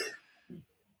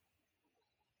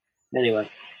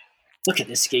 Anyway, look at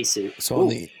this ski suit.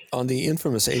 So on the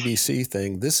infamous ABC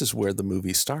thing, this is where the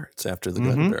movie starts after the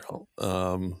gun barrel,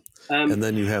 and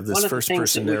then you have this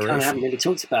first-person narration. One of the things that we kind of haven't really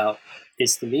talked about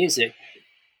is the music.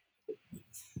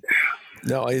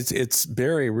 No, it's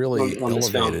Barry really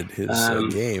elevated his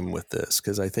game with this,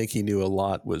 because I think he knew a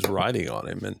lot was riding on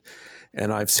him,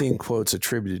 and I've seen quotes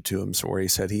attributed to him where he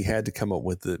said he had to come up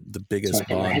with the biggest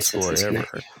Bond score ever.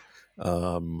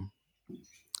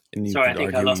 Sorry, I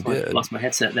think I lost my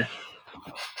headset there.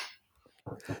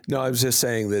 No, I was just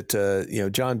saying that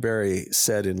John Barry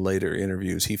said in later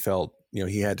interviews he felt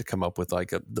he had to come up with like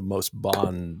the most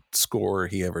Bond score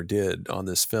he ever did on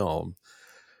this film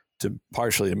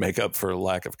partially to make up for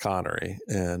lack of Connery,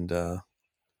 and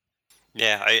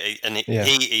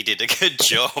he did a good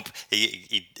job.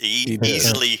 He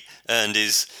easily earned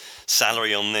his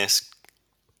salary on this.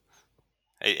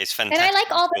 It's fantastic. And I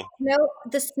like all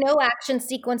the snow action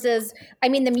sequences. I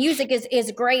mean, the music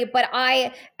is great, but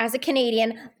I, as a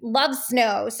Canadian, love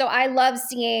snow. So I love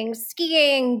seeing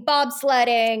skiing,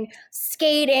 bobsledding,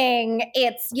 skating.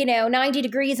 It's, 90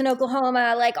 degrees in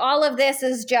Oklahoma. Like, all of this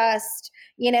is just,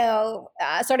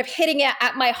 sort of hitting it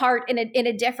at my heart in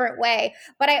a different way.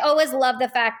 But I always love the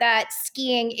fact that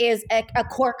skiing is a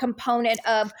core component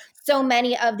of so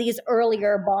many of these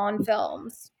earlier Bond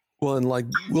films. Well, and like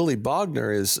Willie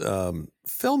Bogner is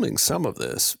filming some of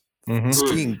this,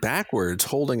 skiing backwards,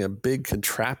 holding a big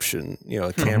contraption,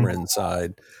 a camera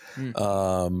inside.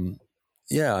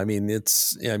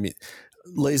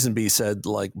 Lazenby said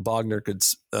like Bogner could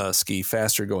ski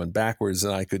faster going backwards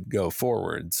than I could go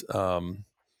forwards.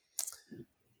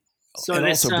 So and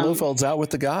also Blofeld's out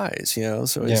with the guys,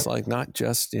 so he's like not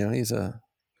just, he's a...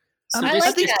 I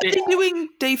like that. Are they doing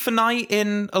day for night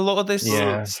in a lot of this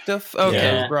stuff?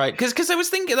 Okay, right. Because I was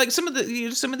thinking, like, some of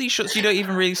these shots, you don't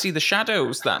even really see the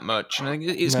shadows that much. And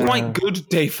it's quite good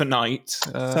day for night.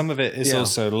 Some of it is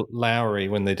also Lowry,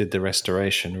 when they did the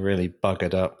restoration, really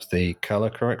buggered up the color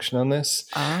correction on this.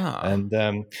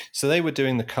 And so they were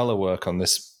doing the color work on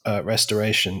this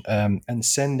restoration and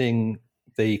sending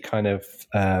the kind of...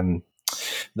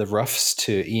 the roughs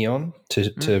to Eon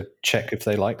to check if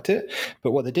they liked it.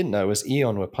 But what they didn't know was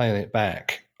Eon were playing it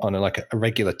back on a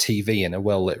regular TV in a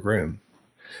well-lit room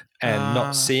and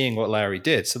not seeing what Larry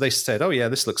did. So they said, oh, yeah,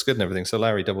 this looks good and everything. So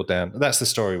Larry doubled down. That's the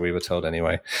story we were told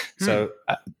anyway. So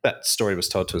that story was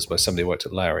told to us by somebody who worked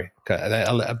at Larry.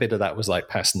 A bit of that was like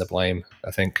passing the blame,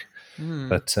 I think.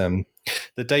 But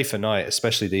the day for night,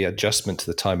 especially the adjustment to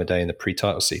the time of day in the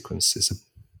pre-title sequence, is a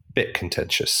bit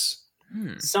contentious.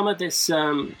 Some of this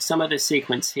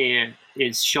sequence here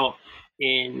is shot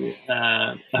in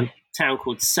a town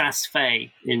called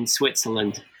Saas-Fee in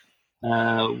Switzerland,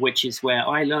 which is where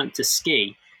I learned to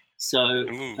ski. So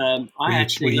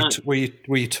were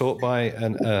you taught by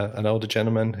an older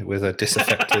gentleman with a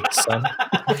disaffected son?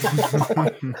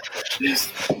 he's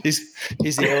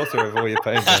the author of all your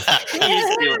pain. He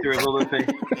is the author of all my pain.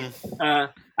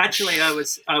 Actually, I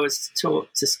was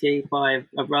taught to ski by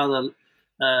a rather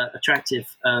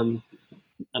attractive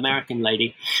American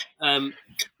lady,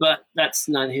 but that's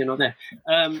neither here nor there.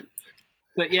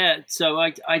 But yeah, so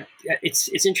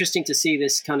it's interesting to see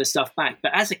this kind of stuff back.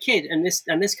 But as a kid, and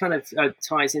this kind of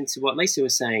ties into what Lisa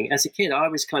was saying. As a kid, I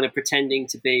was kind of pretending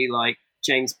to be like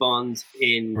James Bond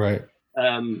in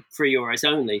For Your Eyes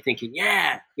Only, thinking,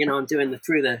 I'm doing the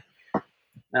through the.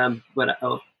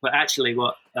 But actually,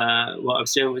 what I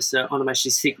was doing was on Her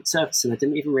Majesty's Secret Service, and I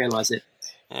didn't even realize it.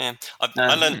 Yeah,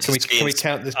 I learned. Can we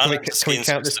count this? Can we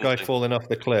count this guy falling off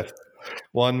the cliff?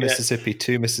 1 Mississippi,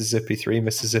 2 Mississippi, 3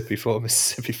 Mississippi, 4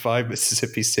 Mississippi, 5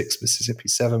 Mississippi, 6 Mississippi,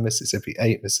 7 Mississippi,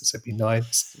 8 Mississippi, 9,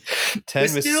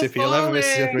 10 Mississippi, 11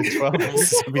 Mississippi, 12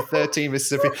 Mississippi, 13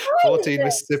 Mississippi, 14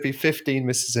 Mississippi, 15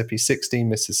 Mississippi, 16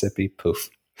 Mississippi. Poof.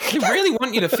 They really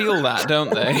want you to feel that, don't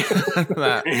they?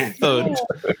 That thud.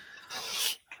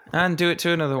 And do it to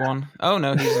another one. Oh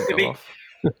no, he doesn't go off.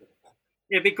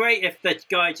 It'd be great if the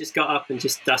guy just got up and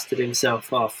just dusted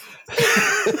himself off.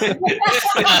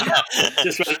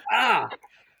 Just went, I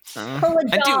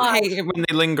do hate it when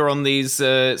they linger on these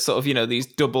these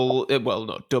double,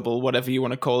 not double, whatever you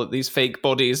want to call it, these fake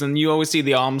bodies, and you always see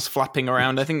the arms flapping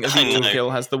around. I think A View to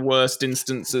Kill has the worst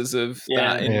instances of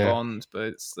that in Bond, but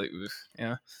it's like,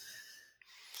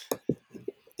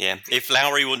 Yeah, if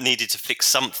Lowry needed to fix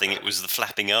something, it was the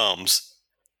flapping arms.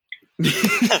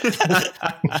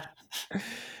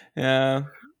 Yeah,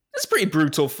 it's a pretty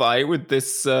brutal fight with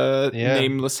this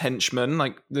nameless henchman,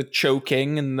 like the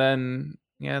choking and then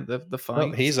the fight.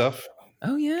 Well, he's off.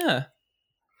 Oh yeah,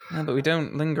 but we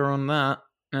don't linger on that.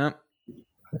 Yeah.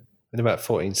 In about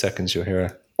 14 seconds, you'll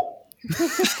hear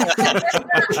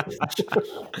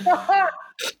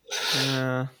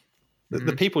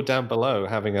the people down below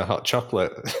having a hot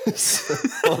chocolate.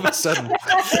 All of a sudden,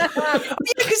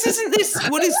 because isn't this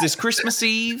what is this Christmas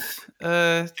Eve?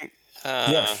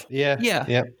 Yes.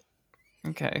 Yeah.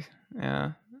 Okay.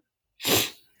 Yeah.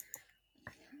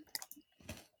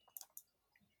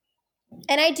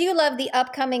 And I do love the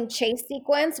upcoming chase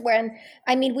sequence when,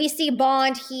 we see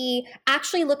Bond, he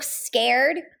actually looks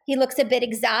scared. He looks a bit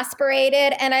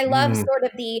exasperated. And I love sort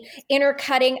of the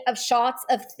intercutting of shots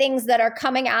of things that are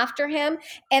coming after him.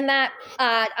 And that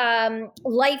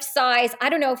life-size, I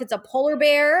don't know if it's a polar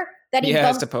bear that he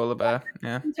it's a polar bear.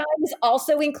 Yeah. Sometimes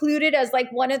also included as like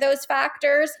one of those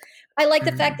factors. I like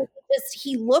the fact that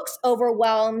he looks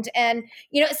overwhelmed, and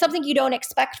it's something you don't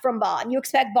expect from Bond. You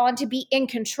expect Bond to be in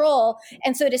control,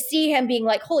 and so to see him being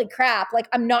like, "Holy crap! Like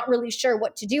I'm not really sure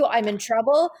what to do. I'm in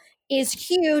trouble." is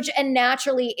huge. And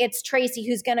naturally, it's Tracy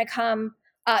who's going to come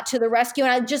to the rescue.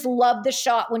 And I just love the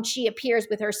shot when she appears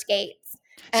with her skates.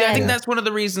 See, I think that's one of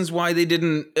the reasons why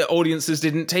audiences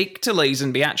didn't take to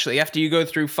Lazenby, actually. After you go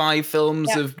through 5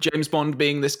 films of James Bond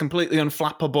being this completely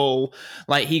unflappable,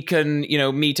 like he can,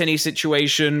 meet any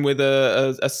situation with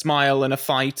a smile and a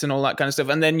fight and all that kind of stuff.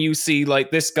 And then you see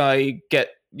like this guy get,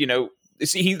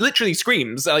 he literally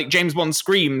screams, like James Bond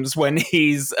screams when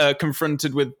he's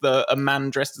confronted with a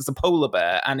man dressed as a polar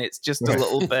bear, and it's just a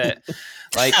little bit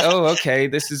like, oh, okay,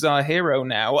 this is our hero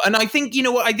now. And I think,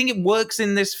 I think it works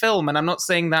in this film, and I'm not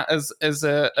saying that as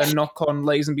a knock on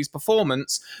Lazenby's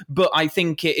performance, but I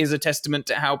think it is a testament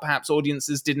to how perhaps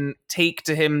audiences didn't take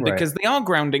to him because they are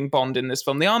grounding Bond in this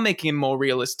film. They are making him more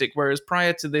realistic, whereas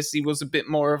prior to this, he was a bit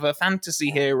more of a fantasy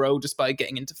hero, despite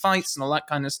getting into fights and all that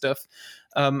kind of stuff.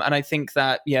 And I think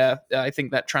that,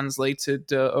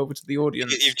 translated over to the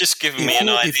audience. You've just given me an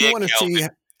idea. If you want to see,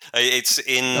 it's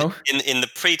in the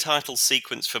pre-title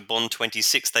sequence for Bond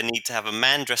 26. They need to have a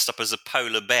man dressed up as a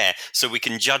polar bear so we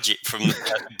can judge it from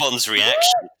Bond's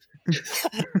reaction.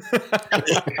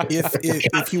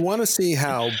 if you want to see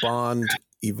how Bond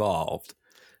evolved,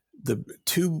 the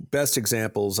 2 best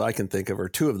examples I can think of, or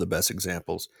 2 of the best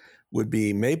examples, would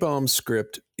be Maybaum's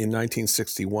script in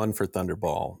 1961 for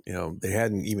Thunderball. They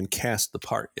hadn't even cast the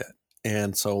part yet.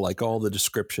 And so like all the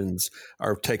descriptions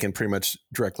are taken pretty much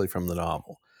directly from the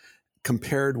novel.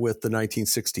 Compared with the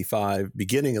 1965,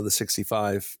 beginning of the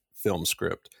 65 film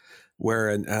script, where,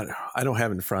 and I don't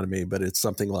have it in front of me, but it's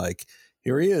something like,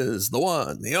 here he is, the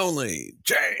one, the only,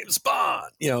 James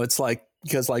Bond. It's like,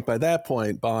 because like by that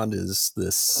point, Bond is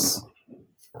this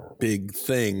big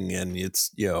thing, and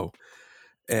it's,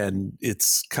 and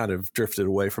it's kind of drifted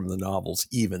away from the novels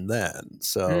even then.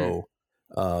 So,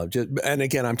 and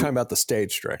again, I'm talking about the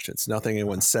stage direction. It's nothing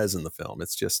anyone says in the film.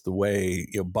 It's just the way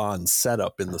Bond's set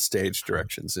up in the stage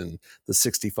directions in the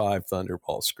 65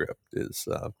 Thunderball script is.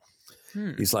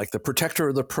 He's like the protector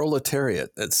of the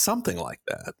proletariat. It's something like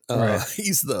that.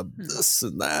 He's the this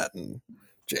and that, and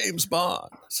James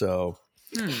Bond. So,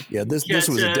 this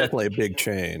was definitely a big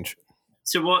change.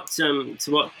 To what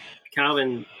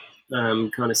Calvin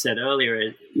kind of said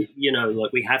earlier,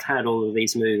 like we have had all of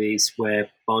these movies where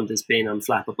Bond has been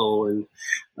unflappable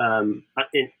and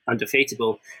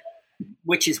undefeatable,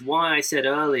 which is why I said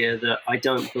earlier that I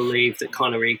don't believe that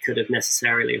Connery could have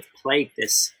necessarily have played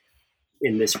this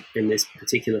in this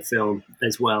particular film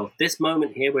as well. This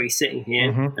moment here where he's sitting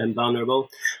here and vulnerable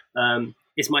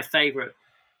is my favorite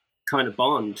kind of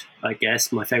Bond, I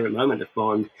guess, my favorite moment of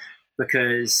Bond,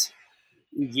 because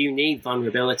you need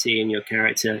vulnerability in your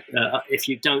character. If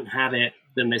you don't have it,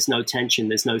 then there's no tension,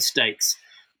 there's no stakes.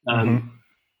 And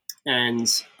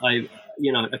I,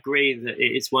 agree that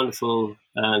it's wonderful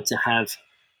to have,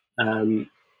 him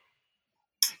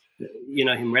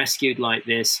rescued like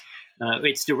this.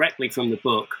 It's directly from the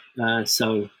book,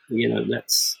 so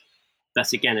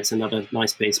that's again, it's another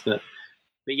nice piece. But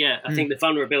yeah, I think the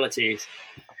vulnerability is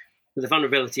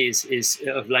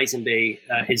of Lazenby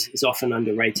is often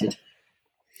underrated.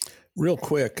 Real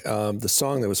quick, the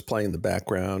song that was playing in the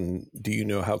background, Do You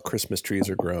Know How Christmas Trees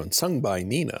Are Grown, sung by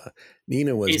Nina.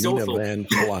 Nina was it's Nina awful. Van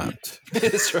Plant.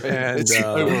 That's right. And, It's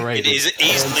overrated. It is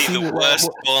easily the worst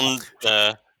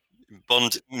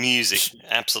Bond music.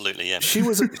 Absolutely, yeah. She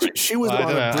was I on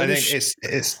don't a know. British. I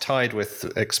think it's tied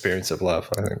with Experience of Love,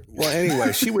 I think. Well,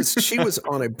 anyway, she was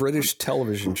on a British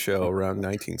television show around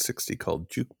 1960 called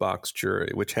Jukebox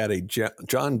Jury, which had a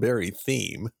John Barry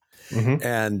theme,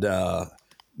 and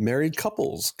married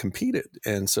couples competed,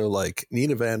 and so like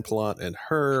Nina Van Plant and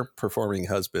her performing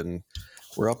husband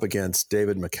were up against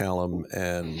David McCallum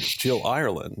and Jill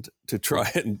Ireland to try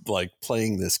and like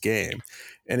playing this game.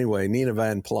 Anyway, Nina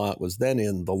Van Plant was then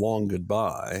in The Long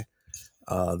Goodbye,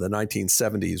 the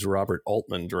 1970s Robert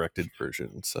Altman directed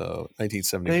version. So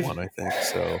 1971, I think.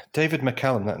 So David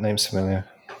McCallum, that name's familiar.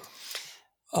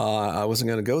 I wasn't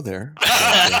going to go there.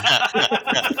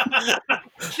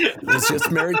 It's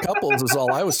just married couples is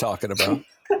all I was talking about.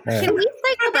 Can we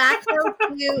cycle back though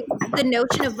to the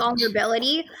notion of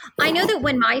vulnerability? I know that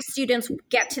when my students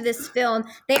get to this film,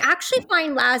 they actually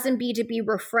find Lazenby to be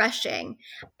refreshing.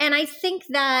 And I think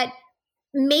that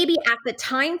maybe at the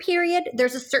time period,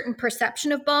 there's a certain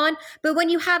perception of Bond. But when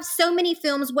you have so many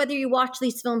films, whether you watch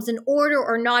these films in order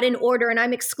or not in order, and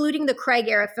I'm excluding the Craig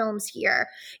era films here,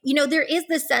 there is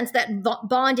this sense that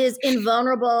Bond is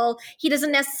invulnerable. He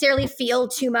doesn't necessarily feel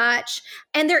too much.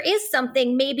 And there is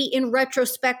something maybe in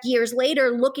retrospect years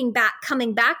later, looking back,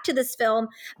 coming back to this film,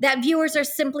 that viewers are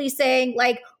simply saying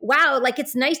like, wow, like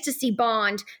it's nice to see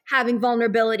Bond having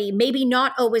vulnerability, maybe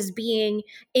not always being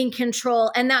in control.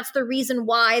 And that's the reason reason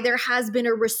why there has been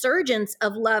a resurgence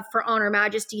of love for On Her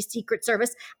Majesty's Secret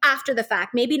Service after the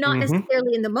fact. Maybe not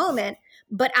necessarily in the moment,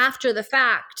 but after the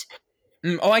fact.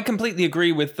 Oh, I completely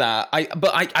agree with that.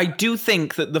 But I do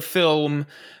think that the film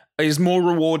is more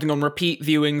rewarding on repeat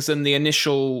viewings than the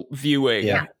initial viewing.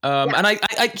 Yeah. And I,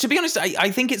 to be honest,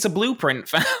 I think it's a blueprint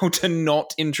for how to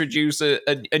not introduce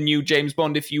a new James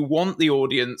Bond if you want the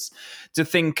audience to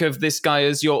think of this guy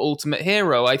as your ultimate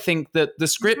hero. I think that the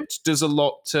script does a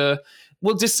lot to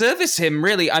disservice him,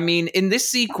 really. I mean, in this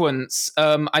sequence,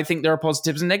 I think there are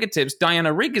positives and negatives.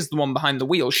 Diana Rigg is the one behind the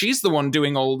wheel. She's the one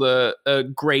doing all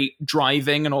the great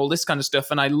driving and all this kind of stuff.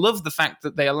 And I love the fact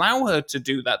that they allow her to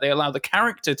do that. They allow the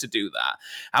character to do that.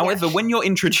 However, when you're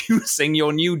introducing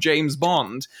your new James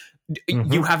Bond,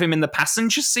 you have him in the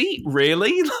passenger seat,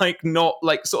 really? Like, not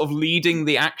like sort of leading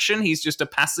the action. He's just a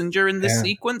passenger in this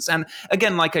sequence. And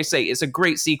again, like I say, it's a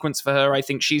great sequence for her. I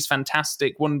think she's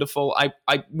fantastic, wonderful. I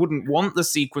wouldn't want the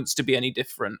sequence to be any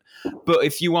different. But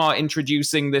if you are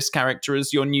introducing this character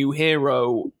as your new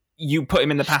hero, you put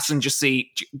him in the passenger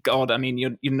seat. God, I mean,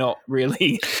 you're not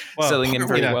really selling him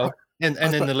very well. And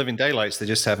in The Living Daylights, they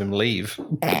just have him leave.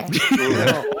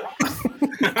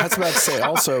 I was about to say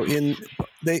also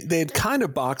they'd kind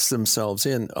of boxed themselves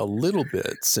in a little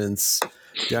bit since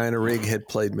Diana Rigg had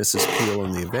played Mrs. Peel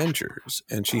in The Avengers,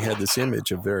 and she had this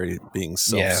image of being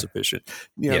self-sufficient.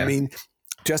 You know what I mean?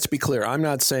 Just to be clear, I'm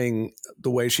not saying the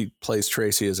way she plays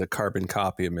Tracy is a carbon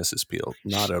copy of Mrs. Peel.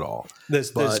 Not at all. There's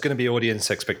going to be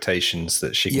audience expectations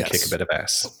that she can kick a bit of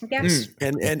ass. Yes.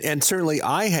 And certainly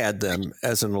I had them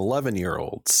as an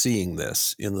 11-year-old seeing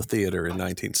this in the theater in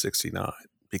 1969.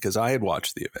 Because I had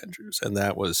watched The Avengers, I'll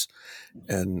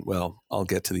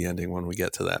get to the ending when we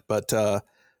get to that. But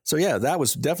that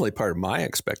was definitely part of my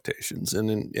expectations,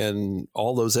 and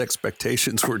all those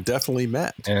expectations were definitely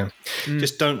met. Yeah,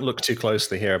 just don't look too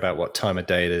closely here about what time of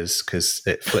day it is, because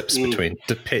it flips between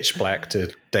the pitch black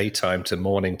to daytime to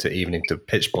morning to evening to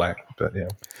pitch black. But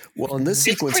well, and this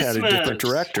sequence had a different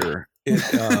director.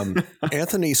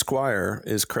 Anthony Squire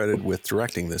is credited with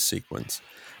directing this sequence.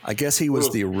 I guess he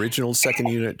was the original second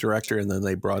unit director, and then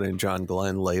they brought in John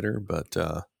Glenn later. But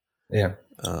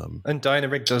and Diana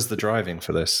Rigg does the driving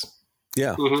for this.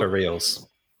 Yeah, for reals.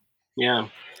 Yeah,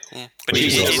 but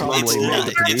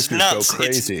it's nuts.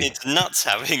 It's nuts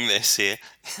having this here.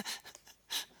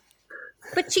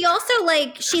 But she also,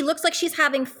 she looks like she's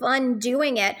having fun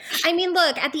doing it. I mean,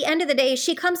 look, at the end of the day,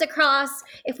 she comes across,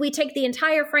 if we take the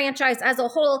entire franchise as a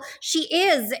whole, she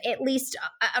is, at least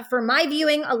for my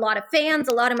viewing, a lot of fans,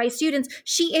 a lot of my students,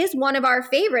 she is one of our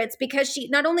favorites because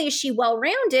not only is she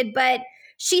well-rounded, but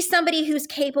she's somebody who's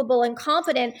capable and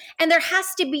confident. And there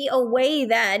has to be a way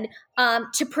then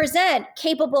to present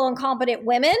capable and competent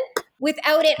women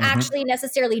without it actually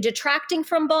necessarily detracting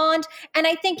from Bond. And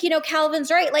I think,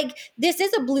 Calvin's right. This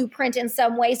is a blueprint in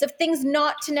some ways of things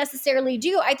not to necessarily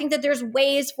do. I think that there's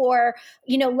ways for,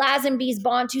 Lazenby's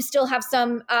Bond to still have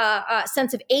some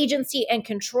sense of agency and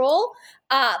control.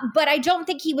 But I don't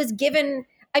think he was given,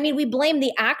 we blame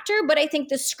the actor, but I think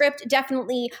the script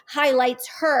definitely highlights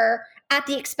her at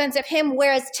the expense of him,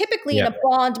 whereas typically in a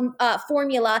Bond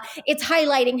formula, it's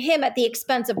highlighting him at the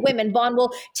expense of women. Bond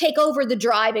will take over the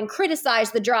drive and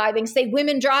criticize the driving, say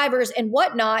women drivers and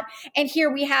whatnot. And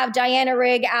here we have Diana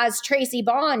Rigg as Tracy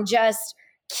Bond just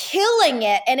killing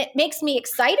it. And it makes me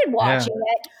excited watching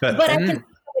it. But I can see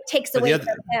it takes away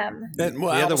from him. The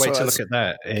other way to look at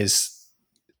that is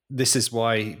this is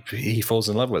why he falls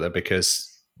in love with her, because,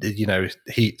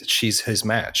 she's his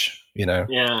match, Yeah.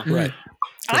 Right.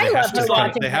 So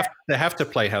they have to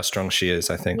play how strong she is,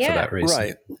 I think, for that reason.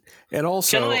 Right. And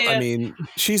also,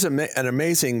 she's an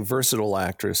amazing, versatile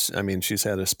actress. She's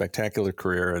had a spectacular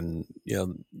career, and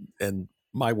and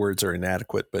my words are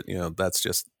inadequate, but that's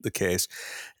just the case.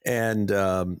 And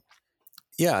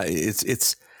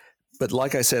it's. But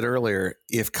like I said earlier,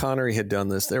 if Connery had done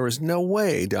this, there was no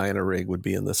way Diana Rigg would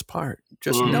be in this part.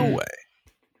 Just no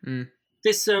way.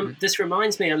 This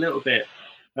reminds me a little bit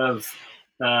of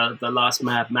the last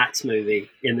Mad Max movie,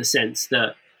 in the sense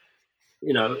that,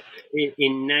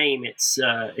 in name it's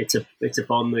a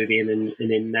Bond movie, and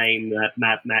in name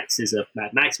Mad Max is a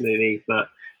Mad Max movie, but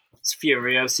it's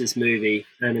Furiosa's movie,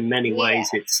 and in many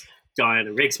ways it's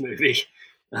Diana Rigg's movie.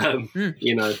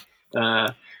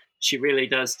 She really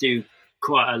does do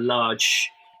quite a large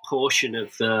portion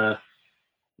of the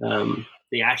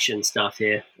action stuff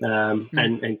here,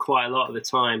 and quite a lot of the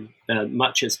time,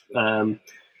 much as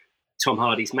Tom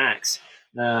Hardy's Max.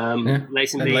 Later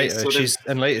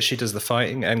she does the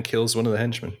fighting and kills one of the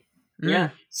henchmen. Yeah.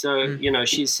 So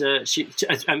she's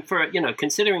and for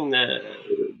considering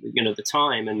the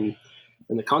time and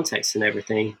the context and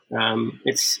everything,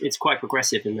 it's quite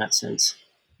progressive in that sense.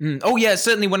 Oh yeah,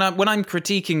 certainly. When I'm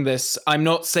critiquing this, I'm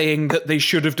not saying that they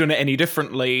should have done it any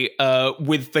differently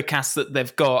with the cast that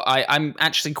they've got. I'm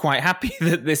actually quite happy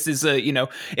that this is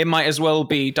it might as well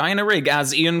be Diana Rigg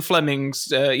as Ian Fleming's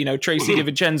Tracy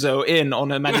DiVincenzo in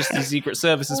On Her Majesty's Secret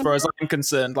Service. As far as I'm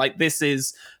concerned, like, this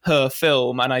is her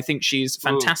film, and I think she's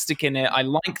fantastic in it. I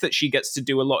like that she gets to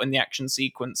do a lot in the action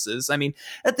sequences. I mean,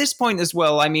 at this point as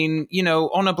well, I mean,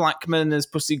 Honor Blackman as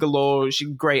Pussy Galore, she's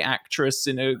a great actress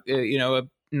in a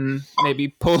maybe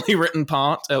poorly written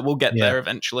part. We'll get there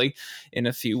eventually in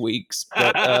a few weeks.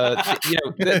 But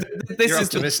this You're is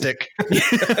optimistic.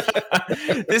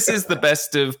 This is the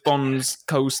best of Bond's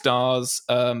co-stars.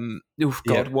 Until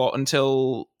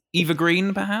Eva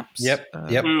Green, perhaps. Yep.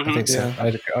 I think so.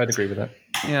 I'd agree with that.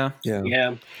 Yeah.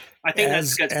 I think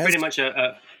that's pretty much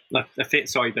a fit.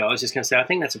 Sorry, Bill. I was just going to say, I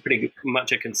think that's a pretty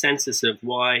much a consensus of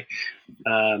why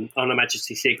On Her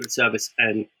Majesty's Secret Service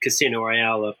and Casino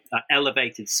Royale are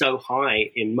elevated so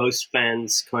high in most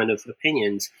fans' kind of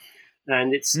opinions.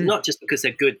 And it's not just because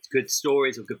they're good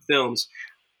stories or good films,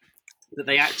 that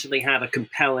they actually have a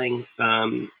compelling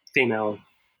female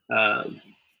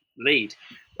lead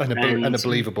And a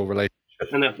believable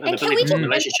relationship. And a can we believable just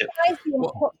relationship.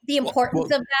 emphasize the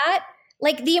importance of that?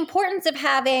 Like, the importance of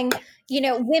having,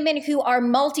 women who are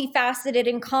multifaceted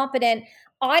and competent.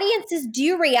 Audiences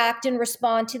do react and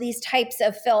respond to these types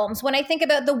of films. When I think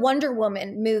about the Wonder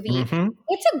Woman movie,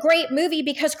 it's a great movie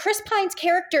because Chris Pine's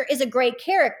character is a great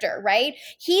character, right?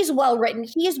 He's well written,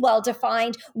 he's well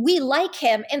defined, we like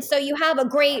him. And so you have a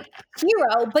great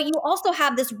hero, but you also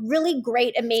have this really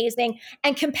great, amazing,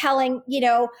 and compelling,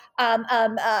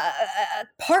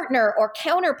 partner or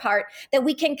counterpart that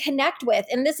we can connect with.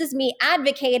 And this is me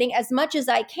advocating as much as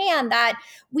I can that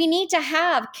we need to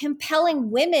have compelling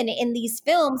women in these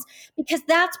films, because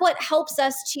that's what helps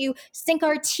us to sink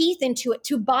our teeth into it,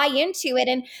 to buy into it.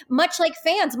 And much like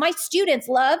fans, my students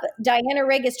love Diana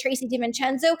Rigg as Tracy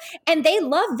DiVincenzo, and they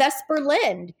love Vesper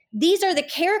Lynd. These are the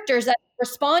characters that I'm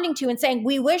responding to and saying,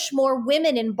 we wish more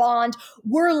women in Bond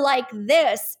were like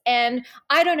this. And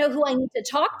I don't know who I need to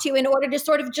talk to in order to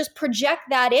sort of just project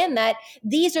that in, that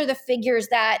these are the figures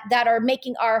that are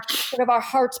making our sort of our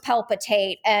hearts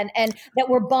palpitate, and that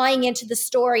we're buying into the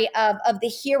story of the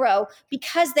hero,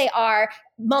 because they are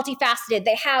multifaceted.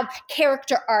 They have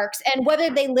character arcs, and whether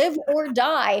they live or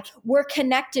die, we're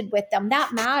connected with them.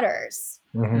 That matters.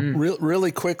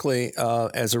 Really quickly,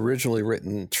 as originally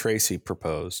written, Tracy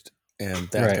proposed, and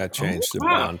that got changed to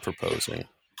Bond proposing.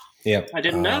 Yeah, I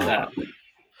didn't know that.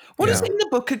 What is it in the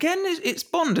book again? It's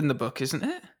Bond in the book, isn't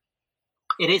it?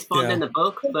 It is Bond in the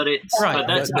book, but it's right.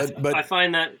 But I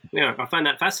find that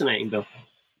fascinating, Bill.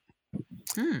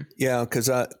 Yeah,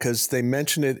 because they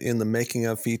mention it in the making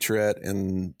of featurette,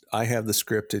 and I have the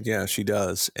script, and she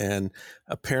does. And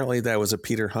apparently that was a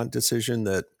Peter Hunt decision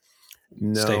that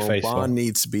Bond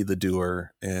needs to be the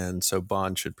doer, and so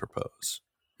Bond should propose.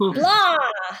 Blah.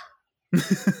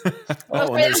 And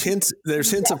there's hints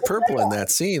of purple in that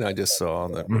scene I just saw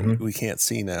that we can't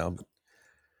see now.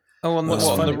 On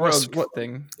the rug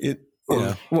thing.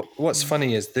 What's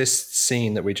funny is this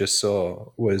scene that we just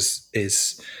saw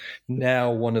is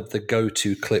now one of the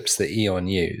go-to clips that Eon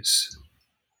use.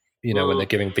 When they're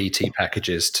giving VT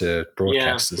packages to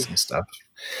broadcasters and stuff,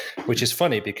 which is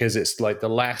funny because it's like the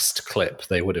last clip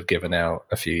they would have given out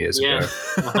a few years ago.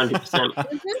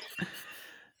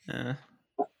 100%.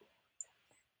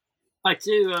 I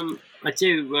do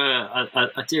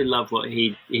love what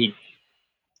he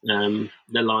the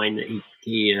line that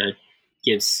he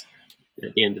gives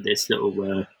at the end of this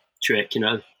little trick.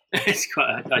 It's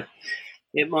quite.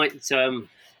 It might.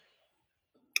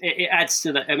 It adds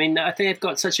to that. I mean, I think they've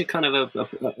got such a kind of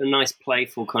a nice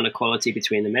playful kind of quality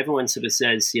between them. Everyone sort of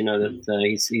says,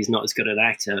 that he's not as good an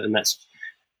actor, and that's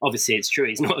obviously it's true.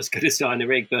 He's not as good as Diana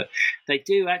Rigg, but they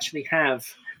do actually have,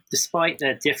 despite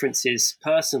their differences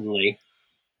personally,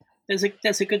 there's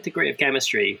a good degree of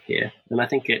chemistry here, and I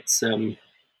think it's.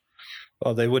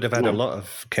 Well, they would have had a lot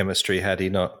of chemistry had he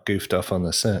not goofed off on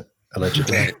the set,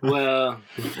 allegedly. Well,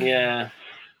 yeah.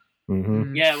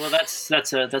 Mm-hmm. Yeah, well, that's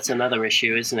another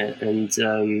issue, isn't it? And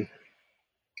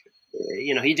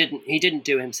he didn't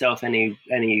do himself any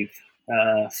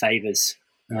favors,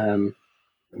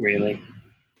 really.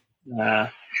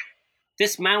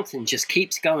 This mountain just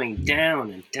keeps going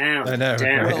down and down. I know. And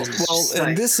down. Well,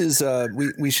 and this is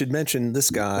we should mention this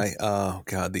guy. Oh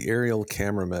God, the aerial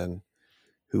cameraman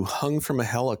who hung from a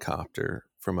helicopter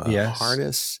from a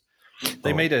harness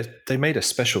They made a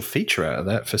special feature out of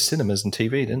that for cinemas and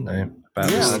TV, didn't they?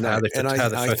 About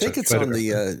I think it's on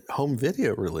the home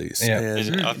video release. Yeah.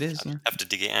 And I have to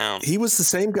dig it out. he was the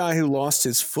same guy who lost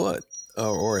his foot,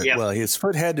 his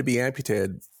foot had to be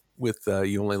amputated with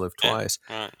You Only Live Twice,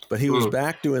 Right. but he was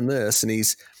back doing this, and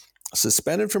he's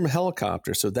suspended from a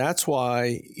helicopter. So that's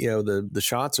why the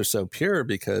shots are so pure,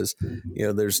 because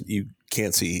you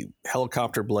can't see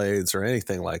helicopter blades or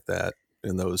anything like that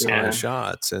in those high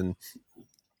shots. And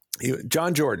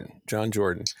John Jordan,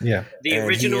 Yeah, the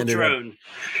original drone.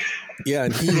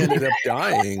 and he ended up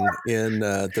dying in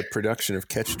the production of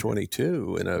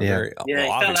Catch-22 in a very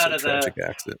obviously tragic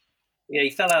accident. Yeah, he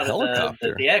fell out of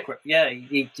the aircraft. Yeah,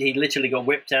 he literally got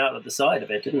whipped out of the side of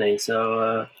it, didn't he?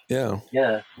 So that's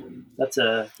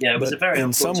it was a very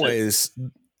in some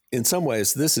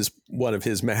ways this is one of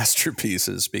his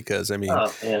masterpieces, because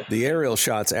the aerial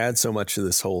shots add so much to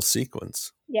this whole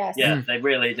sequence. Yes. Yeah, they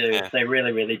really do. Yeah. They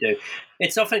really, really do.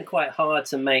 It's often quite hard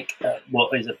to make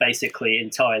what is a basically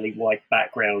entirely white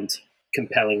background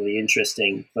compellingly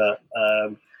interesting, but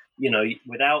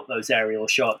without those aerial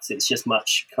shots, it's just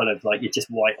much kind of like you're just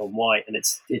white on white, and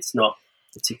it's not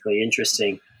particularly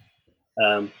interesting.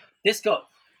 This got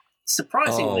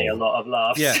surprisingly a lot of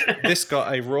laughs. Yeah, this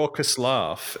got a raucous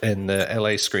laugh in the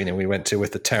LA screening we went to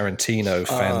with the Tarantino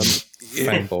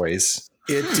fanboys.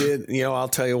 It did. I'll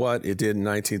tell you what, it did in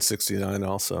 1969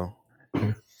 also.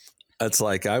 It's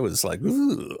like I was like,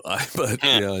 ooh, but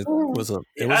it was a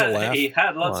laugh. He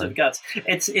had lots of guts.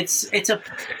 It's a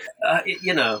that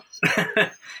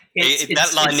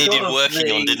line needed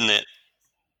working on, didn't it?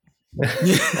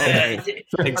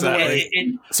 Exactly.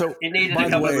 It needed a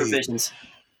couple of revisions.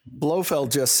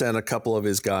 Blofeld just sent a couple of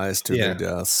his guys to their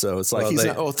death, so it's like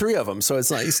three of them. So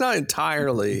it's not he's not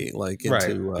entirely like into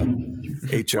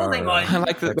HR. I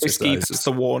like that they skipped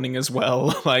the warning as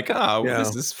well. Like,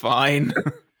 this is fine.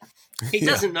 He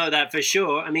doesn't know that for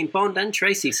sure. I mean, Bond and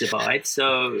Tracy survived,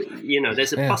 so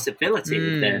there's a possibility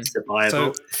of their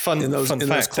survival. So fun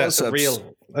fact: that's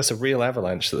a real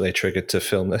avalanche that they triggered to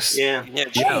film this. That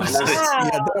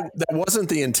wasn't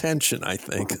the intention. I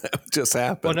think that just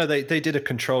happened. Well, no, they did a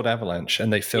controlled avalanche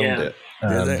and they filmed it.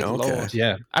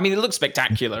 Okay. I mean, it looks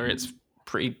spectacular. It's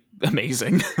pretty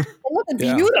amazing. It looks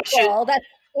beautiful. That's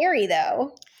scary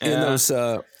though.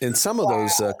 In some of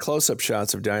those close-up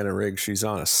shots of Diana Rigg, she's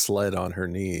on a sled on her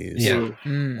knees. Yeah.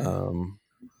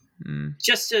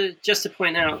 Just to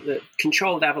point out that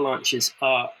controlled avalanches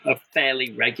are a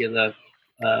fairly regular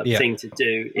thing to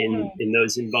do in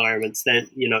those environments. Then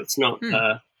it's not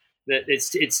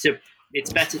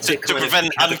it's better to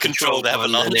prevent uncontrolled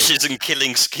avalanches and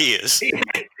killing skiers.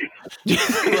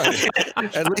 Right.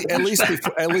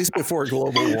 At least before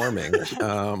global warming.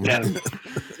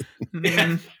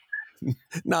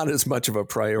 Not as much of a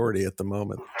priority at the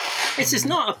moment. This is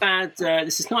not a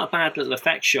bad little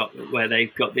effect shot where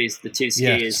they've got the two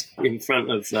skiers in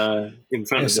front of the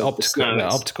snow.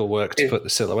 Optical work to put the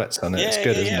silhouettes on it. It's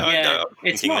good, isn't it? Yeah,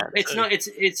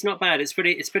 it's not bad. It's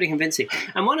pretty convincing.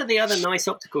 And one of the other nice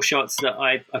optical shots that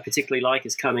I particularly like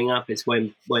is coming up is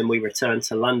when we return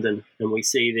to London and we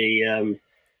see the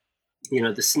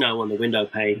snow on the window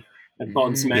pane and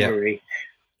Bond's memory.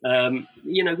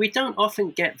 We don't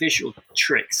often get visual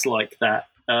tricks like that.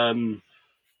 And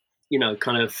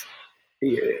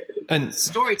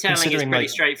storytelling is pretty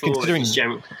straightforward.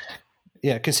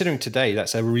 Considering today,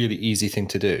 that's a really easy thing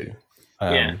to do.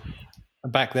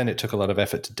 Back then, it took a lot of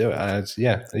effort to do it.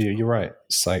 You're right.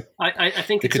 It's like I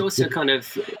think it's also kind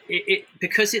of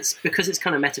because it's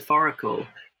kind of metaphorical.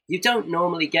 You don't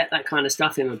normally get that kind of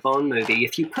stuff in a Bond movie.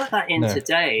 If you put that in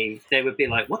today, they would be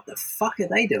like, "What the fuck are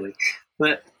they doing?"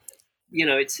 But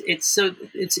it's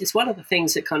one of the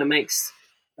things that kind of makes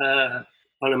On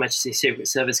Her Majesty's Secret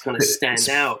Service kind of stand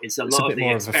out. It's a lot of the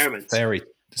experiments.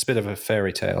 It's a bit of a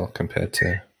fairy tale compared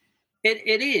to.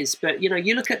 It is, but you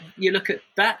look at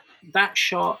that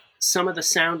shot, some of the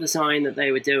sound design that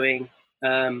they were doing.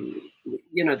 There's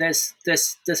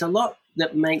a lot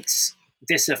that makes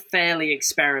this a fairly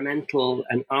experimental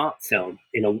and art film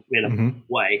in a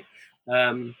way,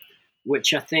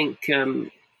 which I think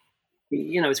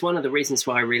it's one of the reasons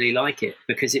why I really like it,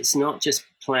 because it's not just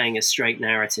playing a straight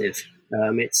narrative.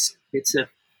 It's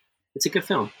a good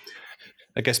film.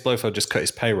 I guess Blofeld just cut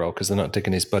his payroll because they're not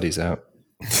digging his buddies out.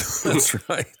 That's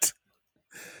right.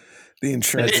 The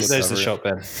insurance. There's the shot,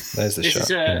 Ben. There's the shot.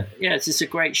 It's just a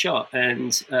great shot,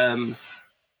 and I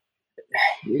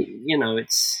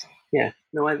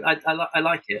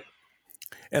like it.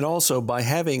 And also, by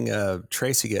having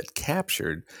Tracy get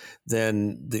captured,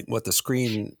 then what the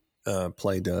screen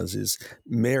play does is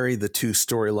marry the two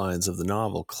storylines of the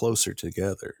novel closer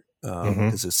together.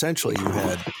 Because essentially you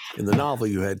had, in the novel,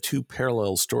 you had two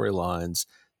parallel storylines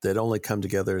that only come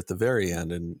together at the very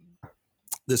end. And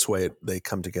this way they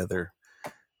come together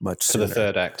much sooner. For the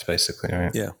third act, basically,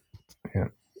 right? Yeah.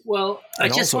 Well, I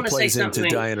just want to say something. It also plays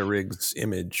into Diana Rigg's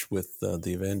image with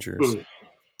the Avengers.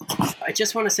 I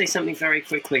just want to say something very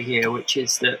quickly here, which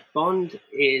is that Bond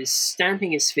is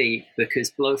stamping his feet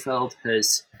because Blofeld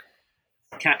has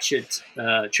captured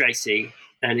Tracy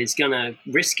and is going to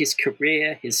risk his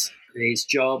career, his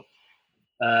job.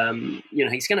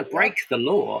 He's going to break the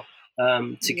law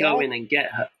to go in and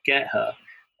get her,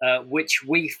 which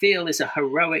we feel is a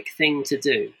heroic thing to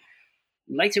do.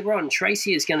 Later on,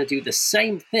 Tracy is going to do the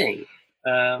same thing,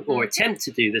 or attempt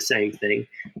to do the same thing,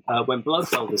 when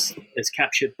Blofeld has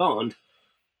captured Bond.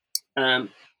 And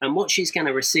what she's going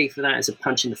to receive for that is a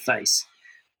punch in the face.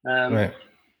 Right.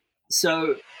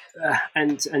 So,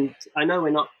 and I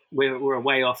know we're a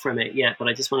way off from it yet, but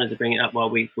I just wanted to bring it up while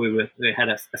we had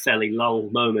a fairly lull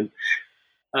moment.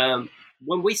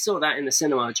 When we saw that in the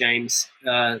cinema, James,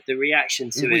 the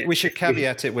reaction to it... We should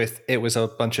caveat it with, it was a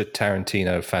bunch of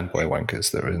Tarantino fanboy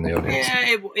wankers that were in the audience.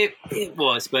 Yeah, it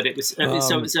was, but it was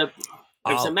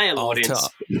a male audience.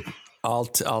 I'll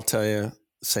tell you,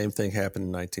 same thing happened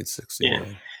in 1969.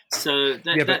 Yeah. So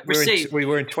we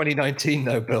were in 2019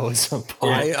 though, Bill. At some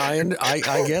point.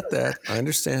 I get that. I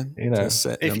understand.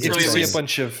 If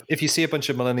you see a bunch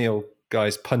of millennial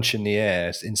guys punch in the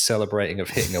air in celebrating of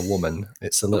hitting a woman,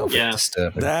 it's a little bit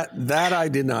disturbing. That I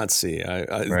did not see.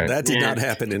 That did not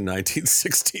happen in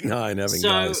 1969. Having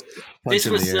guys punch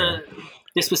in the air.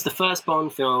 This was the first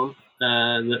Bond film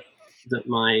that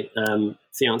my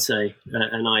fiance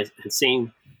and I had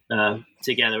seen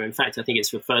together. In fact, I think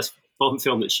it's the first Bond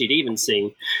film that she'd even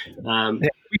seen.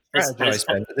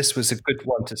 This was a good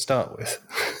one to start with.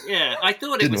 Yeah, I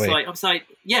thought it was like, I was like,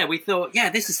 yeah, we thought,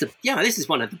 this is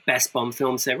one of the best Bond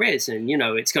films there is, and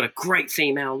it's got a great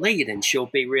female lead, and she'll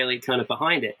be really kind of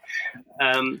behind it.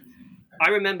 I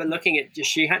remember looking at,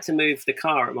 she had to move the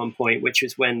car at one point, which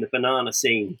was when the banana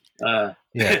scene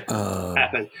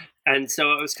happened, and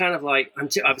so I was kind of like, I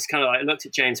looked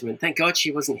at James and went, thank God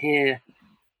she wasn't here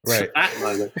for that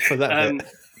moment. For that bit.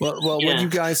 Well, when you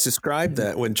guys described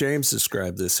that, when James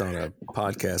described this on a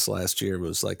podcast last year, it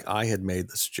was like I had made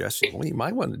the suggestion, well, you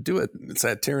might want to do it. It's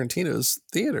at Tarantino's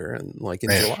theater and like in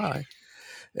July.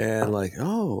 And like,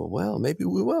 oh, well, maybe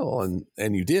we will.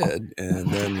 And you did.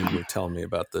 And then you were telling me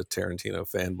about the Tarantino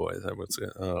fanboys. I was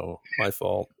my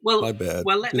fault. Well, my bad.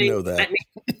 Well, let me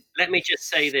just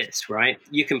say this, right?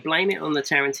 You can blame it on the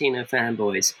Tarantino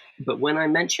fanboys, but when I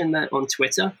mentioned that on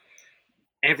Twitter,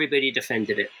 everybody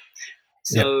defended it.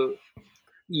 So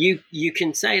you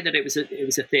can say that it was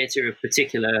a theater of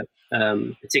particular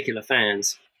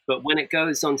fans, but when it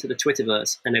goes onto the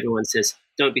Twitterverse and everyone says,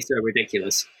 "Don't be so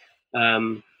ridiculous,"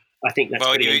 I think that's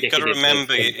pretty indicative. You've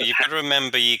got to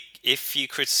remember, if you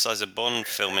criticize a Bond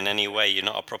film in any way, you're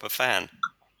not a proper fan.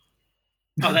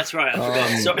 Oh, that's right.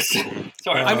 I forgot.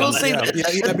 Sorry. I will say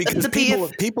that because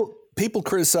people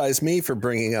criticize me for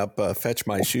bringing up "Fetch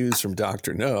My Shoes" from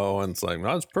Dr. No, and it's like,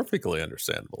 well, it's perfectly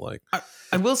understandable. Like,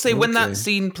 I will say, when that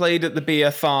scene played at the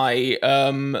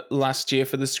BFI last year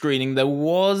for the screening, there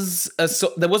was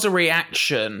a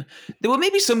reaction. There were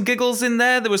maybe some giggles in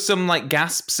there. There was some like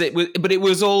gasps. But it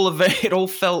was it all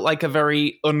felt like a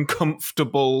very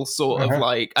uncomfortable sort of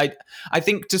like. I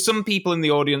think to some people in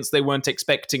the audience, they weren't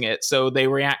expecting it, so they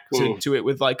reacted to it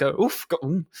with like a oof.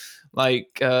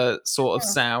 Sort of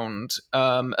sound.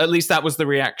 At least that was the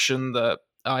reaction that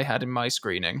I had in my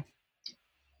screening.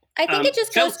 I think it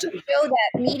just goes to show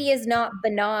that media is not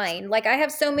benign. Like, I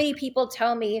have so many people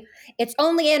tell me it's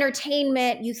only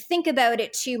entertainment. You think about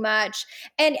it too much.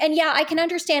 And yeah, I can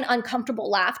understand uncomfortable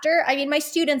laughter. I mean, my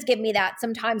students give me that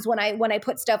sometimes when I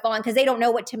put stuff on because they don't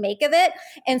know what to make of it.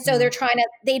 And so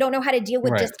they don't know how to deal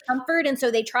with discomfort. And so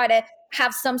they try to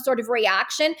have some sort of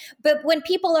reaction. But when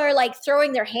people are like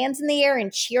throwing their hands in the air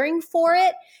and cheering for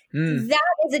it, that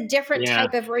is a different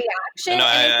type of reaction. No,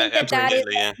 and I think that is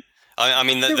I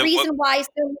mean, the reason why so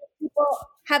many people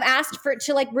have asked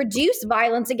to like reduce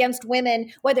violence against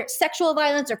women, whether it's sexual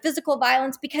violence or physical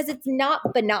violence, because it's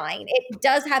not benign. It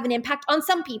does have an impact on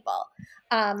some people.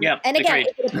 And again,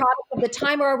 is it a product of the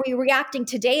time, or are we reacting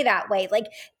today that way? Like,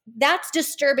 that's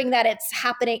disturbing that it's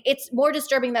happening. It's more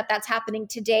disturbing that that's happening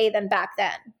today than back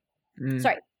then.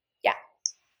 Sorry. Yeah.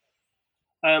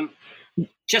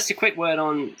 Just a quick word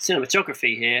on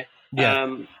cinematography here. Yeah.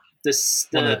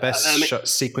 One of the best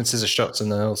sequences of shots in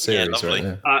the whole series, right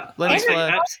there.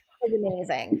 Is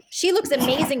amazing. She looks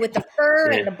amazing with the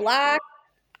fur and the black.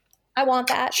 I want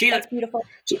that. That's beautiful.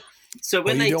 So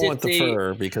when you don't want the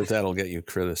fur because that'll get you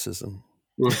criticism.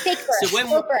 Take first. So when-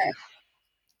 Go first.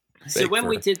 So when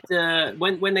we did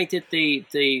when they did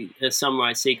the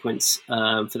sunrise sequence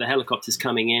for the helicopters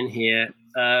coming in here,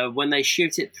 when they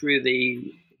shoot it through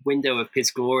the window of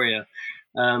Piz Gloria,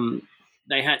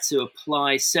 they had to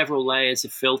apply several layers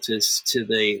of filters to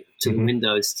the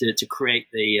windows to create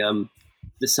the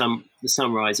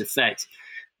sunrise effect,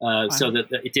 so that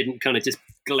it didn't kind of just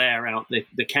glare out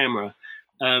the camera.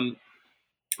 I'm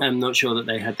not sure that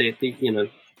they had the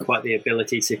quite the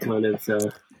ability to kind of.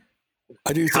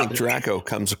 I do think Draco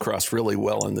comes across really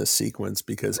well in this sequence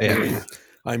because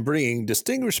I'm bringing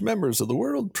distinguished members of the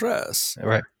world press.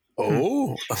 Right.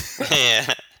 Oh.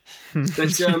 Yeah.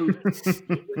 But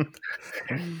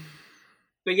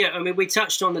yeah, I mean, we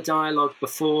touched on the dialogue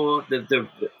before. The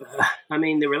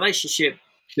relationship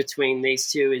between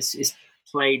these two is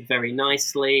played very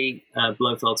nicely.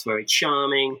 Blofeld's very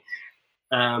charming.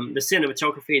 The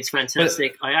cinematography is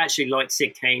fantastic. I actually like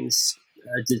Sid Cain's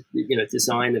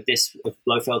design of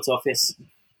Blofeld's office.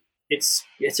 It's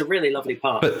a really lovely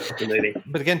part of the movie.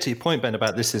 But again, to your point, Ben,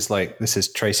 about this is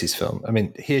Tracy's film. I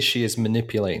mean, here she is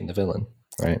manipulating the villain,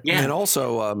 right? Yeah. And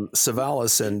also,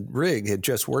 Savalas and Rigg had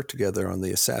just worked together on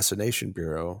the Assassination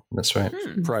Bureau. That's right.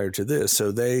 Prior to this,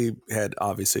 so they had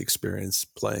obviously experience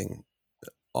playing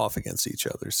off against each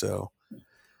other. So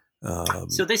that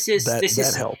helps.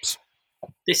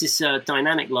 This is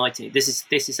dynamic lighting. This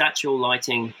is actual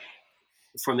lighting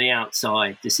from the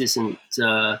outside. This isn't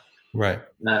right.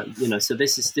 So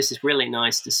this is really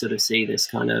nice to sort of see this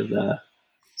kind of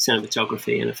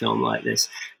cinematography in a film like this.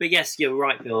 But yes, you're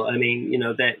right, Bill. I mean,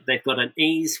 they've got an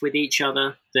ease with each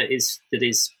other that is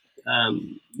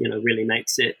really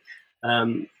makes it.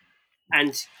 And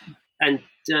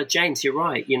James, you're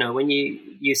right. When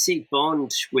you see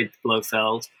Bond with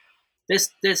Blofeld,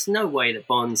 there's no way that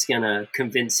Bond's gonna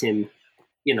convince him.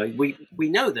 We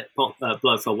know that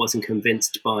Blofeld wasn't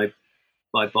convinced by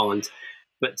Bond,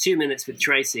 but 2 minutes with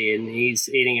Tracy and he's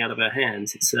eating out of her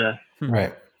hands. It's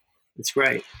right. It's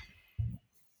great.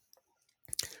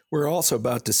 We're also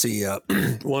about to see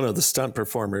one of the stunt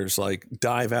performers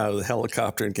dive out of the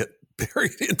helicopter and get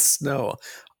buried in snow.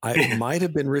 It might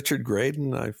have been Richard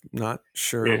Graydon. I'm not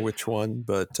sure which one,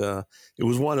 but it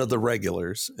was one of the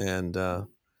regulars. And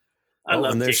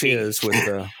and there she is with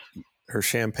her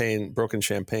broken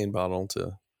champagne bottle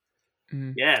to.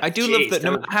 Yeah, I do love that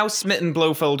no matter how smitten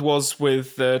Blofeld was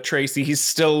with Tracy, he's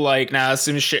still as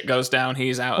soon as shit goes down,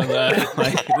 he's out of there.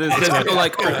 There's no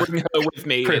bring her with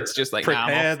me. It's just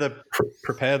prepare the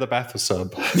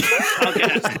bathtub.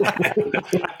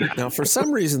 Now, for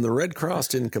some reason, the Red Cross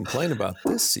didn't complain about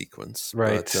this sequence,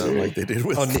 right? But, like they did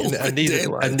with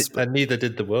and neither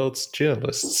did the world's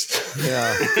journalists.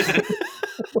 Yeah.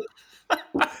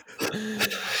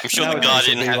 I'm sure the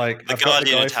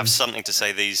Guardian would have something to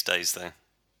say these days, though.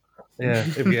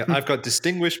 Yeah, I've got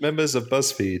distinguished members of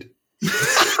BuzzFeed.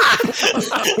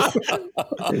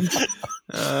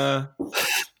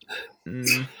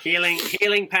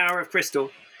 Healing power of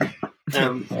crystal.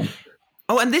 And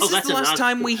this is the last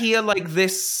time we hear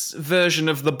this version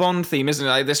of the Bond theme, isn't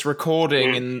it? This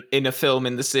recording in a film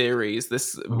in the series.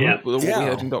 What we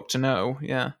heard in Dr. No.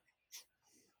 Yeah.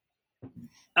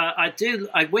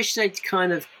 I wish they'd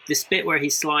kind of this bit where he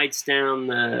slides down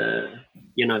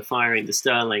firing the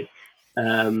Sterling.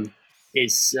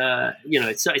 It's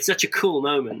such a cool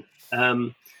moment.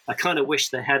 I kind of wish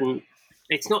they hadn't.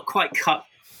 It's not quite cut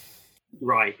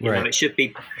right. It should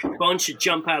be. Bond should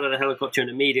jump out of the helicopter and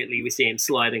immediately we see him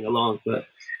sliding along. But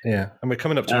yeah, and we're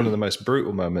coming up to one of the most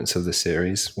brutal moments of the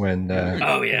series when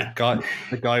the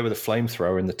guy with a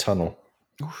flamethrower in the tunnel.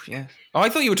 Oof, yeah. I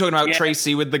thought you were talking about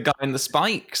Tracy with the guy in the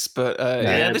spikes, but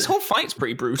this whole fight's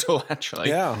pretty brutal, actually.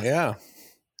 Yeah.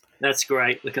 That's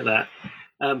great. Look at that.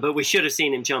 But we should have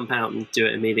seen him jump out and do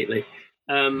it immediately.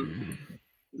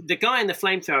 The guy in the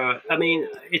flamethrower. I mean,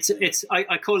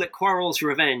 I call it Quarrel's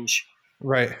revenge.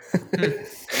 Right.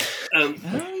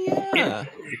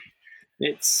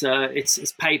 It's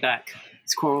payback.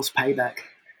 It's Quarrel's payback.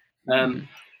 But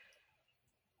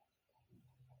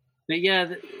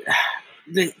yeah.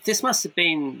 This must have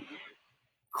been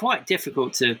quite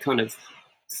difficult to kind of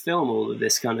film all of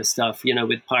this kind of stuff,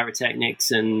 with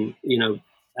pyrotechnics and,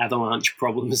 avalanche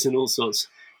problems and all sorts.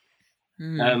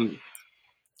 Bond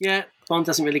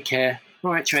doesn't really care.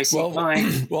 All right, Tracy, bye.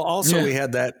 Well, also we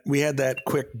had that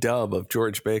quick dub of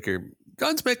George Baker.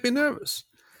 Guns make me nervous.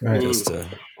 Right. Just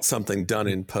something done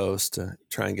in post to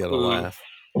try and get a laugh.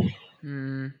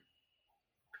 Mm.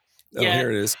 Oh,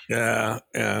 here it is.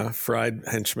 Yeah, fried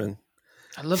henchman.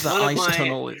 I love that ice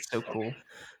tunnel. It's so cool.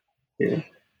 Yeah.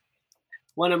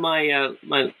 one of my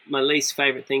least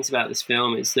favorite things about this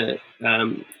film is that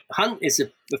Hunt is a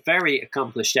very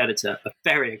accomplished editor,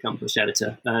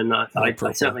 and I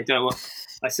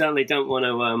certainly don't want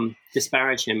to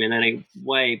disparage him in any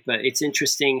way. But it's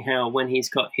interesting how when he's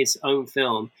got his own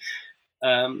film,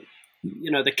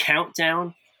 the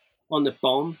countdown on the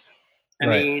bomb. I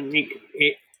mean,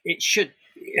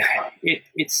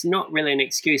 it's not really an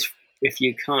excuse if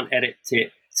you can't edit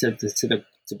it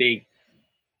to be.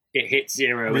 It hits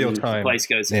zero real and time. The place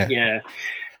goes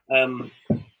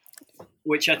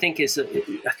which I think is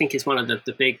one of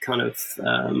the big kind of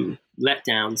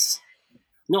letdowns.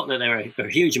 Not that there are a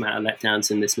huge amount of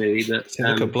letdowns in this movie, but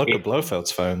look at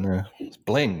Blofeld's phone there. It's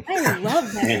bling. I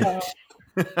love that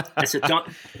phone.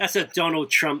 That's a Donald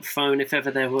Trump phone, if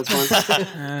ever there was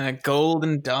one. Gold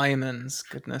and diamonds.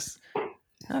 Goodness.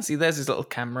 See, there's his little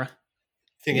camera.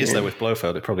 Thing is, though, with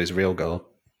Blofeld, it probably is real gold.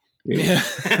 Yeah.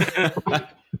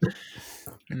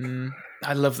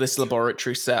 I love this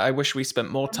laboratory set. I wish we spent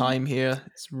more time here.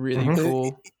 It's really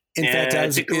cool. In fact,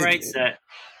 it's a great set.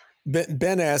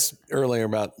 Ben asked earlier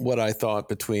about what I thought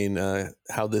between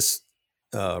how this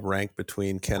ranked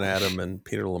between Ken Adam and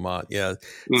Peter Lamont. Yeah,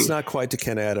 it's not quite to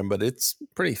Ken Adam, but it's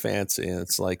pretty fancy, and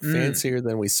it's like fancier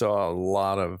than we saw a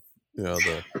lot of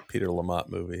the Peter Lamont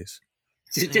movies.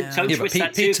 Don't twist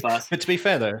that too fast. But to be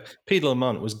fair, though, Peter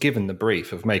Lamont was given the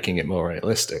brief of making it more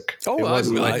realistic. Oh, it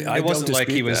wasn't like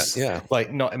he was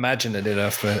that, not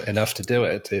imaginative enough to do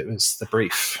it. It was the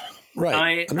brief.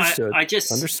 Right. Understood.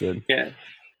 Understood. Yeah.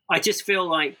 I just feel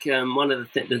like one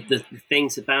of the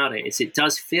things about it is it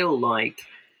does feel like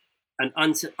an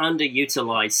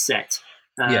underutilized set.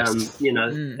 Yes.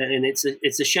 And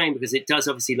it's a shame because it does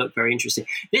obviously look very interesting.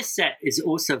 This set is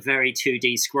also very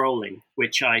 2D scrolling,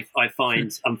 which I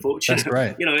find unfortunate. That's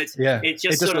right. It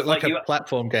just does sort look of like a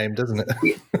platform game, doesn't it?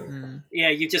 Yeah,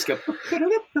 you just go.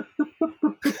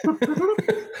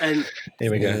 And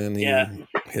here we go. And he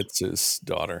hits his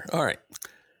daughter. All right,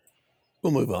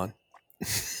 we'll move on.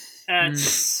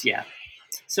 Yeah.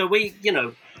 So we've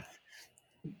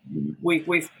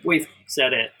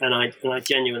said it, and I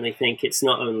genuinely think it's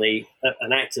not only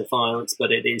an act of violence,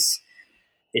 but it's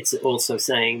also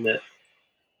saying that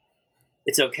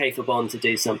it's okay for Bond to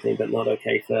do something, but not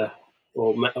okay for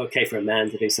a man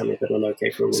to do something, but not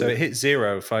okay for a woman. So it hit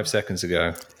 0 5 seconds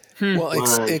ago. Well,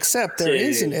 except there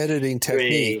is an editing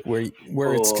technique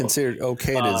where it's considered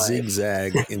okay to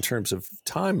zigzag in terms of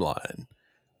timeline.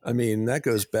 I mean, that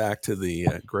goes back to the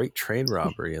Great Train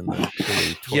Robbery in the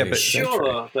early 20th century.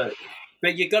 Sure, but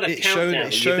you got to count down.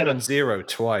 It's shown on 0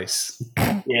 twice.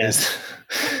 Yeah.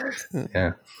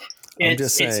 Yeah. I'm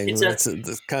just saying that's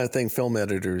the kind of thing film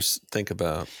editors think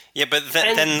about. Yeah, but the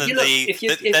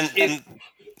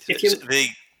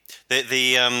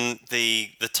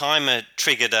timer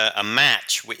triggered a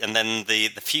match, and then the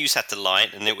fuse had to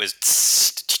light, and it was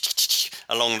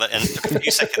along the, and it took a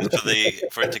few seconds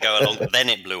for it to go along. Then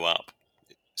it blew up.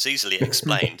 It's easily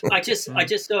explained. I just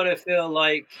sort of feel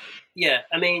like,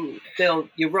 I mean, Phil,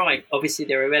 you're right. Obviously,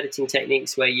 there are editing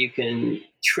techniques where you can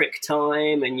trick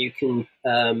time and you can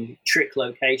trick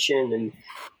location, and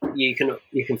you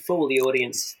can fool the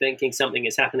audience thinking something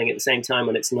is happening at the same time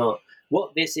when it's not.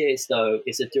 What this is, though,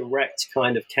 is a direct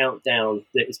kind of countdown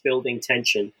that is building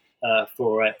tension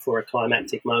for a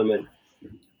climactic moment.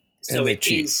 So it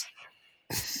is.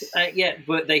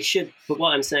 But they should. But what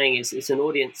I'm saying is, it's an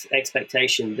audience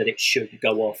expectation that it should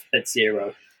go off at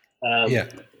 0.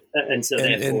 And so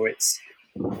therefore it's.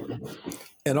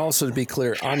 And also, to be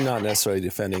clear, I'm not necessarily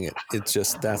defending it. It's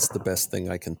just that's the best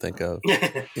thing I can think of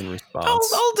in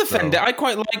response. I'll defend it. I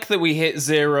quite like that we hit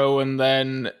 0 and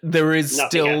then there is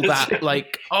still that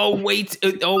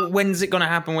when's it going to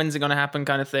happen? When's it going to happen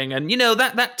kind of thing. And,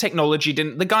 that technology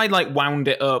didn't... The guy, wound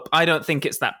it up. I don't think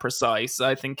it's that precise.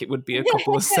 I think it would be a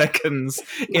couple of seconds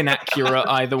inaccurate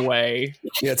either way.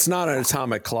 Yeah, it's not an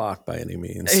atomic clock by any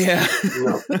means. Yeah.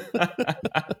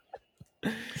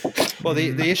 Well,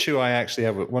 the issue I actually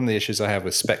have, one of the issues I have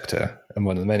with Spectre, and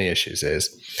one of the many issues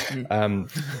is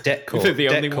det cord. The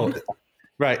only one.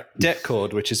 Right, det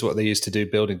cord, which is what they use to do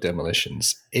building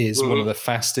demolitions, is one of the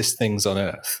fastest things on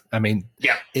Earth. I mean,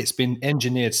 it's been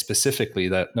engineered specifically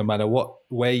that no matter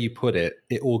where you put it,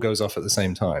 it all goes off at the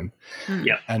same time.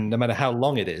 Yeah, and no matter how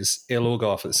long it is, it'll all go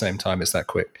off at the same time. It's that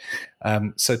quick.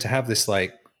 So to have this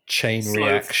chain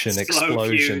reaction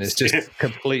explosion is just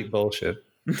complete bullshit.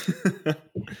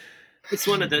 It's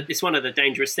one of the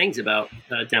dangerous things about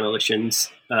demolitions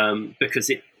because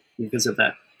of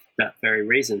that very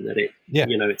reason that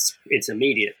it's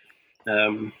immediate.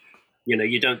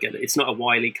 You don't get it. It's not a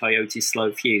Wile E. Coyote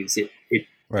slow fuse. It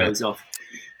goes off.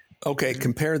 Okay,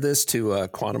 compare this to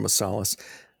Quantum of Solace.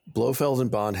 Blofeld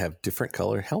and Bond have different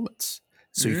colored helmets.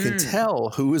 So you can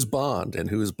tell who is Bond and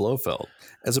who is Blofeld,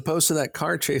 as opposed to that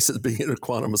car chase at the beginning of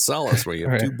Quantum of Solace where you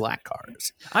have two black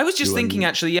cars. I was just thinking,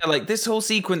 actually, like this whole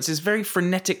sequence is very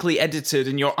frenetically edited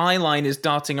and your eye line is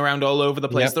darting around all over the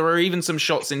place. Yep. There are even some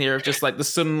shots in here of just like the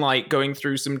sunlight going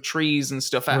through some trees and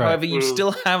stuff. Right. However, you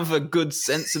still have a good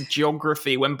sense of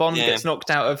geography. When Bond gets knocked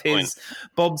out of his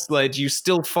bobsled, you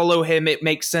still follow him. It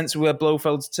makes sense where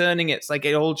Blofeld's turning. It's like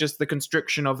it all just, the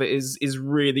construction of it is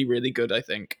really, really good, I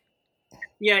think.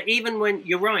 Yeah, even when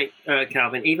you're right,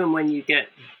 Calvin. Even when you get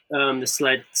the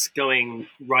sleds going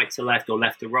right to left or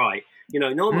left to right,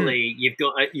 normally you've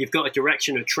got a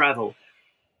direction of travel,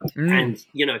 and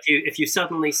if you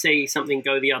suddenly see something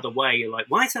go the other way, you're like,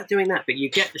 why is that doing that? But you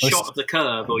get the shot of the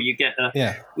curve, or you get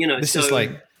This is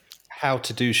like how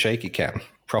to do shaky cam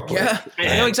properly.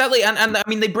 Yeah, no, exactly. And I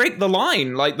mean, they break the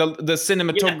line, like the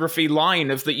cinematography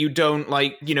line of that you don't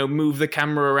move the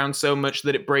camera around so much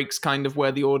that it breaks kind of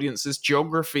where the audience's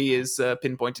geography is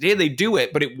pinpointed. Here they do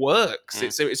it, but it works.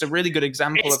 It's a really good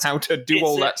example of how to do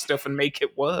all that stuff and make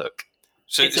it work.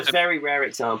 So it's a very rare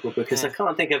example because I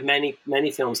can't think of many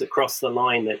films that cross the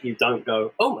line that you don't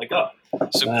go, oh my God.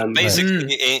 So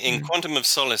basically, in Quantum of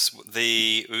Solace, was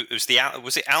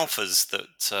it Alphas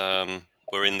that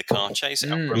were in the car chase,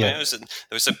 Alfa Romeos, and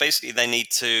so basically they need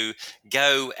to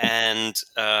go and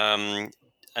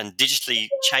digitally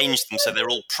change them so they're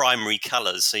all primary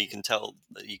colours, so you can tell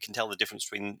the difference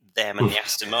between them and the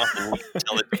Aston Martin. You can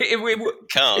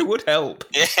tell it would help.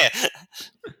 Yeah.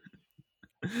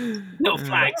 No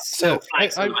flags.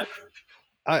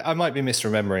 I might be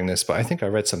misremembering this, but I think I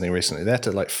read something recently. They had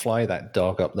to fly that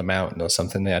dog up the mountain or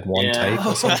something. They had one take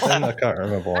or something. I can't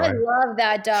remember why. I love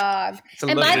that dog. It's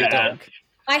a lovely dog.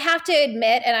 I have to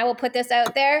admit, and I will put this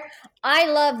out there, I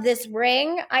love this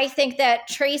ring. I think that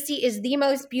Tracy is the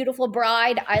most beautiful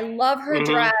bride. I love her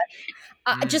dress.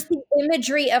 Just the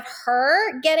imagery of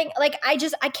her getting,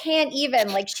 I can't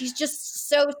even, she's just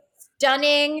so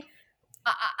stunning.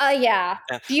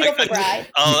 Beautiful bride.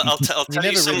 I'll tell you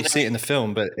never something. really see it in the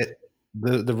film, but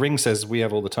the ring says we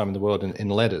have all the time in the world in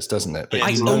letters, doesn't it? But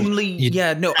I was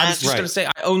just going to say,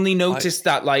 I only noticed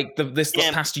that this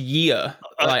past year.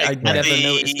 I never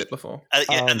noticed it before. At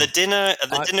the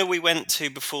dinner we went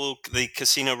to before the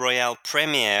Casino Royale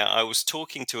premiere, I was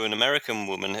talking to an American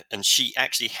woman, and she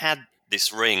actually had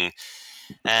this ring.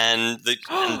 And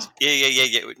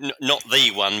not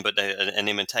the one, but an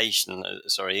imitation.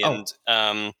 Sorry,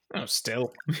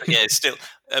 still, still.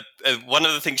 One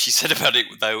of the things she said about it,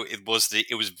 though, it was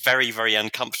very, very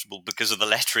uncomfortable because of the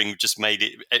lettering. Just means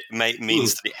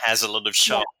that it has a lot of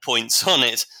sharp points on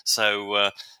it. So.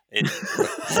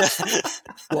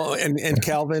 Well, and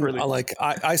Calvin,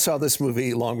 I saw this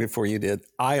movie long before you did.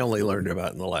 I only learned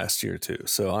about it in the last year too,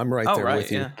 so I'm right there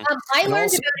with you. I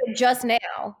learned about it just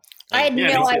now. I had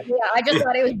no idea. I just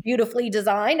thought it was beautifully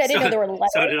designed. I didn't know there were letters.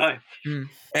 So did I.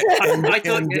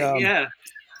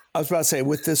 I was about to say,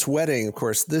 with this wedding, of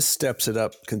course, this steps it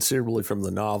up considerably from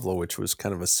the novel, which was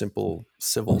kind of a simple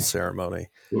civil ceremony,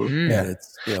 and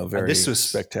it's very this was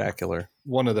spectacular.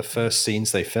 One of the first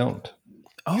scenes they filmed.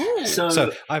 Oh,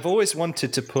 so I've always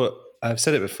wanted to put. I've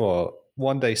said it before.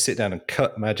 One day, sit down and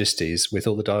cut Majesties with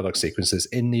all the dialogue sequences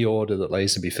in the order that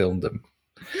Lazenby filmed them.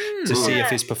 To see if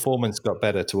his performance got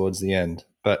better towards the end.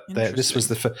 But this was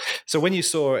the first. So when you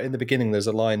saw in the beginning, there's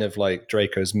a line of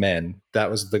Draco's men.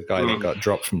 That was the guy that got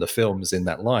dropped from the films in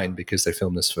that line because they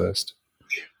filmed this first.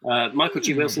 Michael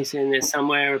G. Wilson's in there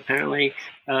somewhere, apparently.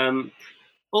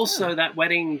 Also, that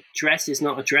wedding dress is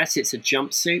not a dress; it's a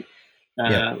jumpsuit,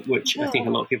 which I think a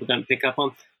lot of people don't pick up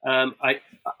on.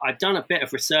 I've done a bit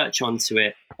of research onto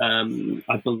it.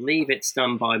 I believe it's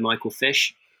done by Michael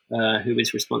Fish. Who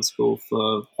is responsible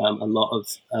for a lot of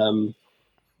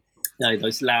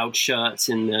those loud shirts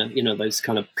and those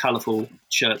kind of colourful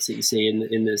shirts that you see in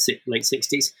the late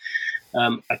 60s.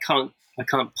 I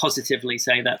can't positively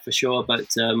say that for sure,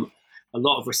 but a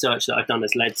lot of research that I've done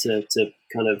has led to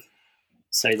kind of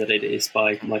say that it is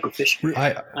by Michael Fish.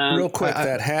 Real quick,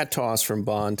 that hat toss from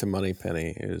Bond to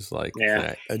Moneypenny is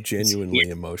a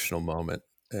genuinely emotional moment.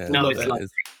 And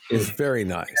it's very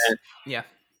nice.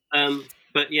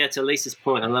 But to Lisa's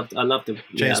point, I love the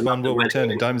James Bond will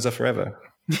return in Diamonds Are Forever.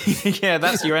 Yeah,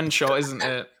 that's your end shot, isn't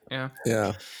it? Yeah.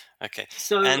 Yeah. Okay.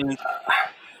 So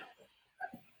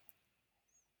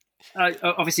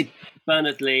obviously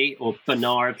Bernard Lee, or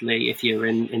Bernard Lee, if you're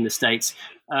in the States,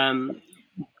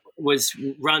 was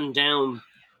run down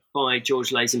by George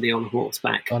Lazenby on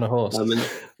horseback. On a horse. On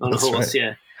a horse,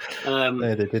 right.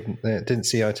 They didn't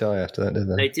see eye to eye after that, did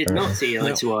they? They did not see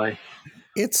eye to eye.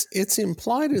 It's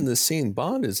implied in the scene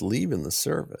Bond is leaving the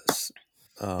service.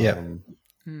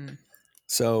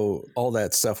 So all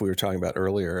that stuff we were talking about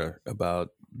earlier about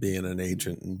being an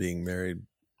agent and being married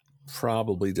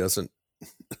probably doesn't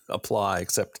apply,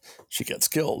 except she gets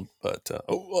killed. But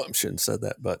I shouldn't have said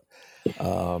that. But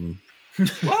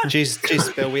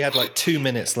Jeez, Bill, we had like 2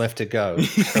 minutes left to go.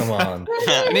 Come on.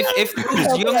 And if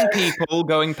those young people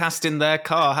going past in their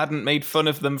car hadn't made fun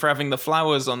of them for having the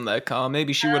flowers on their car,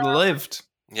 maybe she would have lived.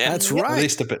 Yeah, that's right. At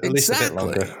least a bit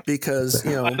longer. Because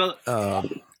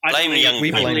blame the young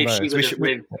We people. blame those.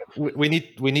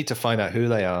 We need to find out who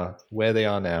they are, where they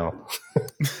are now,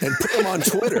 and put them on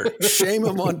Twitter. Shame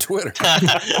them on Twitter.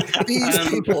 These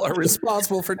people are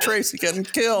responsible for Tracy getting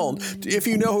killed. If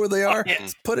you know who they are,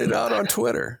 put it out on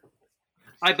Twitter.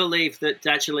 I believe that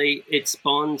actually it's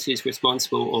Bond who's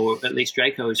responsible, or at least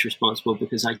Draco is responsible,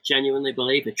 because I genuinely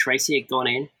believe that Tracy had gone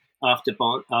in after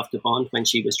Bond when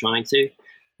she was trying to.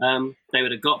 They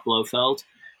would have got Blofeld.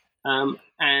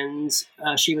 And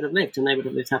she would have lived, and they would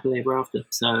have lived happily ever after.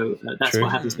 So that's True.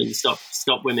 what happens when you stop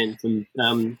women from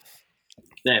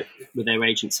with their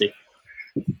agency.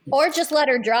 Or just let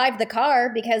her drive the car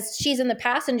because she's in the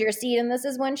passenger seat, and this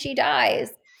is when she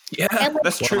dies. Yeah,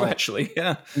 that's true. Actually,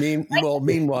 yeah.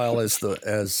 Meanwhile,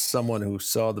 as someone who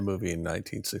saw the movie in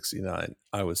 1969,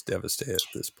 I was devastated at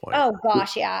this point. Oh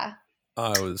gosh, yeah.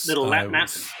 I was Little lap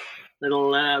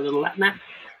nap.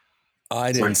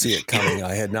 I didn't see it coming.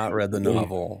 I had not read the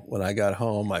novel. When I got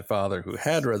home, my father, who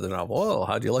had read the novel, "Oh,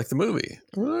 how'd you like the movie?"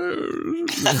 Well,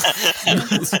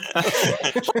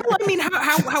 I mean,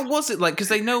 how was it like?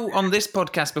 Because I know on this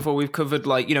podcast before we've covered,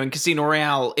 like, you know, in Casino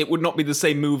Royale, it would not be the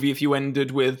same movie if you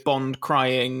ended with Bond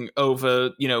crying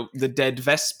over, you know, the dead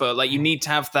Vesper. Like, you need to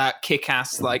have that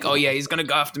kick-ass, like, oh yeah, he's going to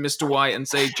go after Mr. White and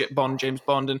say James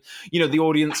Bond, and, you know, the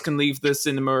audience can leave the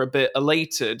cinema a bit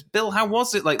elated. Bill, how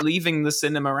was it like leaving the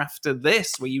cinema after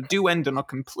this, where you do end on a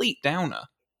complete downer?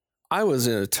 I was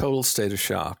in a total state of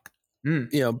shock. You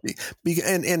know,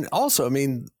 and also, I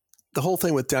mean, the whole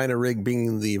thing with Dinah Rigg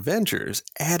being the Avengers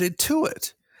added to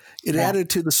it. It added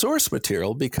to the source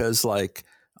material because, like,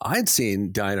 I'd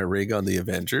seen Dinah Rigg on the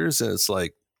Avengers, and it's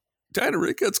like, Dinah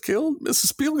Rigg gets killed, Mrs.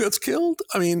 Spiel gets killed.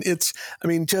 I mean, it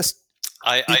just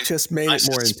made it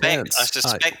more intense. I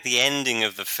suspect the ending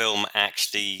of the film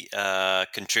actually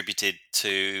contributed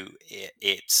to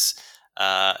its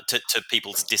to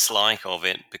people's dislike of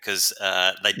it, because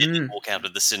they didn't walk out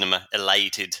of the cinema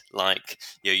elated like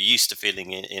you're used to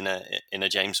feeling in a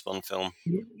James Bond film.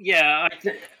 Yeah,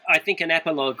 I think an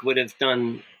epilogue would have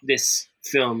done this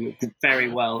film very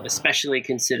well, especially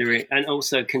considering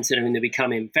they're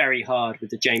becoming very hard with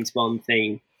the James Bond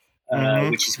theme,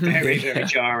 which is very, very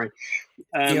jarring.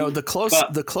 You know, the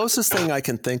closest thing I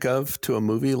can think of to a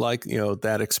movie like, you know,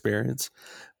 that experience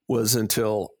was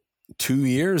until 2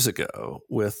 years ago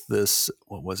with this,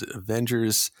 what was it,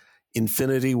 Avengers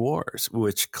Infinity Wars,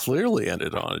 which clearly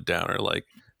ended on a downer. Like,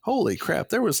 holy crap,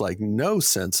 there was like no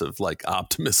sense of like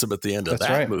optimism at the end of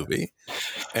that movie.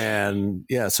 And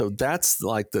yeah, so that's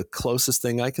like the closest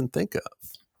thing I can think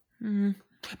of.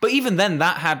 But even then,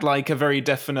 that had like a very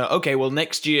definite, okay, well,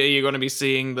 next year you're going to be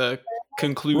seeing the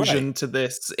conclusion to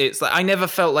this. It's like, I never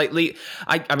felt like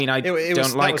I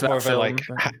don't like that more film. Like,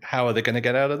 how are they going to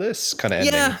get out of this kind of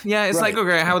ending? Yeah, it's like,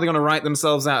 okay, how are they going to write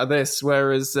themselves out of this?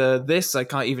 Whereas this, I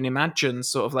can't even imagine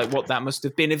sort of like what that must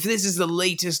have been. If this is the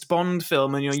latest Bond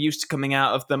film and you're used to coming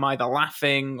out of them either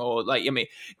laughing or like, I mean,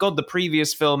 God, the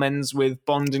previous film ends with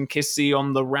Bond and Kissy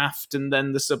on the raft, and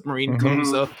then the submarine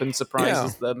comes up and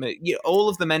surprises them. All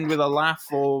of them end with a laugh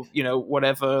or, you know,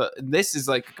 whatever. This is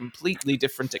like a completely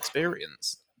different experience.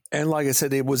 And like I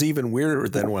said, it was even weirder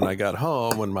than when I got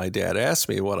home, when my dad asked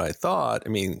me what I thought. I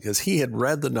mean, because he had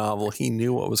read the novel, he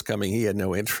knew what was coming. He had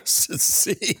no interest in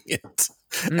seeing it.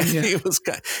 And he was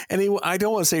I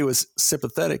don't want to say he was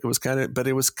sympathetic. It was but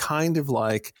it was kind of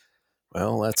like,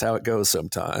 well, that's how it goes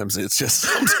sometimes. It's just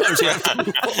sometimes you have to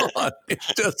move on.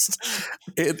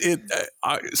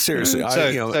 Seriously.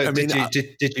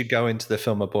 Did you go into the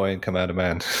film a boy and come out a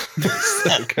man?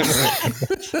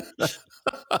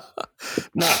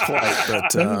 Not quite,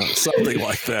 but something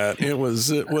like that. It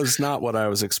was not what I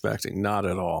was expecting, not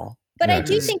at all. But I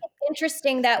do think it's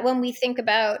interesting that when we think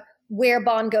about where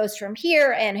Bond goes from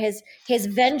here and his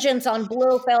vengeance on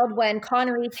Blofeld when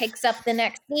Connery picks up the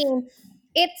next scene,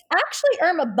 it's actually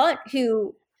Irma Bunt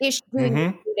who is doing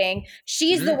the shooting.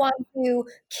 She's the one who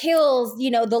kills, you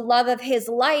know, the love of his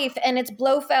life, and it's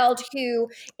Blofeld who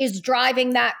is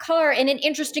driving that car in an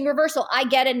interesting reversal. I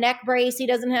get a neck brace. He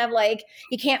doesn't have, like,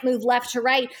 he can't move left to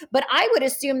right, but I would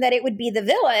assume that it would be the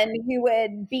villain who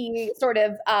would be sort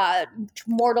of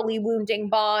mortally wounding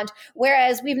Bond,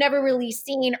 whereas we've never really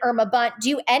seen Irma Bunt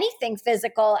do anything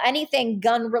physical, anything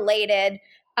gun related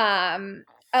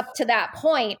up to that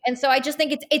point. And so I just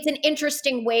think it's an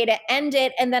interesting way to end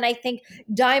it. And then I think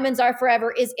Diamonds Are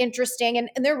Forever is interesting, and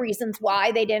there are reasons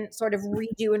why they didn't sort of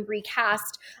redo and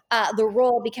recast the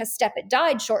role, because Steppet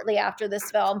died shortly after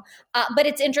this film. But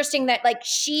it's interesting that like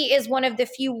she is one of the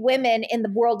few women in the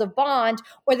world of Bond,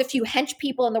 or the few hench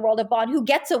people in the world of Bond, who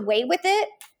gets away with it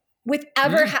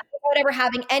without ever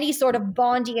having any sort of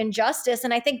Bondy injustice.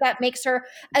 And I think that makes her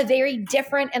a very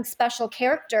different and special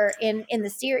character in the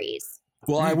series.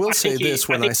 Well, I will say this: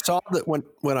 when I saw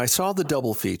the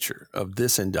double feature of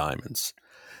this and Diamonds,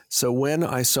 so when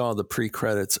I saw the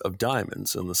pre-credits of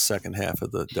Diamonds in the second half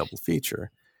of the double feature,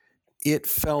 it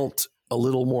felt a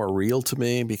little more real to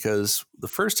me, because the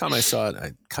first time I saw it,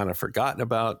 I'd kind of forgotten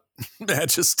about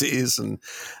Majesties and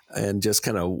just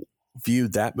kind of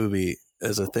viewed that movie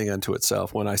as a thing unto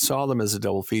itself. When I saw them as a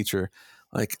double feature,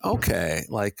 like, okay,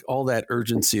 like all that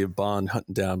urgency of Bond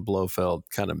hunting down Blofeld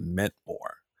kind of meant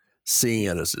more, seeing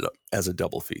it as a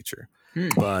double feature.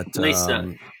 But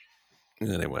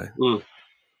anyway,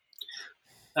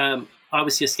 I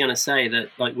was just going to say that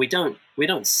like we don't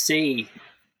see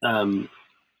Irma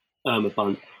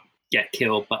Bunt get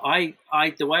killed, but I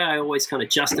the way I always kind of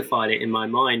justified it in my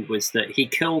mind was that he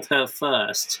killed her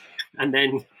first, and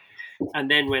then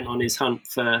went on his hunt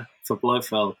for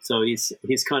Blofeld. So he's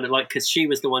kind of like, because she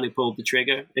was the one who pulled the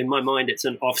trigger. In my mind, it's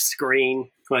an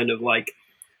off-screen kind of like,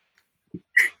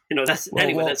 that's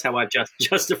how I've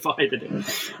justified it.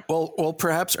 Well,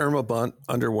 perhaps Irma Bunt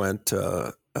underwent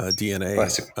DNA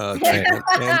treatment,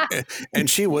 and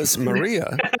she was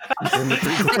Maria in the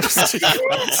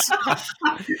pre-credits,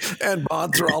 and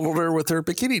Bond throttled her with her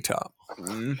bikini top.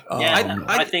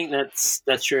 I think that's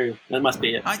true. That must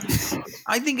be it. I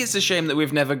think it's a shame that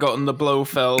we've never gotten the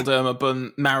Blofeld Irma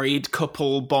Bunt married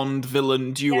couple Bond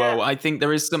villain duo. I think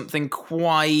there is something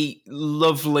quite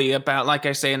lovely about, like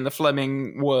I say, in the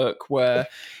Fleming work, where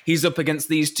he's up against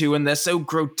these two and they're so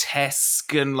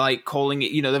grotesque and like calling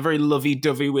it, they're very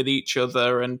lovey-dovey with each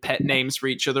other and pet names for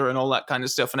each other and all that kind of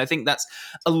stuff. And I think that's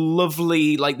a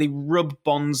lovely, like, they rub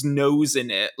Bond's nose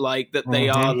in it, like that they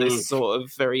are this sort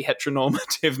of very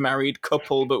heteronormative married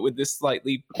couple, but with this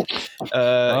slightly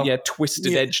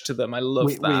twisted edge to them. I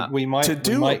love that. We might get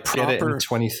it in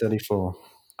 2034.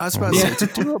 I was about to say, to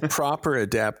do a proper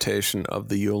adaptation of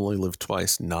the You Only Live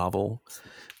Twice novel,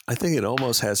 I think it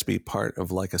almost has to be part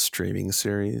of like a streaming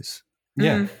series.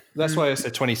 Yeah, that's why I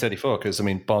said 2034, because I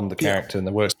mean, Bond the character and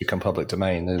the works become public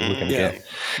domain. We're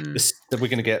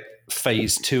going to get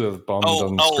phase 2 of Bond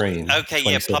on screen.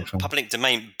 Okay, public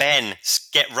domain. Ben,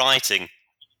 get writing.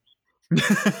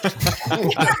 Because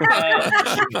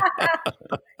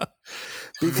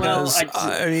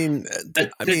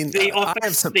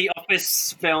the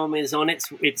Office film is on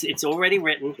it's already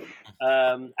written.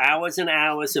 Hours and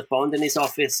hours of Bond in his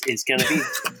office is going to be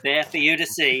there for you to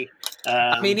see.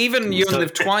 Even You Only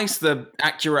Live Twice, the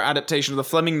accurate adaptation of the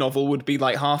Fleming novel, would be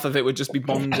like half of it would just be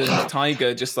Bond and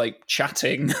Tiger just like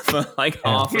chatting for like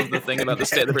half of the thing about the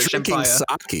state of the British Empire.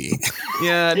 Sake.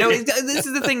 Yeah, no, this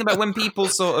is the thing about when people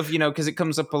sort of, because it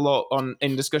comes up a lot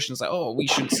in discussions like, oh, we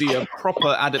should see a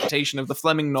proper adaptation of the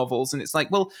Fleming novels. And it's like,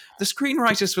 well, the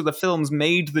screenwriters for the films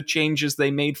made the changes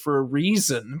they made for a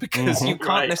reason, because you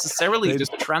can't necessarily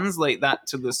just translate that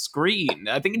to the screen.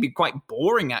 I think it'd be quite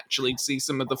boring, actually, to see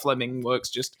some of the Fleming works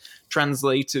just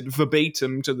translated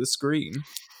verbatim to the screen.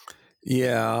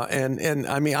 Yeah, and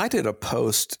I mean, I did a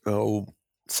post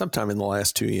sometime in the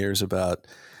last 2 years about,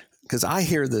 because I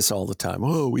hear this all the time.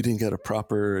 Oh, we didn't get a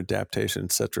proper adaptation,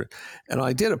 etc. And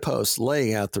I did a post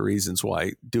laying out the reasons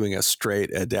why doing a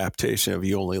straight adaptation of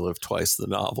You Only Live Twice, the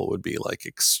novel, would be like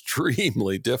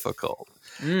extremely difficult.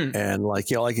 And like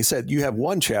you said, you have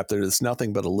one chapter that's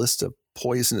nothing but a list of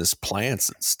poisonous plants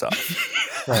and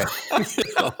stuff. Right.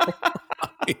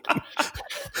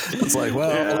 It's like,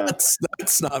 well,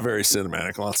 that's not very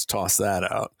cinematic. Let's toss that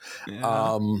out.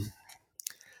 Yeah.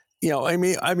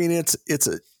 It's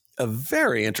a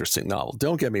very interesting novel.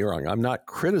 Don't get me wrong. I'm not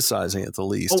criticizing it the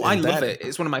least. Oh, I love it.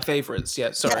 It's one of my favorites.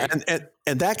 Yeah, sorry.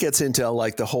 And that gets into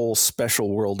like the whole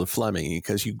special world of Fleming,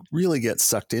 because you really get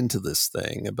sucked into this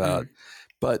thing about,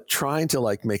 but trying to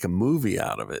like make a movie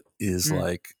out of it is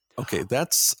like, okay,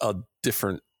 that's a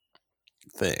different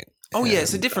thing. Oh yeah,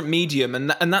 it's a different medium,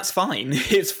 and that's fine.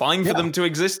 It's fine for them to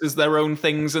exist as their own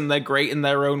things, and they're great in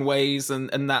their own ways,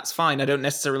 and that's fine. I don't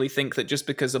necessarily think that just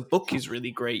because a book is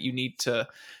really great, you need to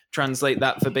translate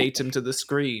that verbatim to the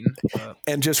screen.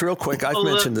 And just real quick, I've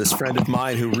mentioned this friend of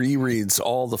mine who rereads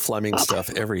all the Fleming stuff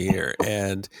every year,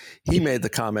 and he made the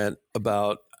comment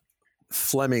about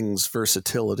Fleming's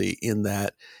versatility in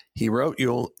that he wrote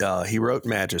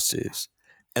Majesties,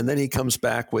 And then he comes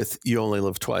back with You Only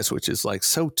Live Twice, which is like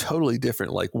so totally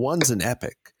different. Like one's an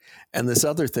epic, and this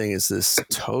other thing is this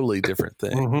totally different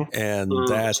thing. And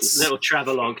that's tight little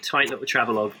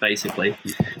travelogue, basically.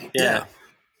 Yeah.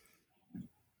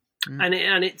 And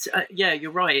it's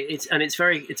you're right.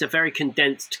 It's a very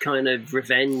condensed kind of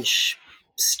revenge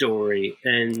story,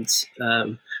 and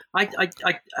I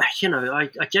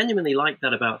genuinely like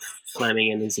that about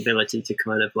Fleming and his ability to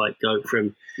kind of like go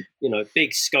from,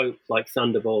 big scope like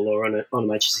Thunderball or on Her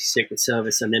Majesty's Secret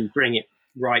Service, and then bring it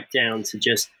right down to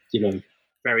just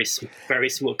very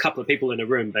small couple of people in a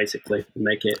room, basically, and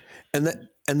make it.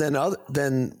 And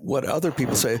then what other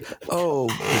people say? Oh,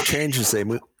 the changes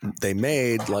they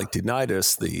made like denied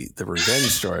us the revenge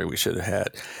story we should have had.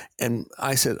 And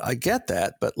I said, I get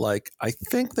that, but like I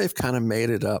think they've kind of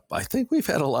made it up. I think we've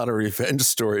had a lot of revenge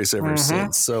stories ever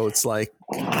since. So it's like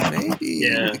maybe.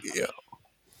 Yeah.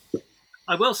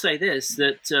 I will say this,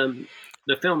 that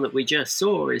the film that we just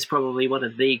saw is probably one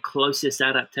of the closest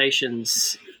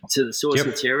adaptations to the source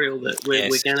material that we're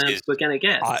gonna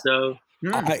get.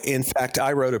 In fact,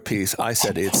 I wrote a piece. I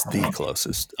said it's the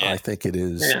closest. I think it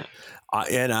is. Yeah.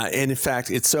 And in fact,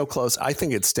 it's so close. I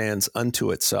think it stands unto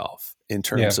itself in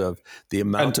terms of the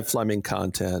amount of Fleming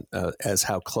content, as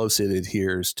how close it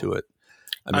adheres to it.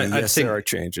 I mean, yes, there are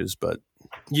changes, but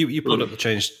you pulled up the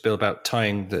change, Bill, about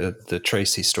tying the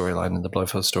Tracy storyline and the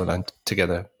Blofeld storyline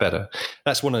together better.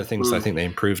 That's one of the things I think they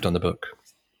improved on the book.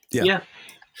 Yeah.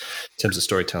 In terms of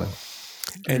storytelling.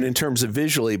 And in terms of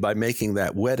visually, by making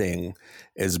that wedding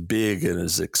as big and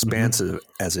as expansive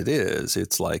as it is,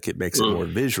 it's like it makes it more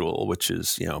visual, which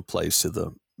is, plays to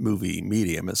the movie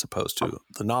medium as opposed to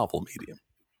the novel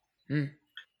medium.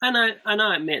 And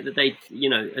I admit that they,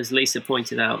 as Lisa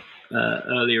pointed out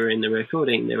earlier in the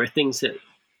recording, there are things that,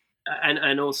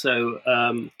 and also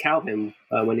Calvin,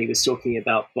 when he was talking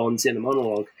about Bond's inner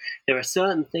monologue, there are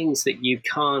certain things that you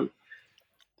can't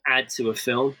add to a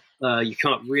film. You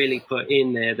can't really put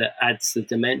in there that adds the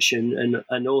dimension,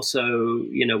 and also,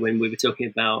 when we were talking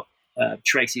about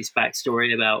Tracy's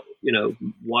backstory about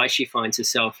why she finds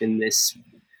herself in this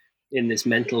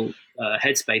mental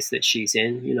headspace that she's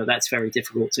in, that's very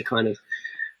difficult to kind of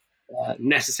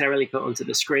necessarily put onto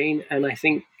the screen. And I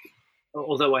think,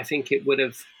 although I think it would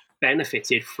have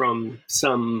benefited from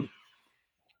some,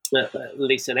 at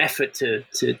least an effort to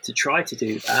try to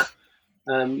do that.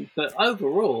 But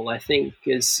overall, I think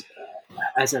as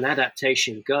an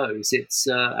adaptation goes, it's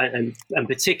and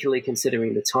particularly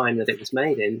considering the time that it was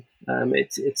made in,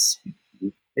 it's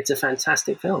a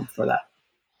fantastic film for that.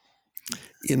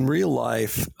 In real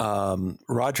life,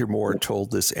 Roger Moore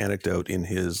told this anecdote in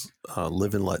his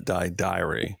Live and Let Die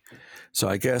diary. So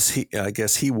I guess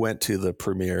he went to the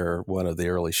premiere, one of the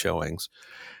early showings.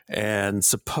 And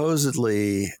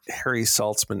supposedly Harry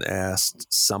Saltzman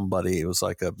asked somebody, it was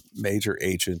like a major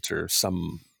agent or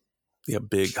some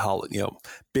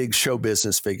big show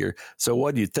business figure. So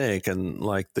what do you think? And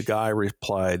like the guy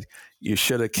replied, "You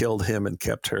should have killed him and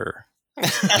kept her."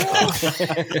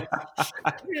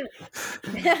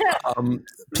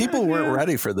 People weren't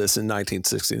ready for this in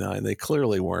 1969. They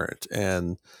clearly weren't.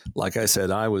 And like I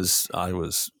said, I was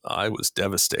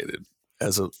devastated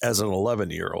as an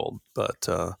 11-year-old, but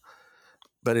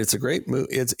it's a great movie.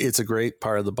 It's a great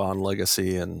part of the Bond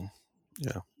legacy, and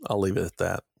I'll leave it at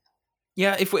that.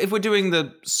 Yeah, if we're doing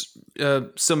the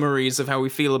summaries of how we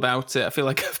feel about it, I feel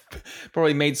like I've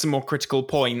probably made some more critical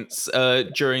points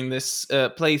during this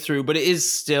playthrough, but it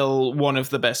is still one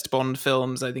of the best Bond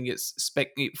films. I think it's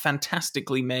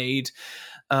fantastically made.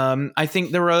 I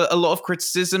think there are a lot of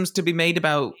criticisms to be made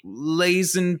about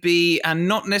Lazenby, and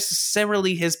not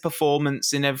necessarily his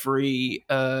performance in every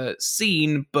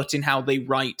scene, but in how they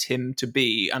write him to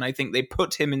be. And I think they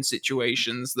put him in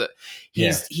situations that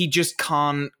he just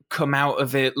can't come out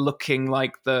of it looking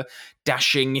like the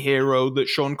dashing hero that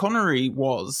Sean Connery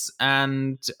was.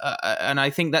 And I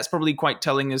think that's probably quite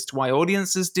telling as to why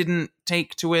audiences didn't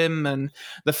take to him, and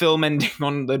the film ending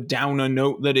on the downer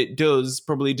note that it does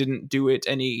probably didn't do it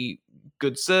any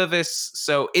good service.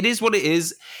 So it is what it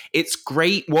is. It's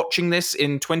great watching this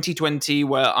in 2020,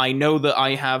 where I know that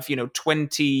I have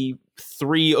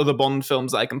 23 other Bond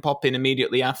films that I can pop in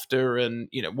immediately after, and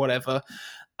whatever.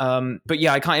 But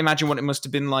yeah, I can't imagine what it must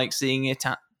have been like seeing it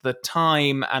at the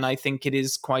time, and I think it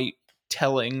is quite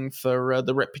telling for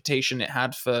the reputation it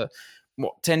had for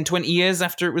 10, 20 years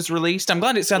after it was released. I'm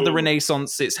glad it's had the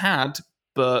renaissance it's had,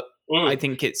 but I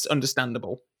think it's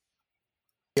understandable. To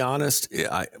be honest,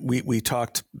 we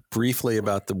talked briefly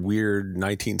about the weird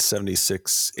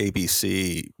 1976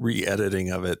 ABC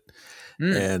re-editing of it,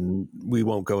 and we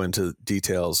won't go into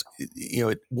details.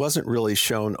 It wasn't really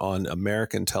shown on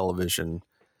American television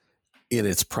in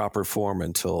its proper form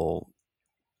until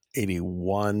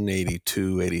 81,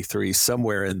 82, 83,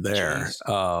 somewhere in there.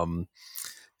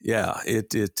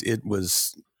 It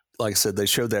was, like I said, they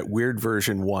showed that weird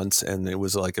version once, and it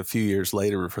was like a few years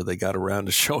later before they got around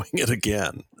to showing it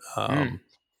again.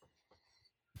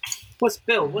 Wasn't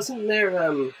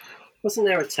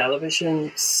there a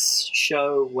television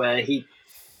show where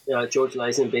George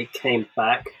Lazenby came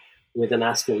back with an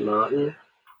Aston Martin?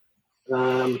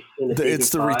 It's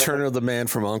the Return of the Man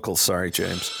from U.N.C.L.E. Sorry,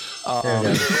 James.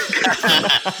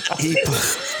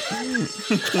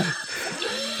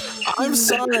 I'm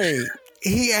sorry.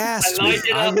 He asked me.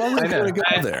 I wasn't going to go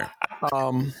there.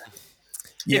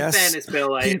 Yes. In fairness,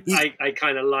 Bill, I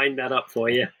kind of lined that up for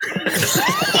you.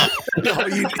 No,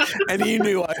 you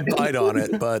knew I'd bite on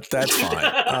it, but that's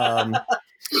fine.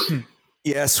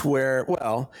 Yes,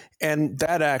 and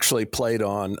that actually played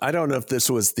on. I don't know if this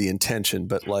was the intention,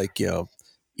 but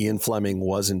Ian Fleming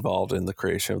was involved in the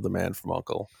creation of The Man from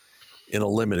U.N.C.L.E. in a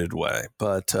limited way.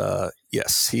 But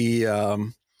yes, he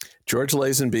George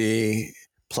Lazenby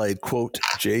played, quote,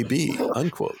 JB,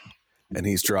 unquote. And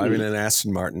he's driving an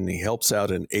Aston Martin. He helps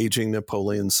out an aging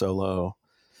Napoleon Solo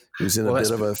who's in a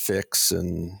bit of a fix.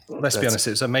 And let's be honest,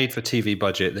 it was a made-for-TV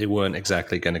budget. They weren't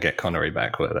exactly going to get Connery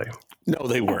back, were they? No,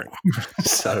 they weren't.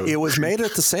 So it was made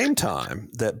at the same time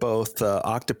that both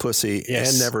Octopussy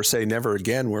and Never Say Never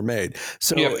Again were made.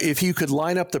 So if you could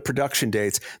line up the production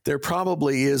dates, there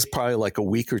probably like a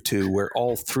week or two where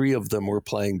all three of them were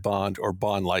playing Bond or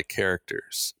Bond-like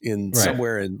characters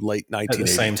somewhere in late 1982. At the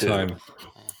same time.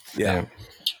 Yeah.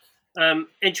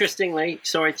 Interestingly,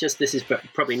 this is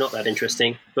probably not that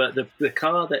interesting, but the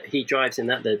car that he drives in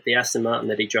that, the Aston Martin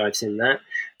that he drives in that,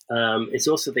 it's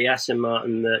also the Aston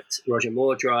Martin that Roger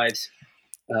Moore drives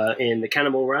in the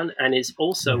Cannonball Run, and is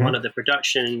also one of the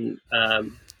production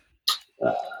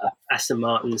Aston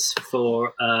Martins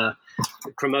for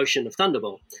promotion of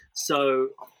Thunderball.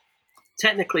 So,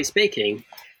 technically speaking,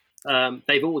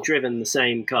 they've all driven the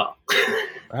same car.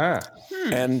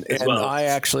 And I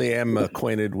actually am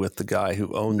acquainted with the guy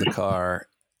who owned the car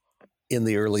in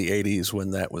the early 80s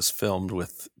when that was filmed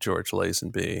with George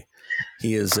Lazenby.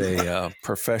 He is a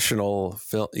professional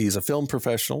he's a film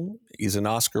professional. He's an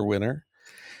Oscar winner.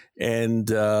 And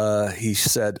he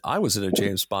said, I was in a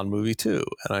James Bond movie too.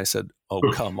 And I said, oh,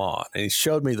 come on. And he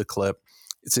showed me the clip.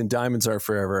 It's in Diamonds Are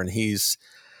Forever. And he is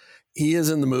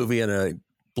in the movie in a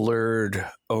blurred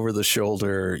over the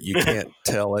shoulder, you can't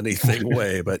tell anything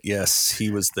way, but yes,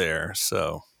 he was there.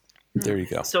 So there you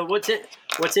go. So what's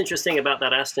interesting about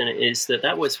that Aston is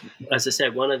that was, as I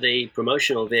said, one of the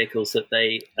promotional vehicles that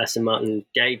Aston Martin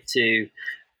gave to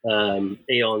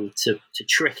Eon to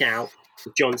trick out,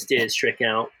 John Steers trick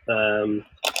out, to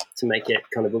make it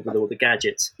kind of with all the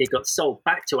gadgets. It got sold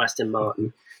back to Aston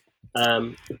Martin.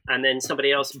 And then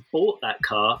somebody else bought that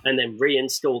car and then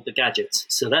reinstalled the gadgets.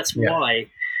 So that's why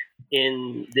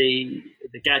in the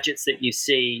gadgets that you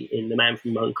see in The Man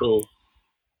from U.N.C.L.E.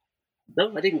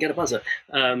 No, I didn't get a buzzer.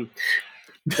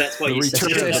 That's why you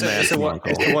see it's a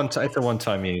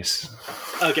one-time use.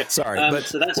 Okay, sorry,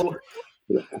 so that's what.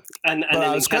 And then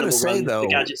I was going to say though, the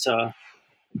gadgets are.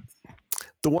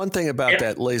 The one thing about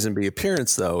that Lazenby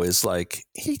appearance, though, is like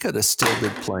he could have still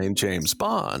been playing James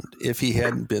Bond if he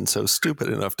hadn't been so stupid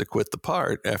enough to quit the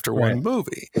part after one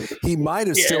movie. He might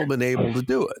have still been able to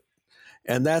do it.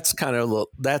 And that's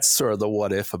sort of the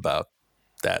what if about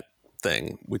that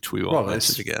thing, which we will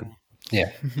mention again.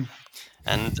 Yeah.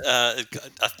 And I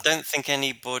don't think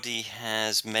anybody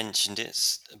has mentioned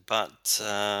it, but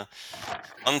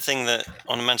one thing that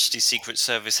On Her Majesty's Secret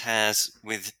Service has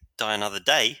with Die Another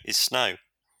Day is snow.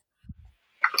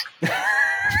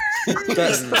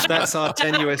 that's our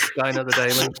tenuous Die Another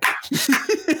Day link.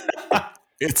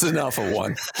 It's enough of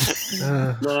one.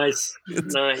 Nice.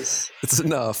 It's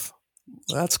enough.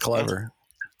 That's clever.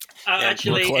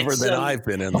 Actually, more clever than I've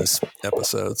been in this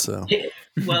episode. So,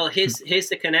 well, here's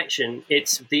the connection.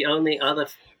 It's the only other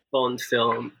Bond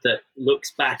film that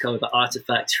looks back over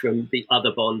artifacts from the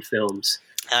other Bond films.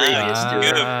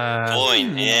 Good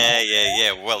point.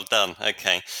 Yeah. Well done.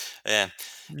 Okay. Yeah.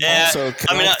 Also,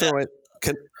 I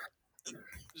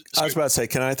was about to say,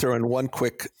 can I throw in one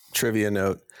quick trivia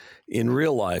note? In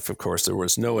real life, of course, there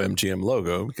was no MGM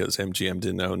logo because MGM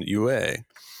didn't own UA.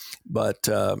 But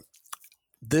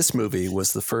this movie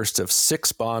was the first of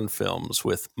 6 Bond films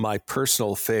with my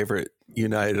personal favorite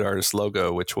United Artists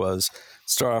logo, which was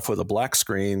start off with a black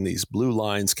screen. These blue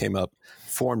lines came up,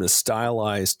 formed a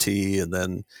stylized T, and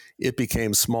then it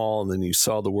became small. And then you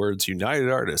saw the words United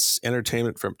Artists,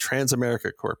 Entertainment from Transamerica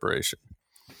Corporation.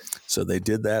 So they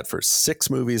did that for 6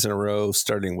 movies in a row,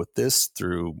 starting with this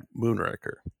through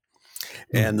Moonraker.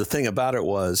 And the thing about it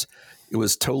was, It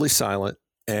was totally silent.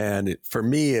 And for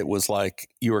me, it was like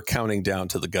you were counting down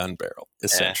to the gun barrel,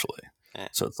 essentially. Yeah.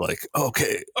 So it's like,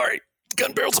 okay, all right,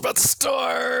 gun barrel's about to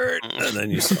start. And then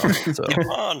you saw it. So. Come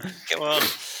on.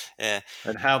 Yeah.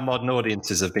 And how modern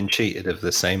audiences have been cheated of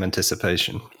the same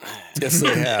anticipation. Yes,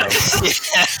 they have.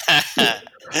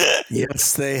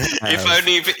 Yes, they have. If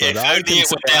only it were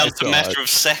down to a matter of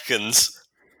seconds.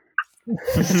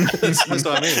 That's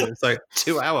what I mean. It's like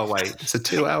 2 hour wait. It's a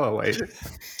 2 hour wait.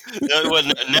 No,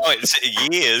 it's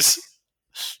years.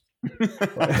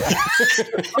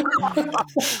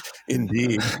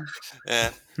 Indeed.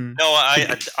 Yeah. No,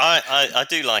 I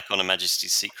do like On Her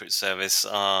Majesty's Secret Service.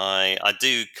 I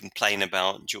do complain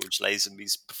about George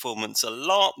Lazenby's performance a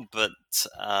lot, but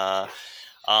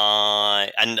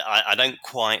I don't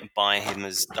quite buy him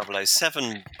as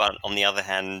 007. But on the other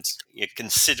hand,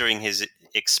 considering his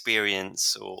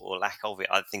experience or lack of it,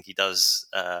 I think he does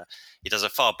a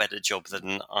far better job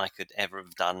than I could ever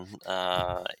have done.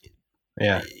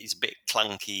 He's a bit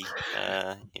clunky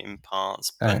in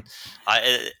parts, but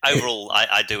overall,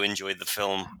 I do enjoy the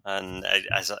film. And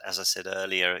as I said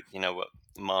earlier,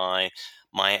 my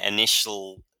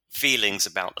initial feelings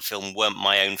about the film weren't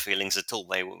my own feelings at all.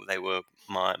 They were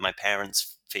my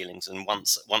parents' feelings. And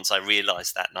once I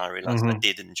realised that, and I realised I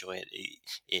did enjoy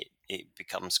it, it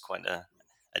becomes quite a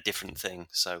different thing.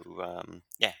 So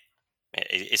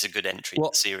it's a good entry to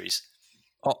the series.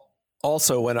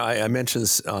 Also, when I mentioned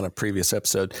this on a previous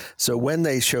episode, so when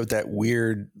they showed that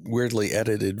weirdly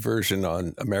edited version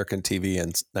on American TV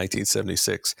in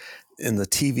 1976, in the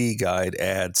TV guide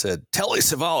ad said, Telly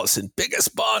Savalas in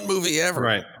biggest Bond movie ever.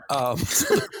 Right.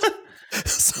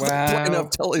 So playing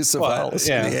up Telly Savalas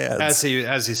in the ads.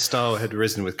 As his star had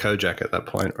risen with Kojak at that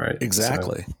point, right?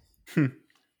 Exactly. So.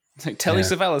 It's like Telly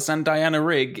Savalas and Diana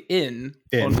Rigg in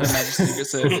On Her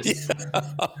Majesty's Secret Service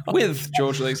with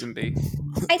George Lazenby.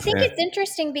 I think it's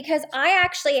interesting because I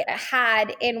actually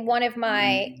had in one of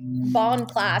my Bond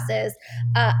classes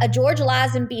a George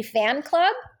Lazenby fan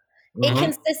club. It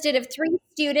consisted of 3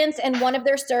 students and one of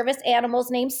their service animals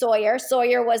named Sawyer.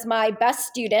 Sawyer was my best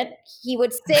student. He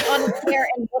would sit on the chair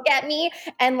and look at me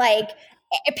and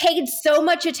it paid so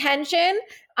much attention.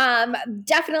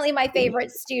 Definitely my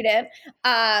favorite student.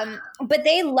 But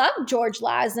they loved George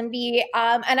Lazenby.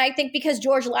 And I think because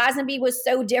George Lazenby was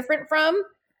so different from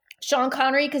Sean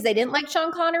Connery, because they didn't like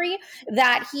Sean Connery,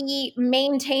 that he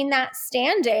maintained that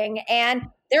standing. And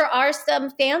there are some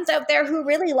fans out there who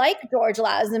really like George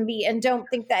Lazenby and don't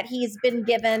think that he's been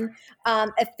given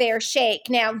a fair shake.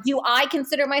 Now, do I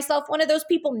consider myself one of those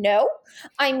people? No.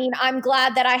 I mean, I'm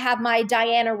glad that I have my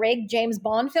Diana Rigg James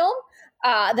Bond film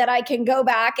that I can go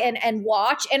back and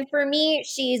watch. And for me,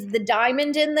 she's the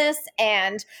diamond in this.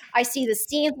 And I see the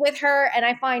scenes with her and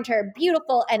I find her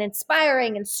beautiful and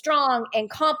inspiring and strong and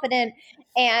confident.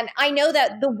 And I know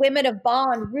that the women of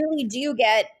Bond really do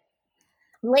get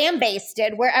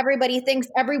lambasted, where everybody thinks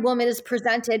every woman is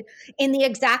presented in the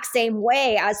exact same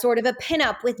way as sort of a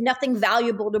pinup with nothing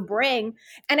valuable to bring.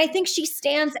 And I think she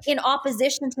stands in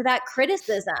opposition to that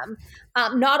criticism.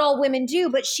 Not all women do,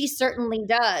 but she certainly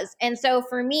does. And so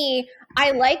for me,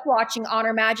 I like watching On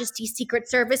Her Majesty's Secret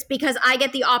Service because I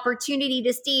get the opportunity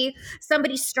to see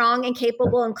somebody strong and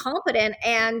capable and competent.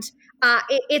 And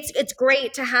it's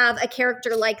great to have a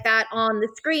character like that on the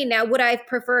screen. Now, would I have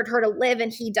preferred her to live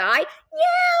and he die?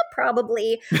 Yeah,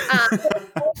 probably. Wow.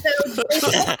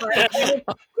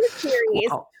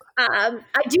 I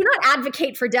do not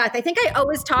advocate for death. I think I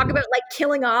always talk about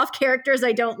killing off characters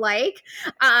I don't like.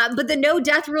 But the no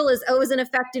death rule is always in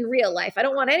effect in real life. I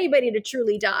don't want anybody to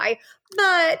truly die.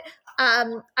 But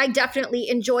I definitely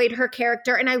enjoyed her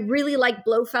character, and I really like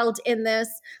Blofeld in this.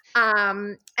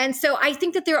 And so I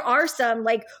think that there are some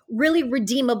really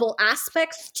redeemable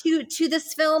aspects to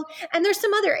this film. And there's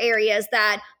some other areas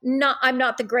that I'm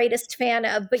not the greatest fan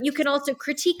of, but you can also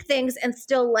critique things and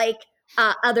still like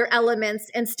other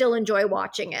elements and still enjoy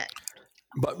watching it.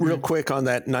 But real quick on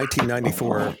that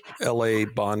 1994 LA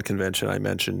Bond convention I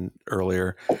mentioned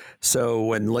earlier. So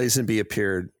when Lazenby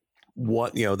appeared,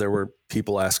 there were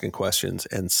people asking questions,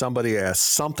 and somebody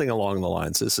asked something along the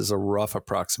lines. This is a rough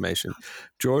approximation.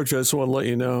 George, I just want to let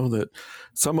you know that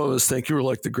some of us think you were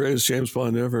like the greatest James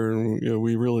Bond ever, and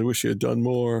we really wish you had done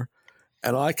more.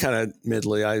 And I kind of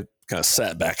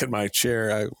sat back in my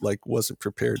chair. I wasn't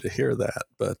prepared to hear that,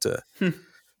 but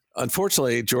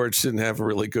unfortunately, George didn't have a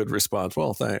really good response.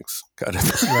 Well, thanks.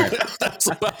 Right. That's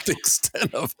about the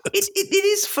extent of it. It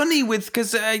is funny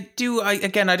because I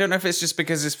don't know if it's just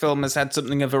because this film has had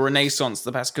something of a renaissance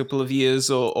the past couple of years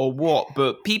or what,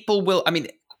 but people will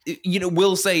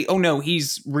say, oh no,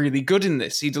 he's really good in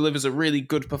this. He delivers a really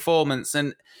good performance.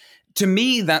 And to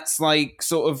me, that's like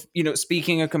sort of,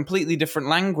 speaking a completely different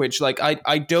language. Like,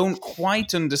 I don't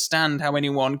quite understand how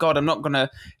anyone, God, I'm not going to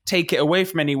take it away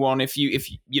from anyone. If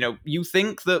you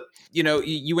think that,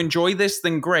 you enjoy this,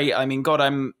 then great. I mean, God,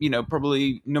 I'm,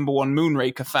 probably number one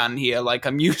Moonraker fan here. Like,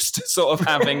 I'm used to sort of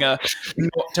having a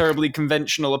not terribly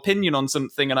conventional opinion on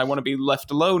something, and I want to be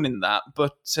left alone in that.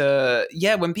 But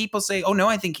when people say, oh no,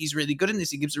 I think he's really good in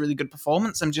this, he gives a really good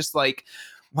performance, I'm just like,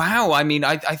 wow, I mean,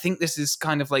 I think this is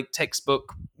kind of like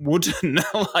textbook Wooden,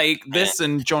 like this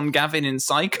and John Gavin in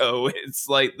Psycho. It's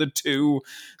like the two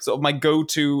sort of my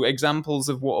go-to examples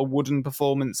of what a Wooden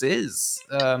performance is.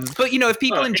 But, if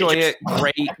people enjoy it,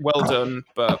 great, well done,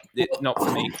 but it's not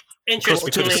for me.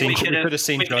 Interesting. We could have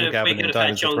seen John Gavin in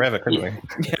Diamonds Are Forever, couldn't we?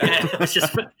 Yeah, I was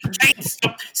just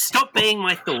stop being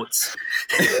my thoughts.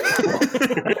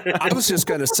 I was just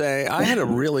going to say, I had a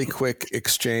really quick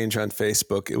exchange on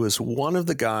Facebook. It was one of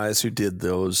the guys who did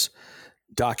those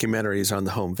documentaries on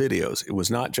the home videos. It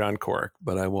was not John Cork,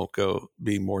 but I won't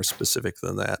be more specific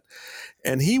than that.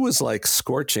 And he was like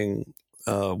scorching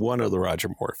one of the Roger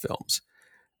Moore films.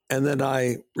 And then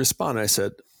I responded, I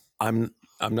said, I'm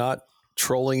not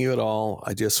trolling you at all.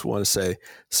 I just want to say,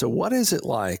 so what is it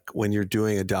like when you're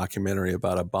doing a documentary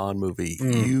about a Bond movie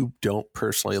you don't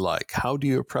personally like? How do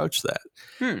you approach that?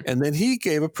 And then he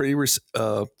gave a pretty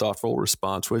thoughtful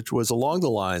response, which was along the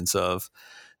lines of,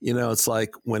 it's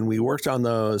like when we worked on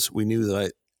those, we knew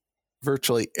that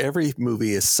virtually every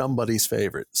movie is somebody's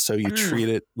favorite. So you treat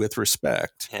it with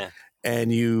respect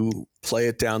and you play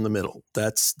it down the middle.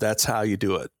 That's how you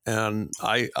do it. And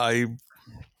I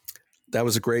that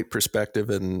was a great perspective,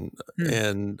 and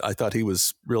I thought he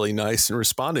was really nice in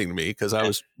responding to me, because I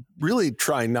was really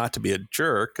trying not to be a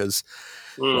jerk, because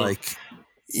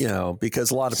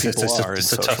because a lot of people are.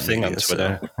 It's a tough thing on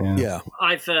Twitter. So,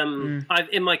 I've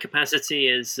in my capacity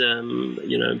as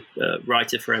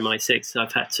writer for MI6,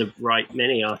 I've had to write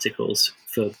many articles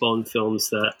for Bond films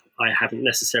that I haven't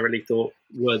necessarily thought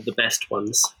were the best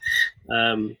ones.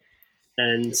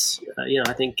 And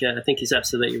I think he's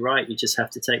absolutely right. You just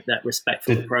have to take that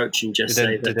respectful approach and just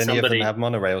say that did any somebody of them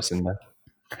have monorails in there?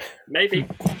 Maybe.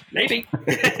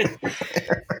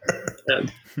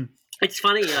 It's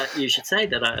funny you should say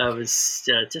that. I was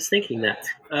just thinking that.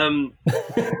 I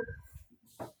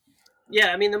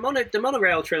mean, the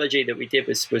monorail trilogy that we did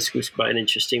was quite an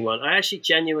interesting one. I actually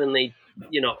genuinely,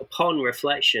 upon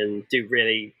reflection, do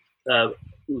really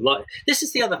like. This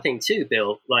is the other thing too,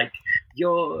 Bill. Like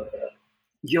your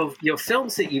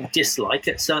films that you dislike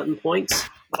at certain points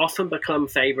often become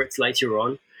favorites later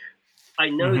on. I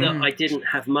know that I didn't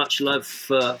have much love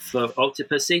for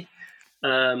Octopussy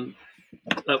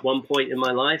at one point in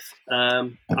my life.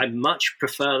 I much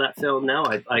prefer that film now.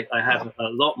 I have a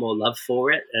lot more love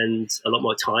for it and a lot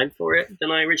more time for it than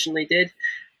I originally did.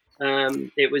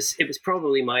 It was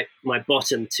probably my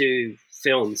bottom two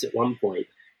films at one point.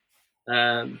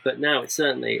 But now it's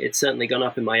certainly gone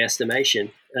up in my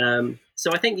estimation.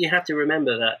 So I think you have to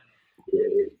remember that,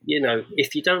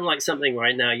 if you don't like something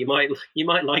right now, you might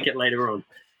like it later on.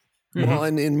 Well,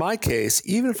 and in my case,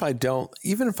 even if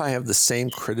I have the same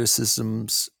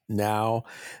criticisms now,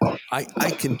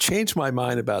 I can change my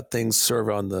mind about things sort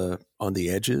of on the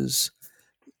edges,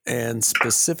 and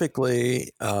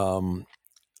specifically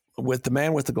with The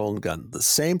Man with the Golden Gun, the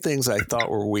same things I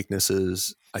thought were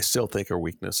weaknesses, I still think are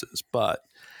weaknesses, but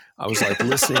I was like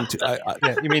listening to.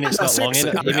 You mean it's not long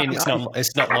enough? You mean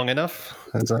it's not long enough?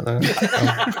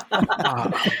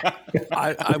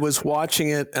 I was watching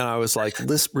it and I was like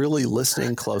really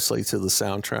listening closely to the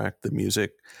soundtrack, the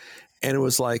music, and it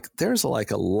was like there's like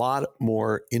a lot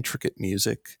more intricate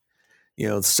music,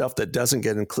 stuff that doesn't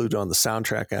get included on the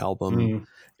soundtrack album.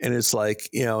 And it's like,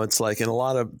 and a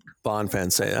lot of Bond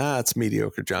fans say, it's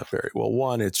mediocre John Barry. Well,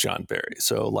 one, it's John Barry.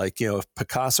 So like, if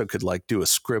Picasso could like do a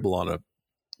scribble on a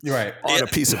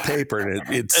piece of paper and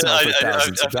it'd sell for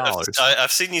thousands of dollars.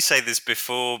 I've seen you say this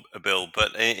before, Bill,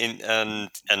 but I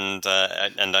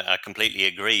completely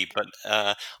agree. But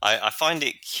I find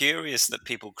it curious that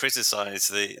people criticize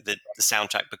the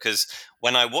soundtrack, because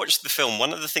when I watch the film,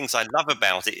 one of the things I love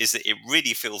about it is that it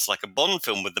really feels like a Bond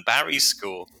film with the Barry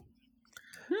score.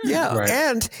 Yeah, right.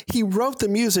 And he wrote the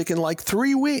music in like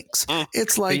 3 weeks.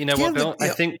 It's like, but you know what, Bill? I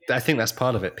think that's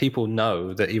part of it. People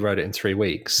know that he wrote it in 3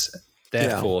 weeks,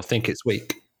 therefore think it's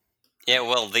weak. Yeah,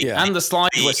 well, and the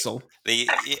slide whistle. That's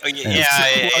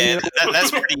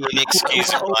pretty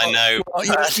inexcusable, I know.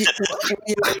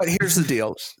 But here's the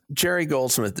deal: Jerry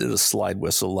Goldsmith did a slide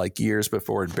whistle like years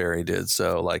before Barry did,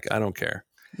 so like I don't care.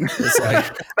 It's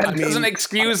like, that doesn't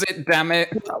excuse it, damn it.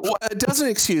 Well, it doesn't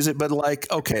excuse it, but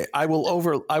like, okay, I will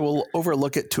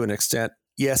overlook it to an extent.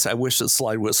 yes, I wish the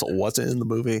slide whistle wasn't in the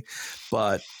movie,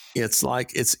 but it's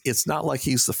like it's not like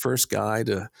he's the first guy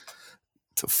to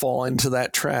fall into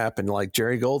that trap, and like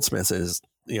Jerry Goldsmith is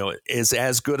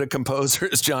as good a composer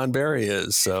as John Barry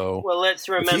is. So well, let's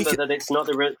remember that it's not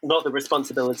the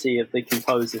responsibility of the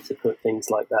composer to put things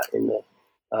like that in there.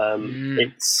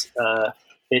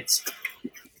 It's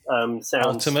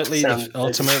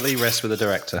ultimately rests with the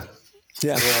director.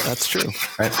 Yeah, that's true.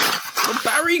 Right. Well,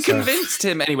 Barry convinced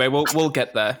him. Anyway, we'll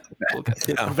get there.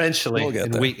 Yeah, eventually,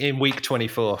 in week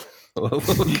 24.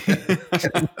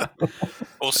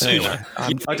 Or sooner.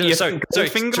 Sorry,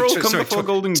 finger will come before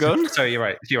Golden Gun. Sorry, you're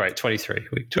right. 23,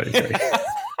 week 23.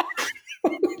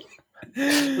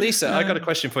 Lisa, I got a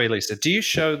question for you, Lisa. Do you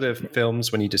show the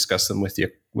films when you discuss them with your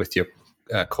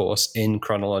course in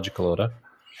chronological order?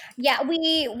 Yeah,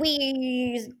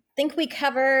 we think we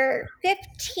cover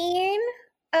 15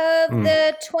 of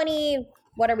the 20.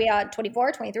 What are we on?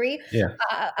 24, 23? Yeah.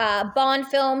 Bond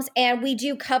films, and we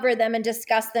do cover them and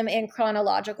discuss them in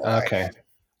chronological order. Okay.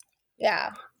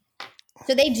 Yeah.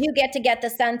 So they do get the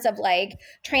sense of like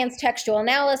transtextual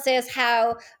analysis,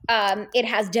 how it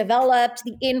has developed,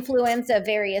 the influence of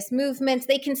various movements.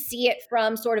 They can see it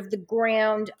from sort of the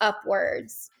ground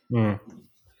upwards.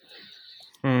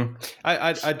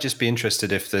 I'd just be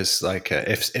interested if there's like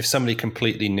if somebody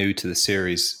completely new to the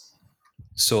series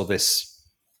saw this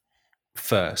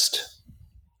first,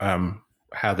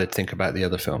 how they'd think about the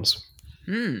other films.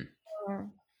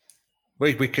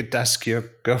 We could ask your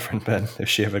girlfriend, Ben, if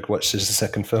she ever watches the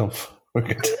second film. We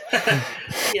could.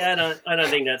 Yeah, I don't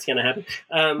think that's going to happen.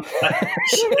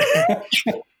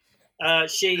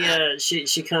 She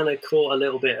kind of caught a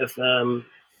little bit of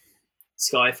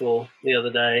Skyfall the other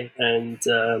day and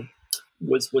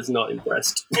was not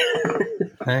impressed.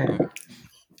 Hey,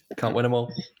 can't win them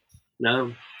all.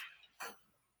 No.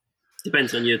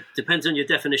 Depends on your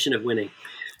definition of winning.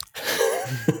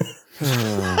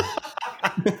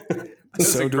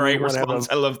 That's a great response.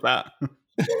 I love that.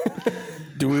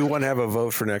 Do we want to have a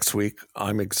vote for next week?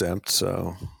 I'm exempt,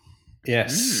 so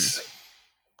yes.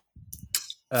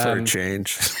 For a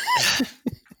change.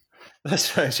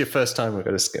 That's right. It's your first time. We're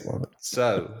going to skip one.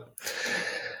 So,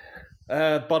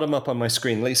 bottom up on my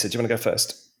screen. Lisa, do you want to go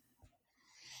first?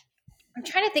 I'm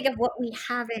trying to think of what we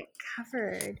haven't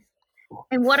covered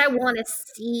and what I want to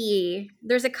see.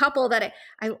 There's a couple that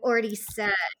I already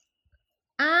said.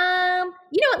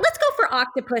 You know what? Let's go for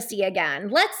Octopussy again.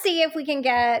 Let's see if we can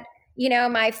get,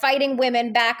 my fighting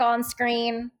women back on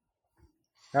screen.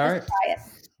 All right. Let's try it.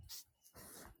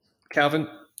 Calvin?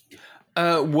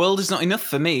 World is not enough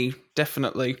for me,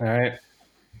 definitely. All right.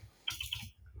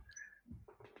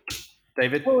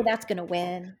 David? Oh, that's going to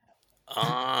win.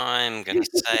 I'm going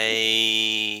to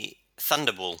say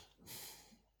Thunderball.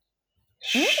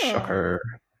 Shocker.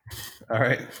 All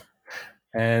right.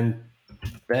 And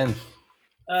Ben?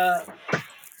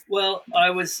 Well,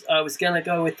 I was going to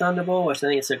go with Thunderball. I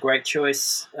think it's a great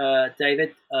choice,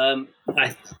 David.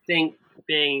 I think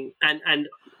being and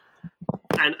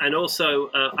also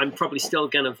I'm probably still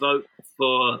going to vote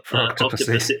for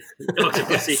Octopussy.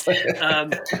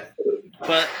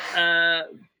 But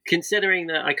considering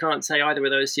that I can't say either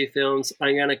of those two films,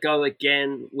 I'm going to go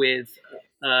again with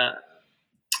A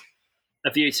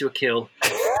View to a Kill.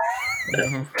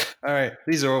 All right,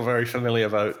 these are all very familiar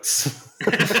votes.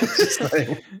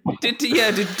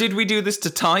 Did we do this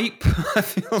to type? I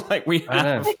feel like we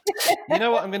have. You know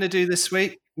what I'm going to do this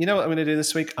week?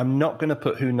 I'm not going to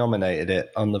put who nominated it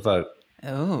on the vote.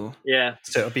 Oh. Yeah.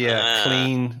 So it'll be a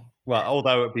clean... Well,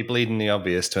 although it would be bleedingly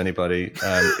obvious to anybody.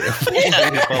 For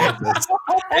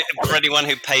anyone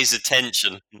who pays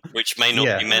attention, which may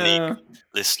not be many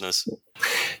listeners.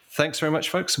 Thanks very much,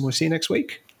 folks, and we'll see you next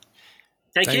week.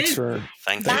 Thank you. Bye.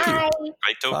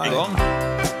 Great talking.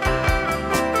 Bye.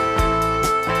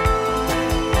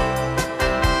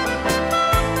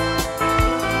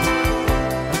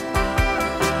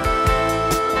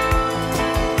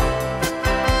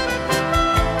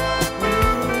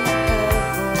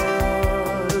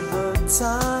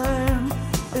 Time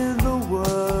in the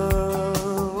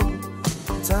world,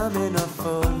 time enough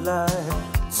for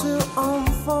life to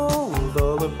unfold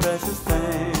all the precious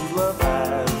things love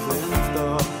has in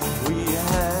store. We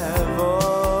have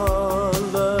all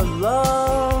the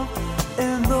love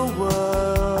in the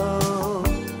world.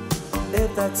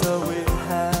 If that's all we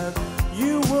have,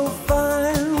 you will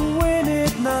find we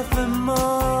need nothing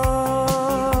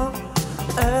more.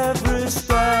 Every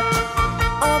step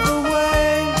of the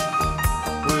way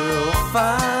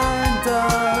find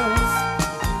us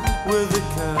with the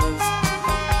curse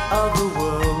of the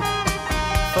world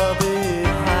far behind.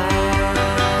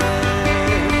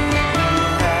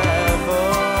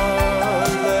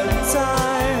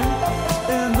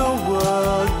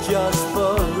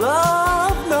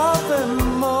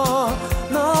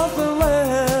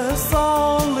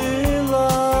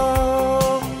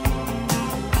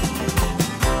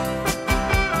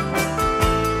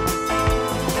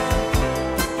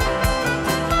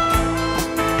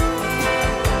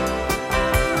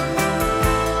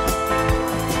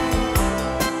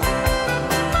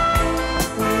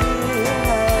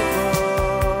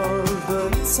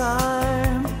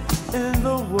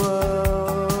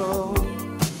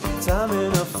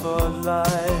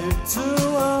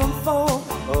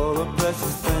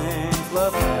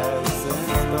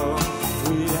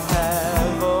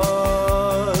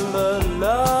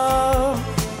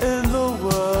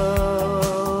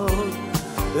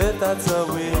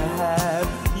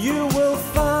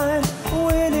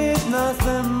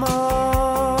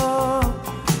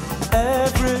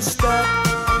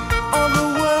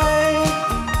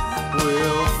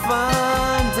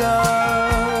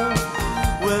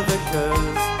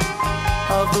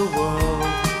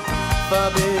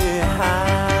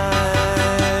 high.